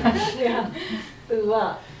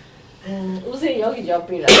 Using yogi job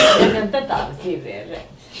pira, and tata zero.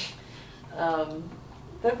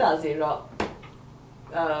 Tata zero.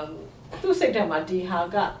 Tu say tamati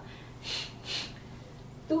haga.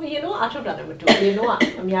 Tu after that, I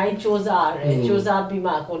mean, I chose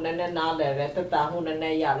bima kona na le tata huna na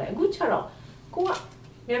yale. Good charo. Go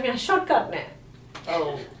me shortcut ne.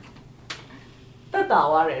 Oh. Tata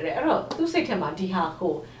ware. Tu say tamati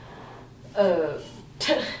hako.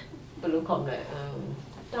 Blue come.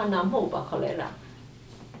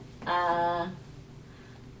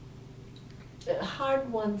 Hard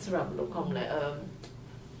ones rub look on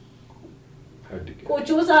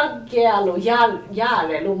Cochosa Gallo,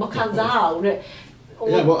 Yale, Makanza.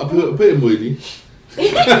 Yeah, well, I pay Moody.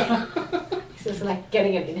 It's just like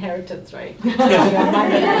getting an inheritance, right?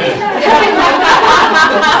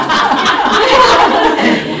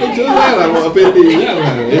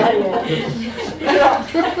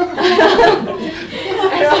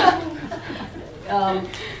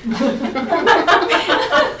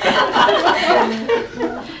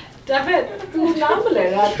 Dapat tu nama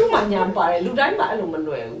le, tu manyam pare, lu dai ma lu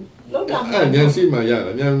manuel. Lu nama. Nyam si ma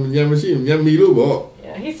ya, nyam milu bo.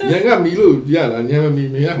 He says. Nyam milu ya la, nyam mi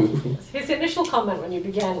ya. His initial comment when you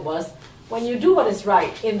began was, when you do what is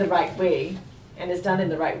right in the right way, and is done in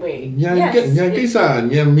the right way.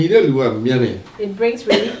 It brings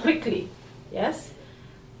relief quickly. Yes.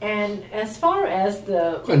 And as far as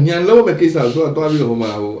the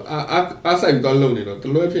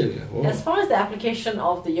application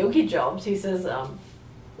of the yogi jobs, he says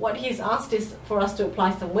what he's asked is for us to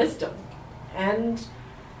apply some wisdom, and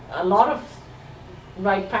a lot of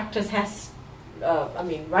right practice has.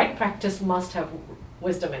 Right practice must have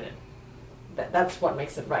wisdom in it. That's what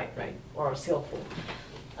makes it right, or skillful.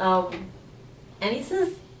 And he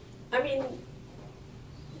says,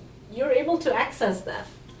 you're able to access that.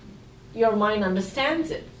 Your mind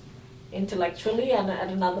understands it intellectually and at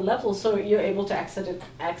another level, so you're able to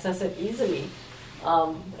access it easily,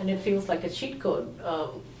 and it feels like a cheat code.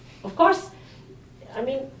 Of course,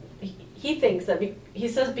 he thinks that he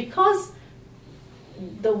says because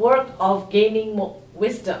the work of gaining more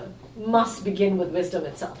wisdom must begin with wisdom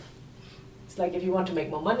itself. It's like if you want to make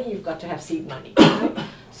more money, you've got to have seed money. Right?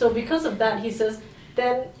 So because of that, he says,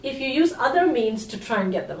 then if you use other means to try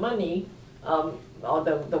and get the money, or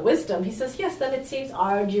the wisdom, he says, yes, then it seems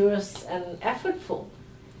arduous and effortful.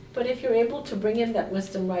 But if you're able to bring in that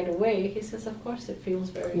wisdom right away, he says, of course, it feels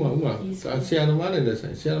very easy.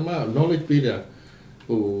 Sayadaw knowledge be there.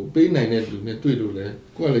 ပေးနိုင်တဲ့လူနဲ့တွေ့လို့လဲ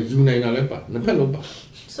ကိုကလည်းယူနိုင်တာလဲပါနှစ်ဖက်လုံးပါ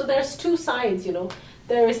So there's two sides, you know.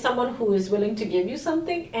 There is someone who is willing to give you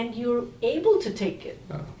something and you're able to take it.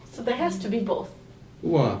 So there has to be both.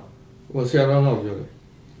 ဟိုဆရာတော်ကပြောတယ်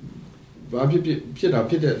ဘာဖြစ်တာ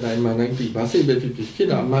ဖြစ်တဲ့အတိုင်းမှန်တိုင်းသိဘာစိတ်ပဲဖြစ်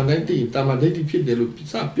တာမှန်တိုင်းသိတာမှဒိဋ္ဌိဖြစ်တယ်လို့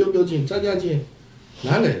စပြောချင်းကြားချင်း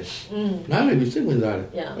နားလေပြီးစိတ်ဝင်စားတယ်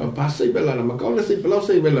ဘာစိတ်ပဲလာမကောင်းတဲ့စိတ်ဘယ်လောက်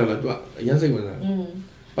စိတ်ပဲလာသူကအရင်စိတ်ဝင်စားတယ်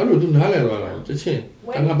ဘာလို့သူနားလဲသွားတာချက်ချင်း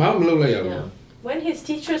ငါဘာမှမလုပ်လိုက်ရဘူး When his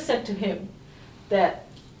teacher said to him that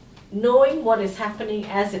knowing what is happening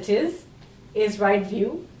as it is right view,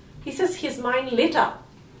 he says his mind lit up.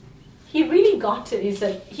 He really got it. He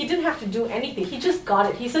said he didn't have to do anything. He just got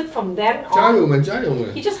it. He said from then on,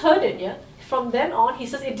 he just heard it, yeah. From then on, he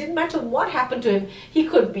says it didn't matter what happened to him. He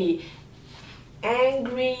could be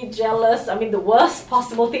angry, jealous, I mean the worst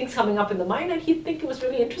possible things coming up in the mind, and he'd think it was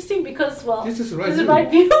really interesting because, well, this is right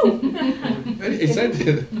view. Very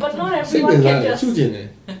excited. But not everyone can just...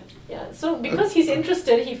 Yeah, so because he's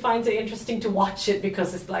interested, he finds it interesting to watch it because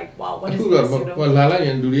it's like, wow, what is this, you know?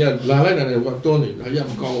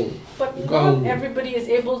 But not everybody is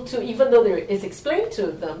able to, even though there is explained to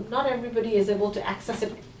them, not everybody is able to access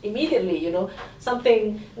it immediately, you know. Something,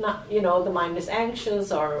 not, you know, the mind is anxious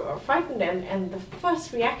or frightened, and the first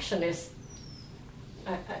reaction is,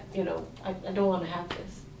 you know, I don't want to have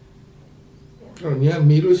this.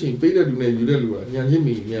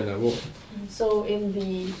 So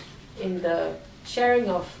in the sharing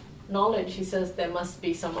of knowledge, he says there must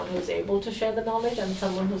be someone who's able to share the knowledge and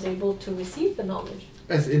someone who's able to receive the knowledge.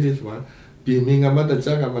 As it is one. He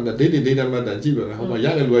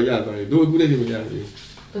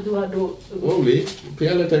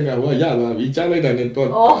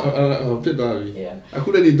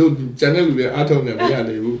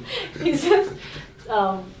says,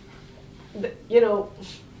 you know,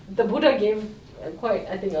 the Buddha gave quite,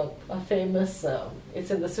 I think, a famous, it's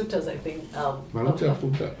in the suttas, I think.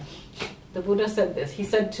 The Buddha said this. He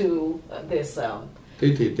said to this, I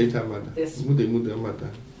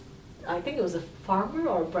think it was a farmer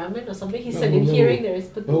or a Brahmin or something. He said in hearing there is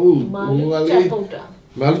Maluchapoda.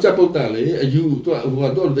 He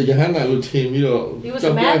was a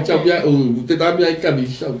madman.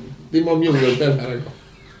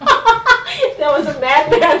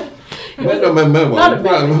 There was a madman. Not a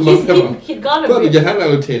man. He'd gone a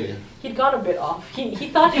bit off. He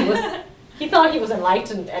thought he was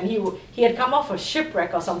enlightened, and he had come off a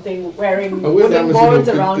shipwreck or something, wearing wooden boards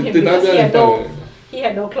around him because he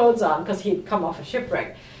had no clothes on because he'd come off a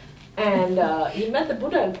shipwreck. And he met the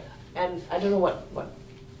Buddha, and I don't know what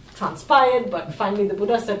transpired, but finally the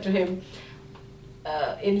Buddha said to him,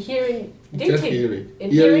 in hearing,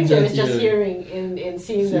 hearing there is just hearing, in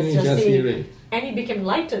seeing there's just seeing. And he became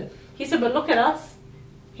enlightened. He said, but look at us.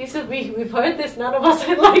 He said, we've heard this, none of us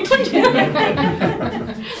are enlightened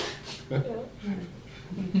yet.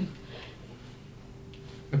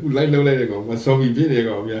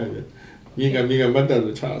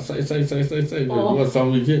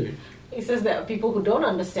 He says there are people who don't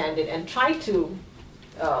understand it and try to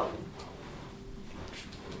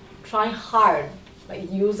try hard, like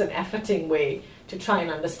use an efforting way to try and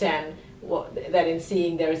understand that in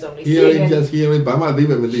seeing there is only seeing. And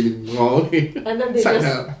then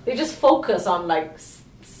they just focus on like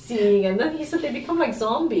seeing, and then he said they become like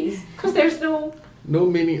zombies because there's no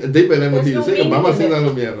meaning.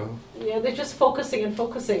 Yeah, they're just focusing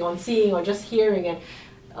on seeing or just hearing, and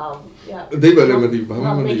not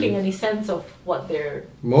making any sense of what they're.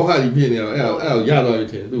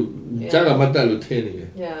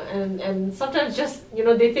 Yeah, and sometimes just, you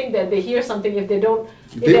know, they think that they hear something, if they don't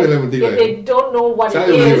know what it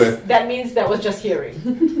is, that means that was just hearing.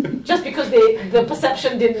 Just because the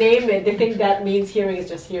perception didn't name it, they think that means hearing is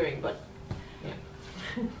just hearing, but yeah.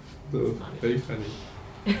 So, very funny.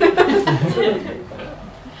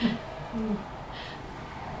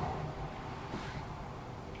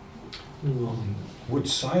 Would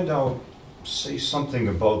Sayadaw say something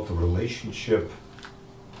about the relationship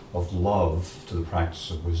of love to the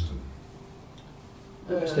practice of wisdom?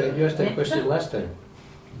 You asked that question last time.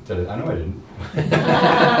 Did I? I know I didn't.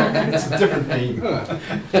 It's a different theme.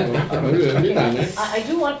 I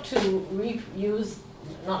do want to use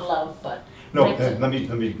not love, but no. Let me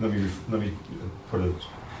put it.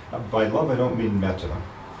 By love, I don't mean metta.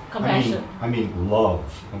 Compassion. I mean love.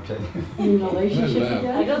 Okay. Relationship.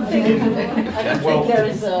 I don't think there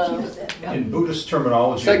is a. In Buddhist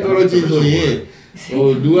terminology. Psychology.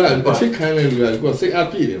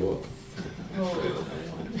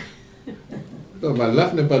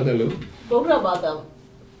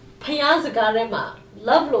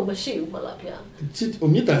 love လို့မရှိဘူးမလားဗျာ ချစ်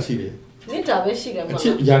မေတ္တာရှိတယ် မေတ္တာပဲရှိတယ်မ အ လား ချ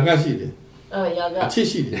စ်ယာကရှိတယ် ယာက အချစ်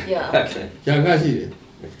ရှိတယ် yeah ယာကရှိတယ်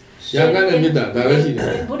ယာကနဲ့မေတ္တာဒါပဲရှိတယ်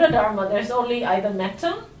in Buddha Dharma there's only either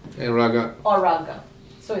metta and raga or raga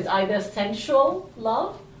so it's either sensual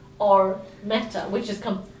love or metta which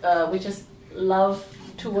is love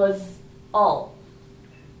towards all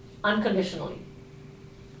unconditionally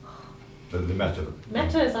the metta.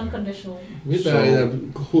 Metta is unconditional. Metta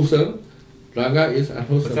is wholesome, raga is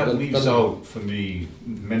unwholesome. But that leaves out for me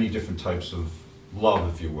many different types of love,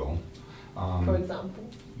 if you will. For example.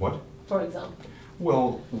 What? For example.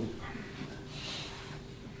 Well,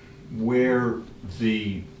 where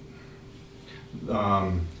the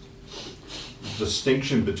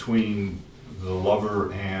distinction between the lover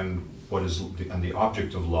and the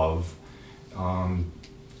object of love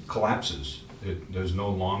collapses. There's no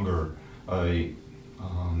longer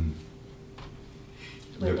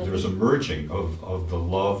there's a merging of the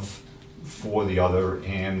love for the other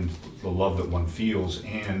and the love that one feels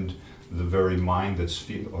and the very mind that's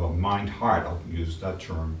mind-heart, I'll use that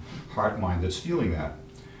term, heart-mind that's feeling that.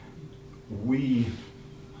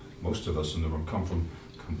 Most of us in the room come from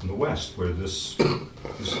the West, where it's a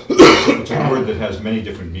word that has many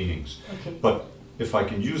different meanings. Okay. But if I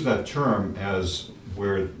can use that term as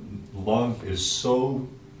where love is so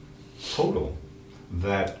total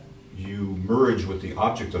that you merge with the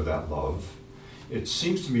object of that love, it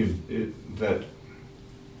seems to me that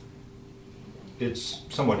it's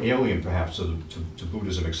somewhat alien perhaps to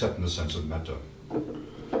Buddhism, except in the sense of metta.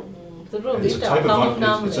 It's a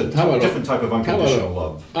different type of unconditional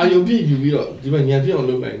love. အာယုံဖြစ်ယူပြီးတော့ဒီမှာဉာဏ်ဖြစ်အောင်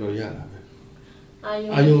လုပ်လိုက်တော့ရတာပဲ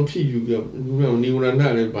အာယုံဖြစ်ယူပြီးတော့နိဝရဏ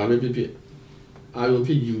လည်းဘာပဲဖြစ်ဖြစ်အာယုံ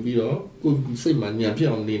ဖြစ်ယူပြီးတော့ကိုယ်စိတ်မှာဉာဏ်ဖြစ်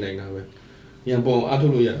အောင်နေနိုင်တာပဲဉာဏ်ပေါ်အားထု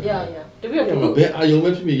တ်လို့ရတယ်တပည့်တော်ဘယ်အာယုံပဲ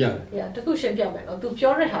ဖြစ်ဖြစ်ရတယ်တခုရှင်းပြမယ်နော် तू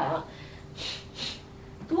ပြောတဲ့ဟာ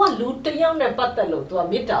तू ကလူတစ်ယောက်နဲ့ပတ်သက်လို့ तू က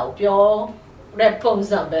မေတ္တာကိုပြောတဲ့ပုံ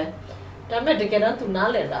စံပဲဒါပေမဲ့တကယ်တော့ तू နား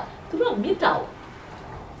လည်တာ तू ကမေတ္တာကို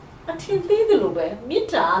အထင်သေးတယ်လို့ပဲမေတ္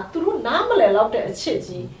တာသူတို့နားမလည်တော့တဲ့အချစ်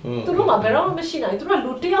ကြီးသူတို့မှာဘယ်တော့မှမရှိနိုင်သူတို့က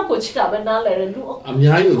လူတစ်ယောက်ကိုချစ်တာပဲနားလည်တယ်လူအ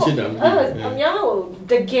များကြီးကိုချစ်တာအများကို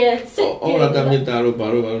တကယ်စိတ်အော်ရတာမေတ္တာတို့ဘာ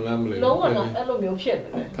လို့နားမလည်လုံးဝအဲ့လိုမျိုးဖြစ်နေ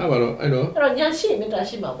တယ်ထားပါတော့အဲ့တော့ညာရှိမေတ္တာ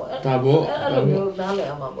ရှိမှာပေါ့ဒါပေါ့အဲ့လိုမျိုးနားလည်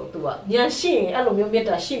အောင်မှာပေါ့ तू ကညာရှိရင်အဲ့လိုမျိုးမေတ္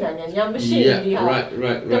တာရှိနိုင်တယ်ညာမရှိရင်ဒီဟာ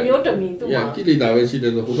တမျိုးတမီ तू ကကိလေသာပဲရှိတ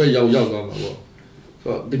ယ်ဆိုဟိုဘက်ရောက်သွားမှာပေါ့ဆို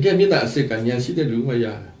တော့တကယ်မေတ္တာအစစ်ကညာရှိတဲ့လူမှရတ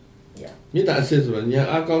ယ်မေတ္တာအစစ်ဆိုတာညာ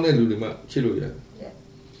အားကောင်းတဲ့လူတွေမှချစ်လို့ရတယ်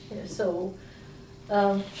So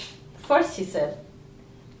first he said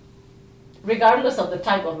regardless of the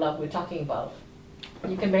type of love we're talking about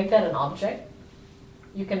you can make that an object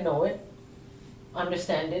you can know it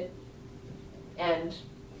understand it and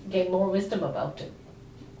gain more wisdom about it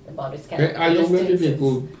about its characteristics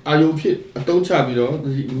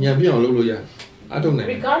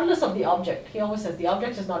regardless of the object he always says the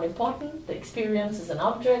object is not important the experience is an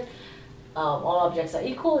object all objects are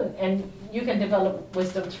equal and you can develop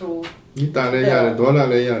wisdom through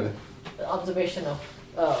the observation of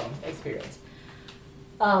experience.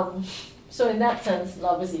 So in that sense,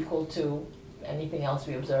 love is equal to anything else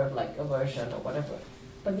we observe, like aversion or whatever.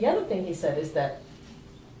 But the other thing he said is that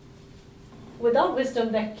without wisdom,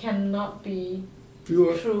 there cannot be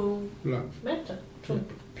true metta, true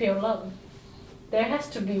pure love. There has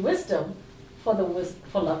to be wisdom for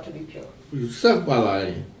love to be pure. self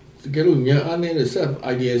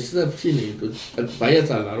idea self feeling bias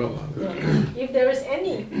if there is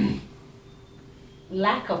any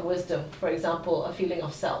lack of wisdom, for example a feeling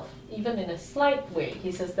of self, even in a slight way,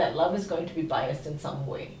 he says that love is going to be biased in some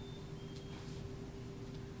way.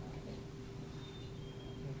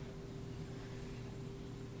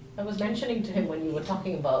 I was mentioning to him when you were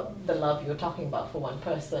talking about the love you were talking about for one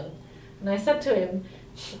person, and I said to him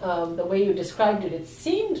the way you described it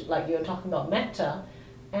seemed like you were talking about metta.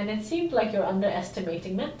 And it seemed like you're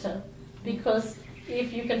underestimating metta, because if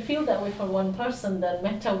you can feel that way for one person, then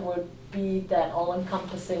metta would be that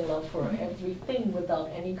all-encompassing love for everything without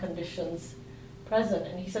any conditions present.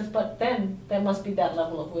 And he says, but then there must be that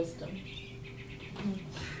level of wisdom.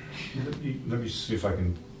 Let me see if I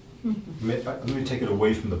can. Let me take it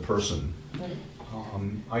away from the person.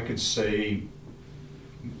 I could say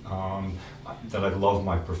that I love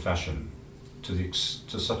my profession to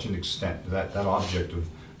such an extent that object of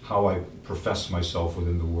how I profess myself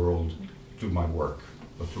within the world through my work,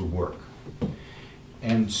 or through work,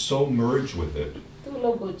 and so merge with it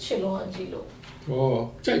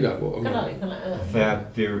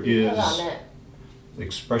that there is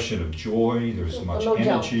expression of joy, there's much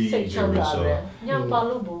energy,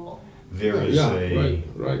 there is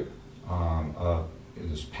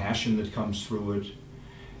there's passion that comes through it.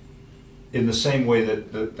 In the same way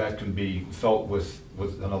that can be felt with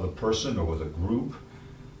another person or with a group.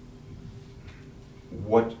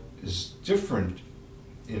 What is different,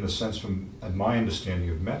 in a sense, from my understanding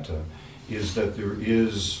of metta, is that there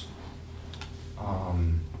is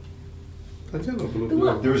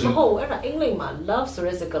there is ဟုတ်အဲ့ဒါအင်္ဂလိပ်မှာ love ဆို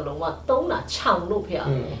တဲ့စကားလုံးကသုံးတာခြောင်လို့ဖေ။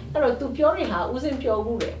အဲ့တော့ तू ပြောတဲ့ဟာဦးစင်ပြော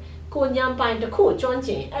ဘူးတယ်။ကိုညံပိုင်တစ်ခုကျွမ်း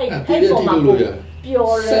ကျင်အဲ့ပေါ်မှာကိုပြော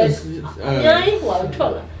ရဲအများကြီးဟိုထွ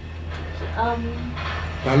က်လာ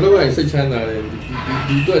ဘာလို့လဲစိတ်ချမ်းသာတယ်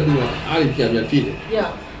ဒီအတွက်သူကအားရပြန်ပြန်ပြည့်တယ် Yeah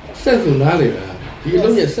ဆက်စုံနားလေလားဒီအ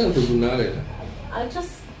လုံးရဲ့ဆက်စုံနားလေလား I'll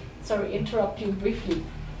just interrupt you briefly.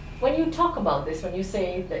 When you talk about this, when you say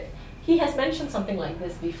that he has mentioned something like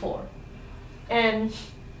this before, and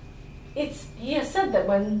he has said that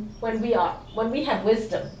when we have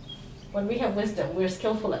wisdom, we're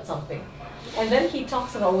skillful at something, and then he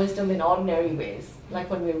talks about wisdom in ordinary ways, like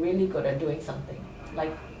when we're really good at doing something,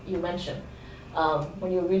 like you mentioned. When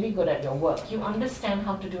you're really good at your work, you understand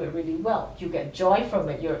how to do it really well. You get joy from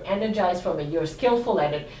it. You're energized from it. You're skillful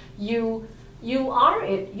at it. You are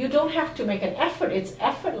it. You don't have to make an effort. It's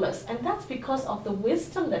effortless. And that's because of the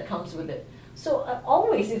wisdom that comes with it. So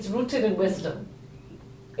always it's rooted in wisdom,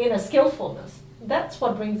 in a skillfulness. That's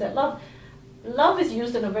what brings that love. Love is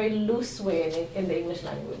used in a very loose way in the English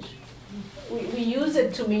language. We use it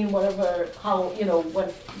to mean whatever, how, what,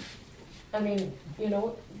 I mean,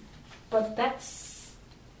 but that's,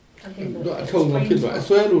 I think I told my kids, I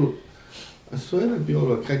swear to be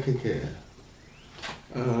all okay.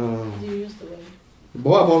 You use the word.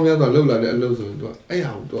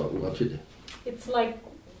 It's like,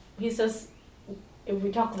 he says, if we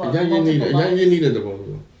talk about multiple lives,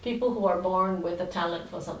 people who are born with a talent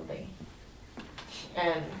for something,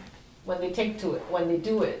 and when they take to it, when they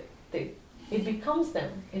do it, it becomes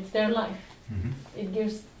them. It's their life. Mm-hmm. It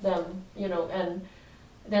gives them, and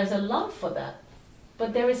there's a love for that,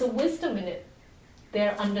 but there is a wisdom in it,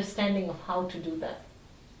 their understanding of how to do that.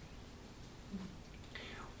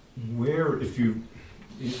 Where, if you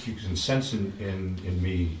can sense in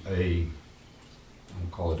me I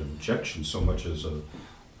won't call it an objection so much as a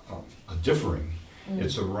differing,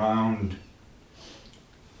 it's around,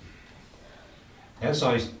 as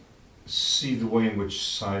I see the way in which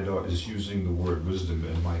Sayadaw is using the word wisdom,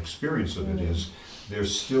 and my experience of it is, there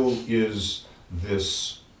still is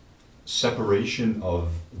this separation of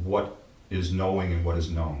what is knowing and what is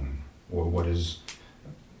known, or what is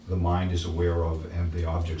the mind is aware of and the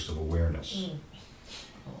objects of awareness.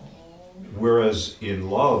 Whereas in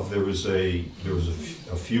love there is a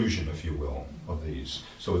fusion, if you will, of these.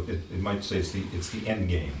 So it might say it's the end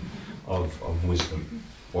game of wisdom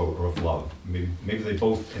or of love. Maybe they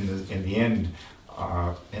both in the end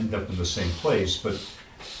end up in the same place, but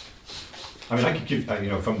I mean, I could give,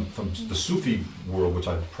 from the Sufi world, which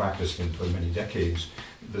I've practiced in for many decades,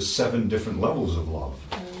 there's 7 different levels of love.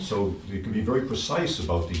 So you can be very precise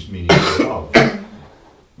about these meanings of love.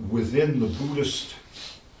 Within the Buddhist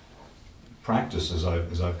practice, as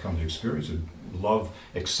I've come to experience it, love,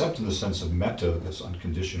 except in the sense of metta, that's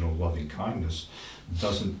unconditional loving kindness,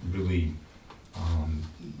 doesn't really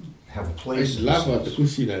have a place. Love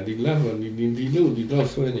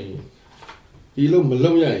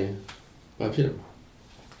ဘာဖြစ်လဲ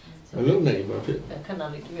အလုံးနိုင်ဘာဖြစ်ခဏ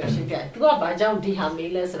လေးတွေ့ရရှင်းပြ။ तू ကဘာကြောင့်ဒီဟာ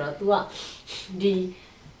မေးလဲဆိုတော့ तू ကဒီ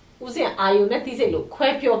ဦးစင်အာယုနဲ့သိစိတ်လို့ခွဲ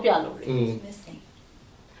ပြောပြလို့လေ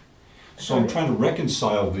So I'm trying to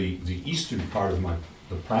reconcile the Eastern part of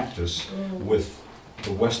the practice with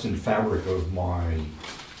the Western fabric of my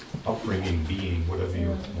upbringing, being, whatever you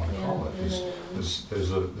want to call it. There's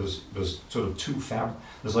sort of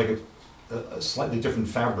there's like a slightly different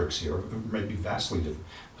fabrics here, maybe vastly different.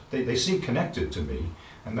 They seem connected to me,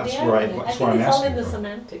 and that's where I'm asking. I think it's all in the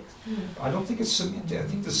semantics. I don't think it's semantic. I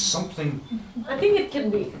think there's something. I think it can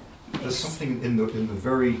be. There's something in the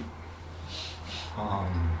very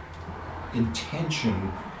intention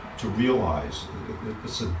to realize.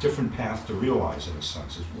 It's a different path to realize, in a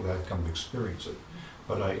sense, is what I've come to experience it.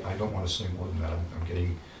 But I don't want to say more than that. I'm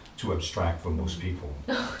getting too abstract for most people.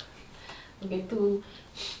 Okay, to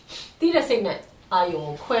တိရစိတ်နဲ့အာယုံ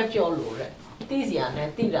ကိုခွဲပြောလို့ရတိစရာနဲ့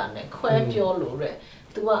တိတာနဲ့ခွဲပြောလို့ရ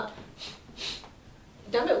तू က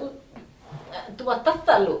ဒါပေမဲ့ तू ကတ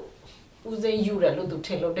တ်လို့ဦးစိန်ယူတယ်လို့ तू ထ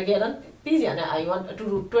င်လို့တကယ်တော့တိစရာနဲ့အာယုံကအတူ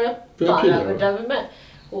တူတွဲပါလာပဲဒါပေမဲ့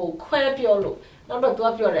ဟိုခွဲပြောလို့နောက်တော့ तू က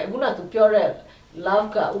ပြောတယ်အခုနက तू ပြောတဲ့ love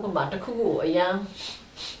ကဥပမာတစ်ခုကိုအရန်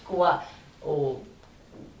ကိုကဟို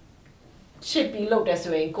ချစ်ပြီးလုပ်တယ်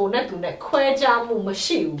ဆိုရင်ကိုနဲ့ तू နဲ့ခွဲခြားမှုမ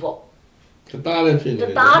ရှိဘူးပေါ့ တသားလည်းဖြစ်နေတယ်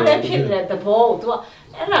တသားလည်းဖြစ်နေတဲ့သဘောကို तू က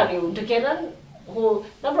အဲ့ဒါတွေကိုတကယ်တော့ဟ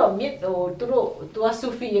နောက်တော့မြစ်သူတို့သူကဆူ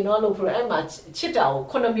ဖီနော်လို့ပြောအဲ့မှာချစ်တာကို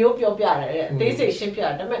9မျိုးပြောပြတယ်တဲ့အသေးစိတ်ရှင်းပြတ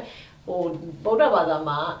ယ်ဒါပေမဲ့ဗုဒ္ဓဘာသာ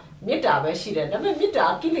မှာမေတ္တာပဲရှိတယ်ဒါပေမဲ့မေတ္တာ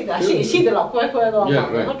ကိလေသာရှိတယ်လို့ခွဲသွားမှာ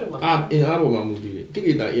ဟုတ်တယ်မလားအင်အားပေါ်မှာမူတည်တယ်ကိ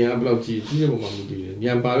လေသာအင်အားဘယ်လောက်ကြီးတဲ့ပုံမှာမူတည်တယ်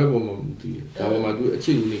ဉာဏ်ပါတဲ့ပုံမှာမူတည်တယ်ဒါပေါ်မှာသူအချ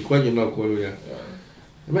စ်ဦးနေခွဲခြင်းတော့ခွဲလို့ရတယ်ဒါ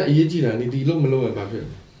ပေမဲ့အရေးကြီးတာဒီလုံးမလုံးရင်ဘာဖြစ်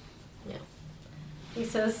လဲ He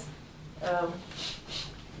says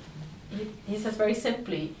he says very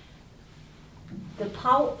simply the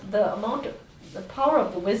power of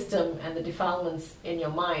the wisdom and the defilements in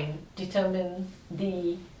your mind determine the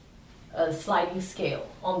sliding scale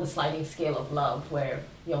on the sliding scale of love where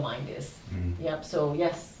your mind is. Yep. So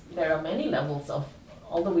yes, there are many levels of.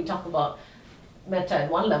 Although we talk about metta at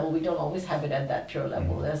one level, we don't always have it at that pure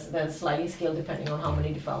level. There's a sliding scale depending on how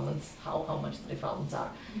many defilements, how much the defilements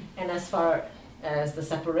are. And as far as the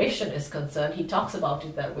separation is concerned, he talks about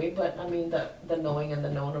it that way. But I mean, the knowing and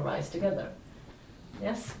the known arise together.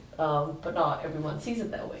 Yes, but not everyone sees it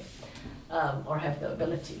that way, or have the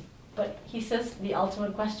ability. But he says the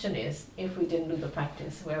ultimate question is, if we didn't do the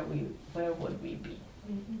practice, where would we be?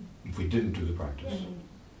 If we didn't do the practice.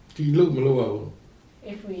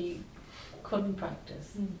 If we couldn't practice.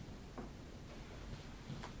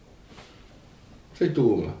 စိတ်တူ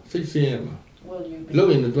မလားစိတ်ဆင်းရဲမှာ Will you be? လုံး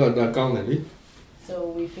ရင်တော့ကောင်းတယ်လေ So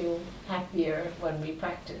we feel happier when we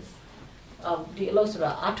practice. ဒီအလို့ဆိုတာ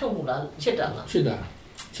အားထုတ်မှုလားချစ်တာလားချစ်တာ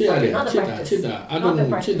ချစ်ရတယ်ချစ်တာအားလုံး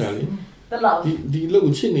ချစ်တာလေ The love. ဒီလို့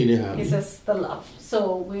ချစ်နေတဲ့ဟာ He says the love. So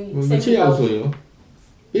we မချစ်အောင်ဆိုရင်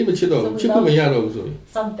ဘေးမချစ်တော့ချစ်ဖို့မရတော့ဘူးဆိုရင်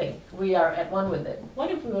something we are at one with it. What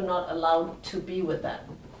if we were not allowed to be with that?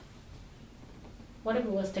 What if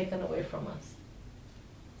it was taken away from us?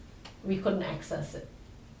 We couldn't access it.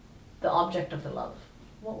 The object of the love.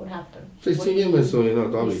 What would happen? စိတ်ဆင်းရဲမယ်ဆိုရင်တော့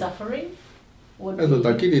တော်ပြီ Be suffering? Would အဲ့ဒါတ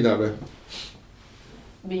ကိလေသာပဲ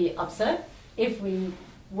be upset? If we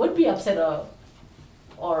would be upset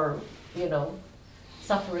or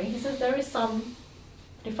suffering, he says there is some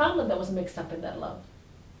defilement that was mixed up in that love.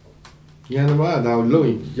 ဉာဏ်မှာဒါကိုလုံး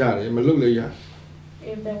ရတယ်မလုံးလည်းရ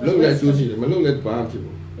If there လုံး was လည်းကျိုးရှိ wisdom, တယ်မလုံးလည်းဘာမှဖြစ်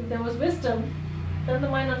ဘူး if there was wisdom, then the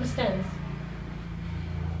mind understands.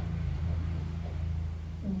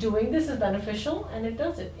 Doing this is beneficial, and it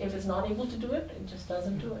does it. If it's not able to do it, it just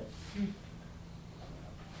doesn't do it.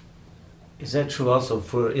 Is that true also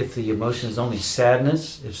for if the emotion is only sadness,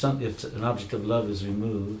 if an object of love is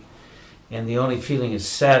removed, and the only feeling is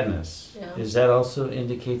sadness, does that also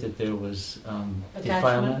indicate that there was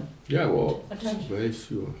defilement? Yeah, well, Attachment. very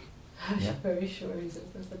sure. Yeah. Very sure he says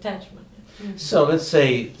there's attachment. So let's say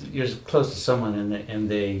you're close to someone and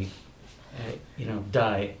they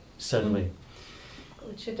die suddenly.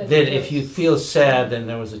 Then if you feel sad, then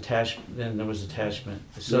there was attachment.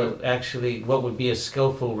 So actually, what would be a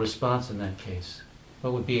skillful response in that case?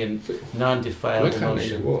 What would be a non-defiled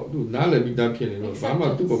emotion?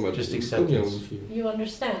 Just acceptance. You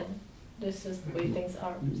understand. This is the way things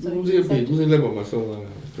are. So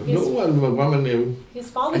his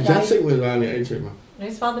father died.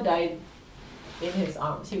 His father died in his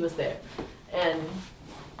arms. He was there, and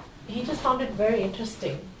he just found it very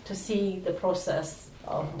interesting to see the process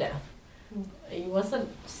of death. He wasn't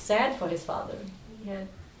sad for his father.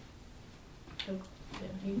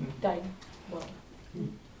 He died well.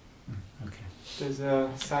 Okay. Does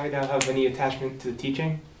Sayadaw have any attachment to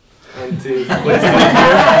teaching? And to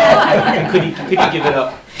could he give it up?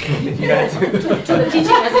 To the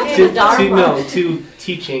teaching as in the Dharma? To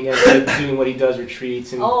teaching and to doing what he does, retreats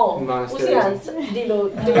and monasteries.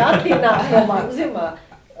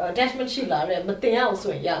 Attachment ရှိလာတယ်မတင်ရအောင်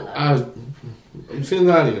ဆိုရင်ရလာ စဉ်း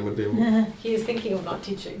စားနေတယ်မတင်ဘူး He is thinking of not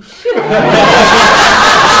teaching.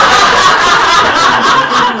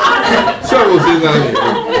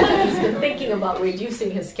 He's been thinking about reducing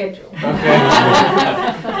his schedule.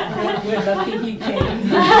 We're lucky he came.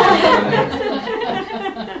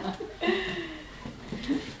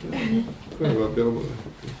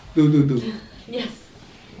 Do. Yes.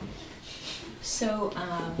 So,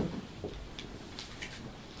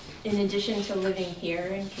 in addition to living here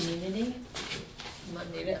in community,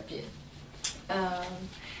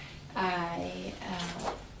 I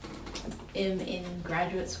am in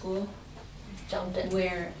graduate school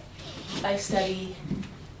where I study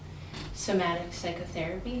somatic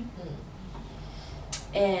psychotherapy.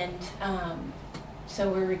 And so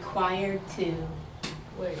we're required to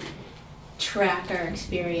track our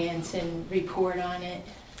experience and report on it.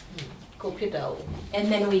 And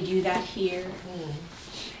then we do that here.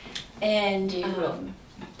 And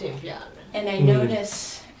I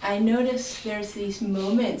notice there's these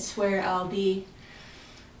moments where I'll be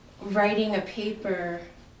writing a paper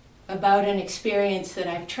about an experience that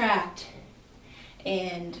I've tracked,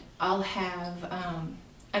 and I'll have,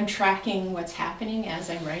 I'm tracking what's happening as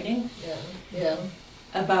I'm writing. Yeah.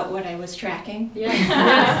 About what I was tracking.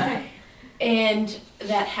 Yes. And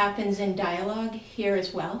that happens in dialogue here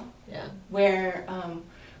as well. Yeah. Where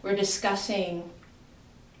we're discussing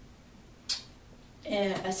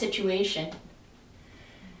a situation,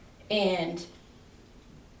 and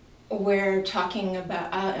we're talking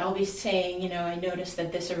about, I'll be saying, you know, I noticed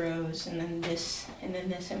that this arose, and then this, and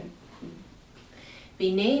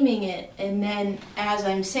be naming it, and then as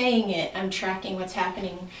I'm saying it, I'm tracking what's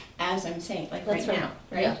happening as I'm saying, like That's right now,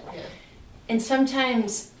 right? Yeah. And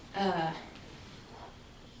sometimes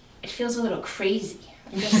it feels a little crazy.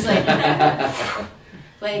 I'm just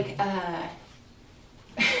like,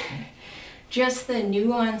 just the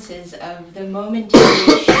nuances of the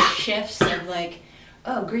momentary shifts of like,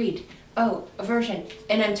 oh, greed, oh, aversion,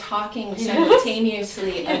 and I'm talking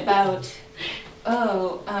simultaneously about,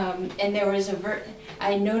 and there was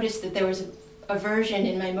I noticed that there was aversion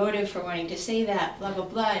in my motive for wanting to say that, blah, blah,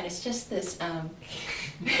 blah, and it's just this, I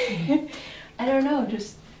don't know,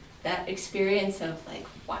 just that experience of like,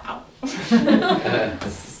 wow.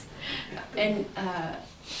 And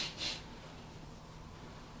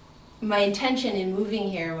my intention in moving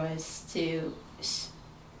here was to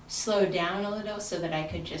slow down a little so that I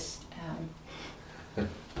could just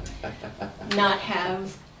not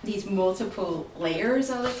have these multiple layers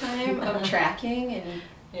all the time of tracking and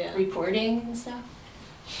reporting and stuff.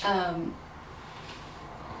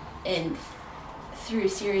 And through a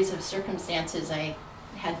series of circumstances, I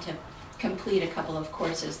had to complete a couple of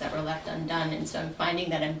courses that were left undone, and so I'm finding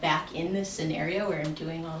that I'm back in this scenario where I'm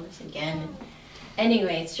doing all this again. And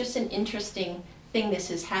anyway, it's just an interesting thing. This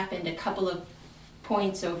has happened a couple of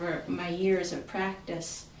points over my years of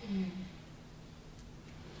practice,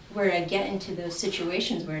 where I get into those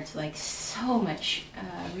situations where it's like so much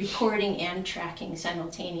reporting and tracking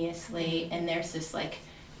simultaneously, and there's this like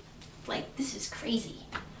this is crazy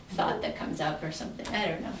thought that comes up or something. I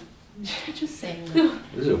don't know. Just saying that.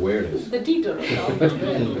 This is awareness. The detail of it.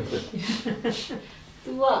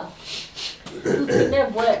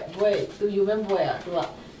 Do you remember where?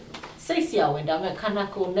 Say siya when dame kana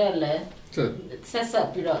ko ne le. Set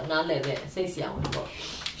ပြီးတော့နားလဲတဲ့စိတ်ဆရာဝင်ပေါ့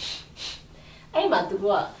အဲ့မှာသူက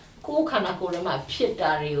ကိုယ်ခန္ဓာကိုယ်ထဲမှာဖြစ်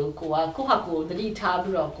တာတွေကိုကိုဟာကိုသတိထား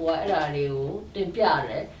ပြီးတော့ကိုကအဲ့ဒါတွေကိုတင်ပြရ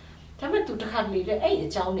တယ်ဒါပေမဲ့သူတစ်ခါတလေအဲ့အ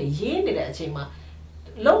ကြောင်းတွေရေးနေတဲ့အချိန်မှာ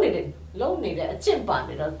လုံနေတဲ့အကျင့်ပါ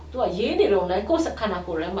နေတော့သူကရေးနေတော့လည်းကိုယ်ခန္ဓာ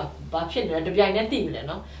ကိုယ်ထဲမှာဘာဖြစ်နေလဲတပြိုင်တည်းသိနေတယ်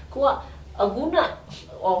နော်ကိုကအခုန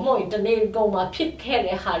မို့တနေ့ကောင်မှာဖြစ်ခဲ့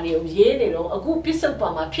တဲ့ဟာတွေကိုရေးနေတော့အခုပြစ္ဆုတ်ပါ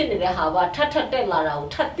မှာဖြစ်နေတဲ့ဟာကထပ်တက်လာတာကို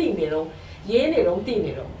ထပ်သိနေတော့ရေးနေတော့သိ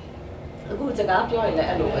နေတော့အခုစကားပြောရင်လည်း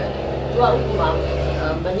အဲ့လိုပဲသူကဥပမာ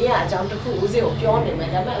မနေ့ကအကြောင်းတစ်ခုဦးစင်းကိုပြောနေမယ်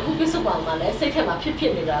ဒါပေမဲ့အခုပြစ္ဆုတ်ပါမှာလည်းစိတ်ထဲမှာဖြစ်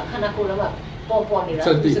နေတာခန္ဓာကိုယ်ထဲမှာပေါ်နေတာ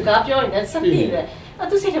စကားပြောရင်လည်းစက်သိတယ်အဲ့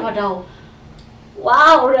သူစိတ်ထဲမှာတောင်း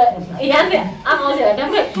ဝါးအရင်ကအမောစရာဒါပေ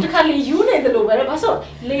မဲ့တစ်ခါလေယူနေတယ်လို့ပဲဘာလို့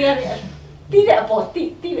လေရတီးတဲ့အပေါ်တီး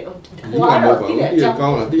တယ်ဝါးတော့တီးတဲ့အကြောင်းကော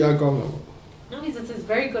င်းလားတီးအားကောင်းလား No, it's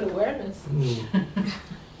very good awareness.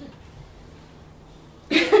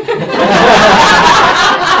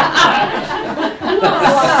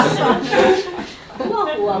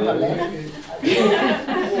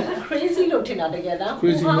 Crazy လို့ထင်တာတကယ်လား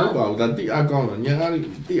Crazy မဟုတ်ပါဘူးဒါတိအားကောင်းတာညာအား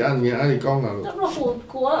တိအားညာအားကောင်းတာလို့တော့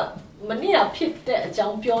ကိုကမနေ့ကဖြစ်တဲ့အကြော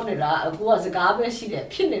င်းပြောနေတာအခုကစကားပဲရှိတယ်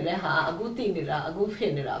ဖြစ်နေတဲ့ဟာအခုသိနေတာအခုဖြ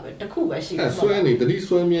စ်နေတာပဲတစ်ခုပဲရှိတယ်ဆွဲနေတတိ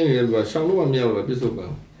ဆွဲမြဲနေတယ်လို့ရှောင်းလို့မမြောက်လို့ပြစ်စုံပါ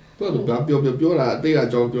သူကဘာပြောတာအသေးအ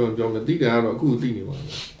ကြောင်းပြောမသိတယ်ကတော့အခုသိနေပါ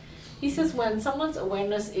ဘူး He says when someone's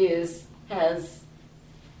awareness has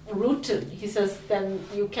rooted, he says, then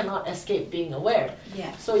you cannot escape being aware.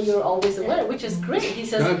 Yeah. So you're always aware, which is great. He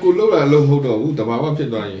says.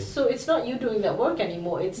 So it's not you doing that work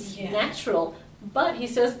anymore. It's natural. But he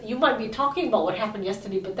says you might be talking about what happened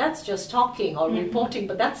yesterday, but that's just talking or reporting.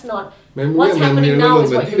 But that's not what's happening now.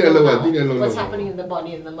 Is what you know now. What's happening in the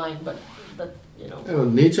body and the mind. But you know.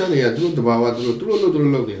 Nature,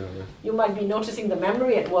 you might be noticing the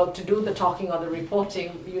memory at work to do the talking or the reporting.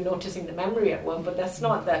 You're noticing the memory at work, but that's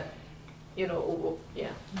not that, you know,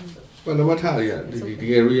 yeah. But what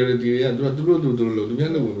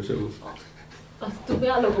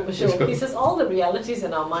He says all the realities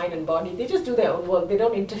in our mind and body, they just do their own work. They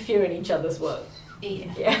don't interfere in each other's work.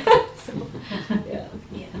 Yeah. So, yeah.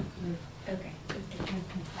 Yeah. Okay.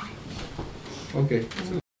 Okay.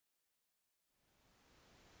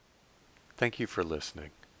 Thank you for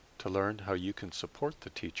listening. To learn how you can support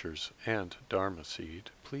the teachers and Dharma Seed,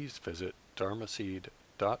 please visit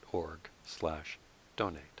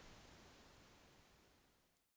dharmaseed.org/donate.